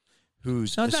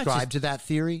ascribed to that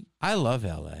theory. I love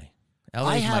LA.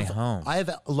 LA is my home. I have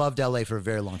loved LA for a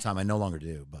very long time. I no longer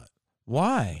do, but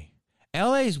why?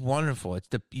 LA is wonderful. It's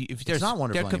if there's It's not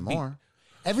wonderful there could be- anymore.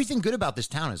 Everything good about this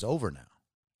town is over now.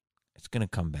 it's gonna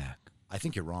come back. I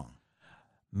think you're wrong.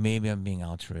 Maybe I'm being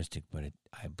altruistic, but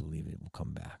I believe it will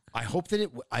come back. I hope that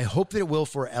it will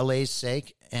for LA's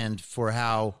sake and for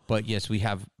how. But yes, we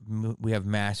have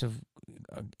massive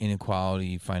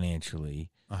inequality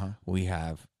financially. We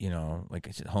have, like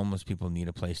I said, homeless people need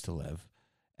a place to live,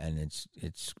 and it's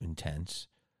intense.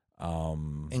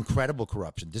 Incredible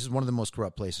corruption. This is one of the most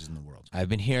corrupt places in the world. I've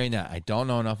been hearing that. I don't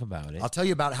know enough about it. I'll tell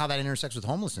you about how that intersects with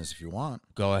homelessness if you want.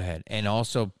 Go ahead. And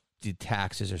also, the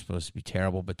taxes are supposed to be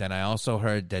terrible, but then I also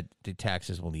heard that the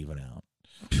taxes will even out.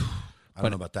 I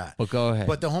don't know about that. But go ahead.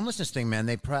 But the homelessness thing, man,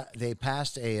 they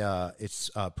passed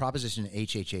it's Proposition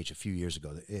HHH a few years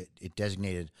ago. It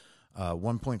designated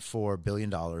 $1.4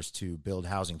 billion to build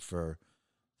housing for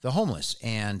the homeless,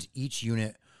 and each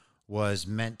unit was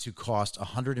meant to cost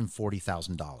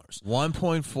 $140,000.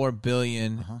 $1.4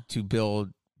 billion to build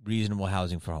reasonable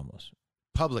housing for homeless.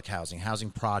 Public housing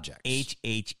projects.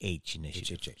 HHH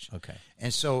initiative. HHH. Okay.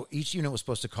 And so each unit was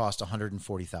supposed to cost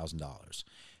 $140,000.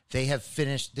 They have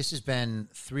finished, this has been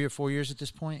 3 or 4 years at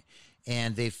this point,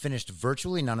 and they've finished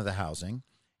virtually none of the housing,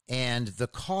 and the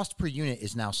cost per unit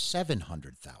is now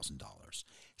 $700,000.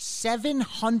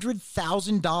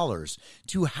 $700,000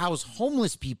 to house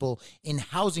homeless people in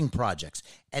housing projects.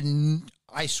 And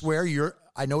I swear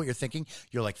I know what you're thinking.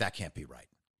 You're like, that can't be right.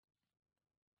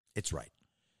 It's right.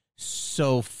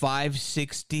 So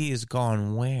 560 is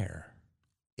gone where?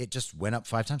 It just went up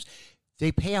 5 times.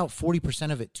 They pay out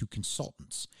 40% of it to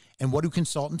consultants. And what do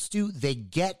consultants do? They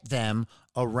get them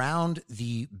around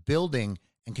the building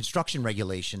and construction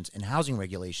regulations and housing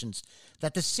regulations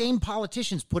that the same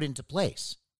politicians put into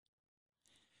place.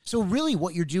 So really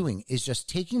what you're doing is just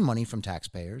taking money from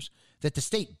taxpayers that the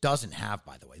state doesn't have,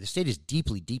 by the way. The state is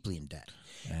deeply, deeply in debt.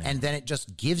 Yeah. And then it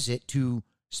just gives it to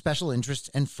special interests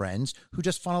and friends who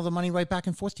just funnel the money right back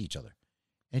and forth to each other.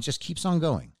 And it just keeps on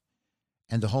going.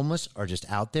 And the homeless are just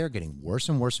out there getting worse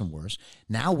and worse and worse.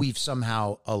 Now we've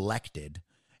somehow elected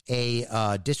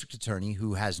a district attorney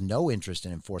who has no interest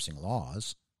in enforcing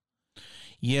laws.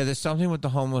 Yeah, there's something with the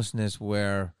homelessness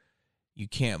where you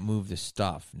can't move the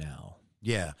stuff now.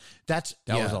 Yeah, that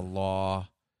was a law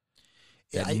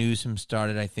that Newsom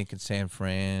started, I think, in San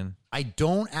Fran. I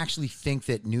don't actually think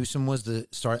that Newsom was the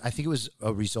start. I think it was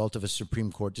a result of a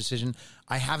Supreme Court decision.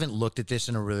 I haven't looked at this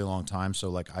in a really long time,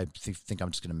 so like I think I'm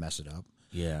just going to mess it up.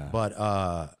 Yeah. But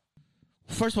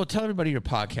first of all, tell everybody your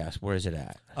podcast. Where is it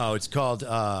at? Oh, it's called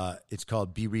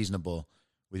Be Reasonable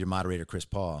with your moderator, Chris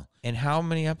Paul. And how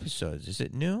many episodes? Is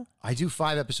it new? I do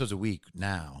 5 episodes a week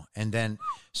now. And then,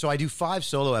 so I do 5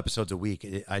 solo episodes a week.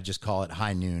 I just call it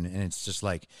High Noon. And it's just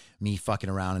like me fucking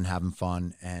around and having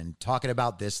fun and talking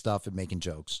about this stuff and making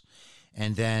jokes.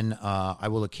 And then I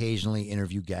will occasionally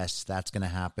interview guests. That's going to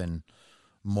happen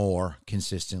more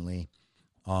consistently.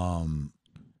 I'm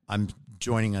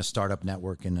joining a startup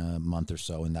network in a month or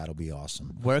so, and that'll be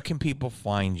awesome. Where can people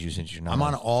find you since you're not? I'm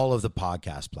on all of the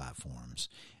podcast platforms.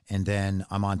 And then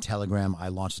I'm on Telegram. I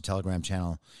launched a Telegram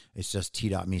channel. It's just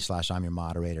t.me/I'm your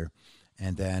moderator.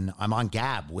 And then I'm on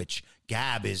Gab, which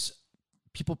Gab is,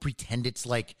 people pretend it's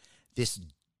like this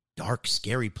dark,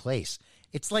 scary place.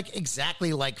 It's like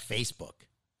exactly like Facebook.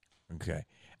 Okay.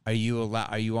 Are you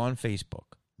on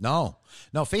Facebook? No,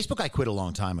 Facebook I quit a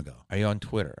long time ago. Are you on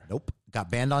Twitter? Nope. Got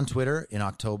banned on Twitter in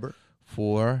October.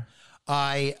 For?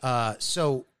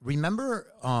 So remember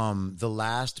the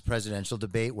last presidential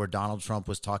debate where Donald Trump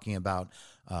was talking about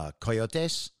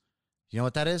coyotes? You know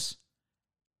what that is?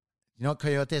 You know what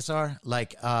coyotes are?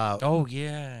 Like oh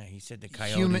yeah, he said the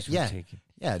coyotes were taken.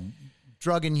 Yeah,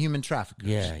 drug and human traffickers.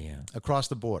 Yeah. Across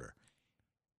the border.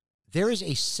 There is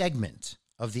a segment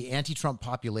of the anti-Trump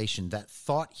population that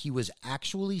thought he was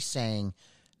actually saying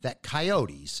that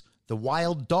coyotes, the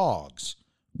wild dogs,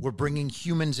 were bringing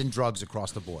humans and drugs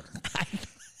across the border.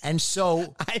 And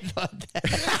so I thought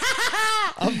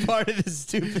that I'm part of the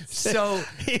stupid. So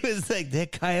he was like, they're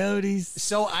coyotes.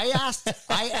 So I asked,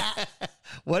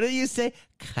 what do you say?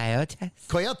 Coyotes?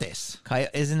 Coyotes.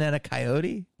 Isn't that a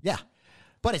coyote? Yeah.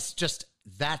 But it's just,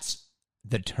 that's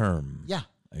the term. Yeah.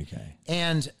 Okay.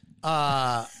 And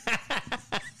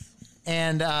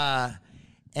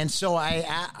so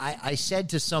I said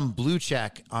to some blue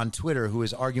check on Twitter who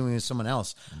was arguing with someone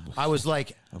else, I was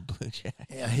like, a blue check.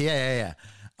 Yeah.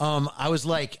 I was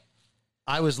like,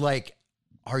 are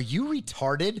you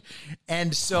retarded?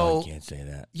 And so I can't say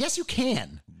that. Yes, you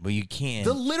can. Well, you can.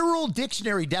 The literal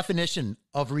dictionary definition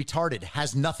of retarded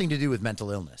has nothing to do with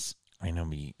mental illness. I know,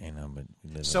 but we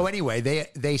live. So anyway,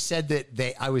 they said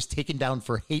that I was taken down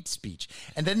for hate speech,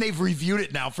 and then they've reviewed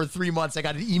it now for 3 months. I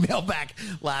got an email back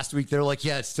last week. They're like,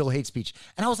 "Yeah, it's still hate speech,"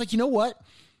 and I was like, you know what?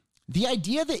 The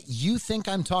idea that you think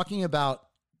I'm talking about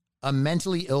a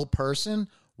mentally ill person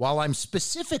while I'm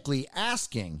specifically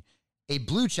asking a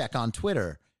blue check on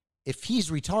Twitter if he's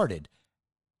retarded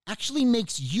actually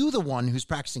makes you the one who's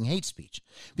practicing hate speech,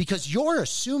 because you're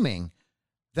assuming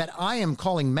that I am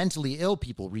calling mentally ill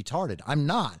people retarded. I'm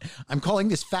not. I'm calling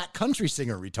this fat country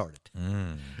singer retarded.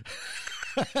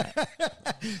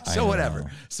 So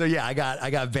whatever. So yeah, I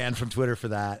got banned from Twitter for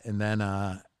that, and then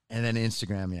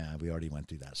Instagram. Yeah, we already went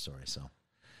through that story. So,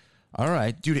 all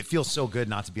right, dude, it feels so good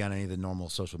not to be on any of the normal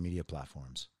social media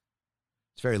platforms.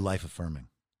 It's very life affirming.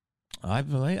 I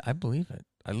believe it.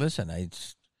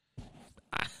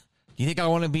 Do you think I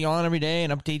want to be on every day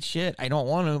and update shit? I don't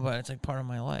want to, but it's like part of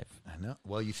my life. I know.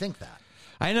 Well, you think that.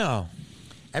 I know.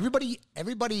 Everybody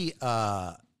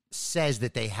says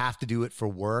that they have to do it for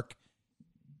work,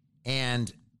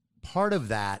 and part of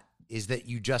that is that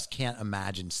you just can't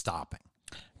imagine stopping.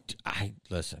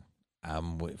 Listen.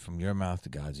 From your mouth to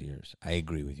God's ears. I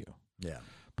agree with you. Yeah.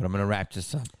 But I'm going to wrap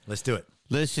this up. Let's do it.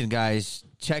 Listen, guys,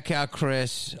 check out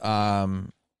Chris.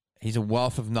 He's a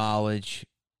wealth of knowledge.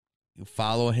 You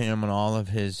follow him on all of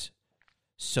his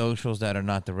socials that are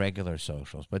not the regular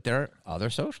socials, but there are other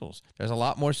socials. There's a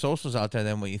lot more socials out there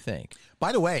than what you think.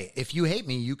 By the way, if you hate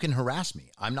me, you can harass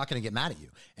me. I'm not going to get mad at you.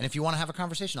 And if you want to have a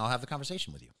conversation, I'll have the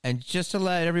conversation with you. And just to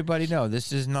let everybody know,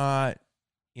 this is not,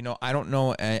 I don't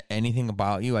know anything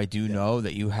about you. I do know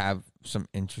that you have some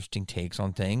interesting takes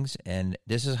on things, and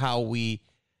this is how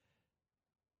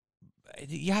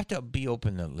you have to be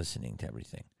open to listening to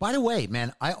everything. By the way,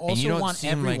 man, I also want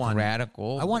everyone like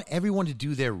radical. I want everyone to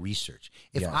do their research.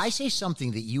 If I say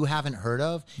something that you haven't heard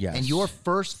of, and your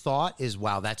first thought is,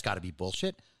 "Wow, that's got to be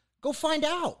bullshit," go find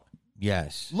out.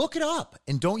 Yes, look it up,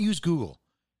 and don't use Google.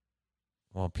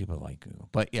 Well, people like Google,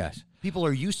 but yes, people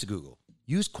are used to Google.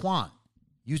 Use Quant.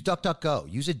 Use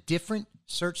DuckDuckGo. Use a different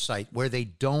search site where they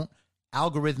don't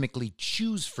algorithmically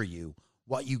choose for you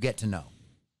what you get to know.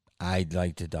 I'd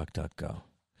like to DuckDuckGo.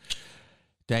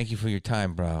 Thank you for your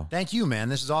time, bro. Thank you, man.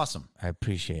 This is awesome. I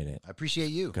appreciate it. I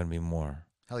appreciate you. Gonna be more.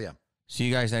 Hell yeah. See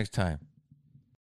you guys next time.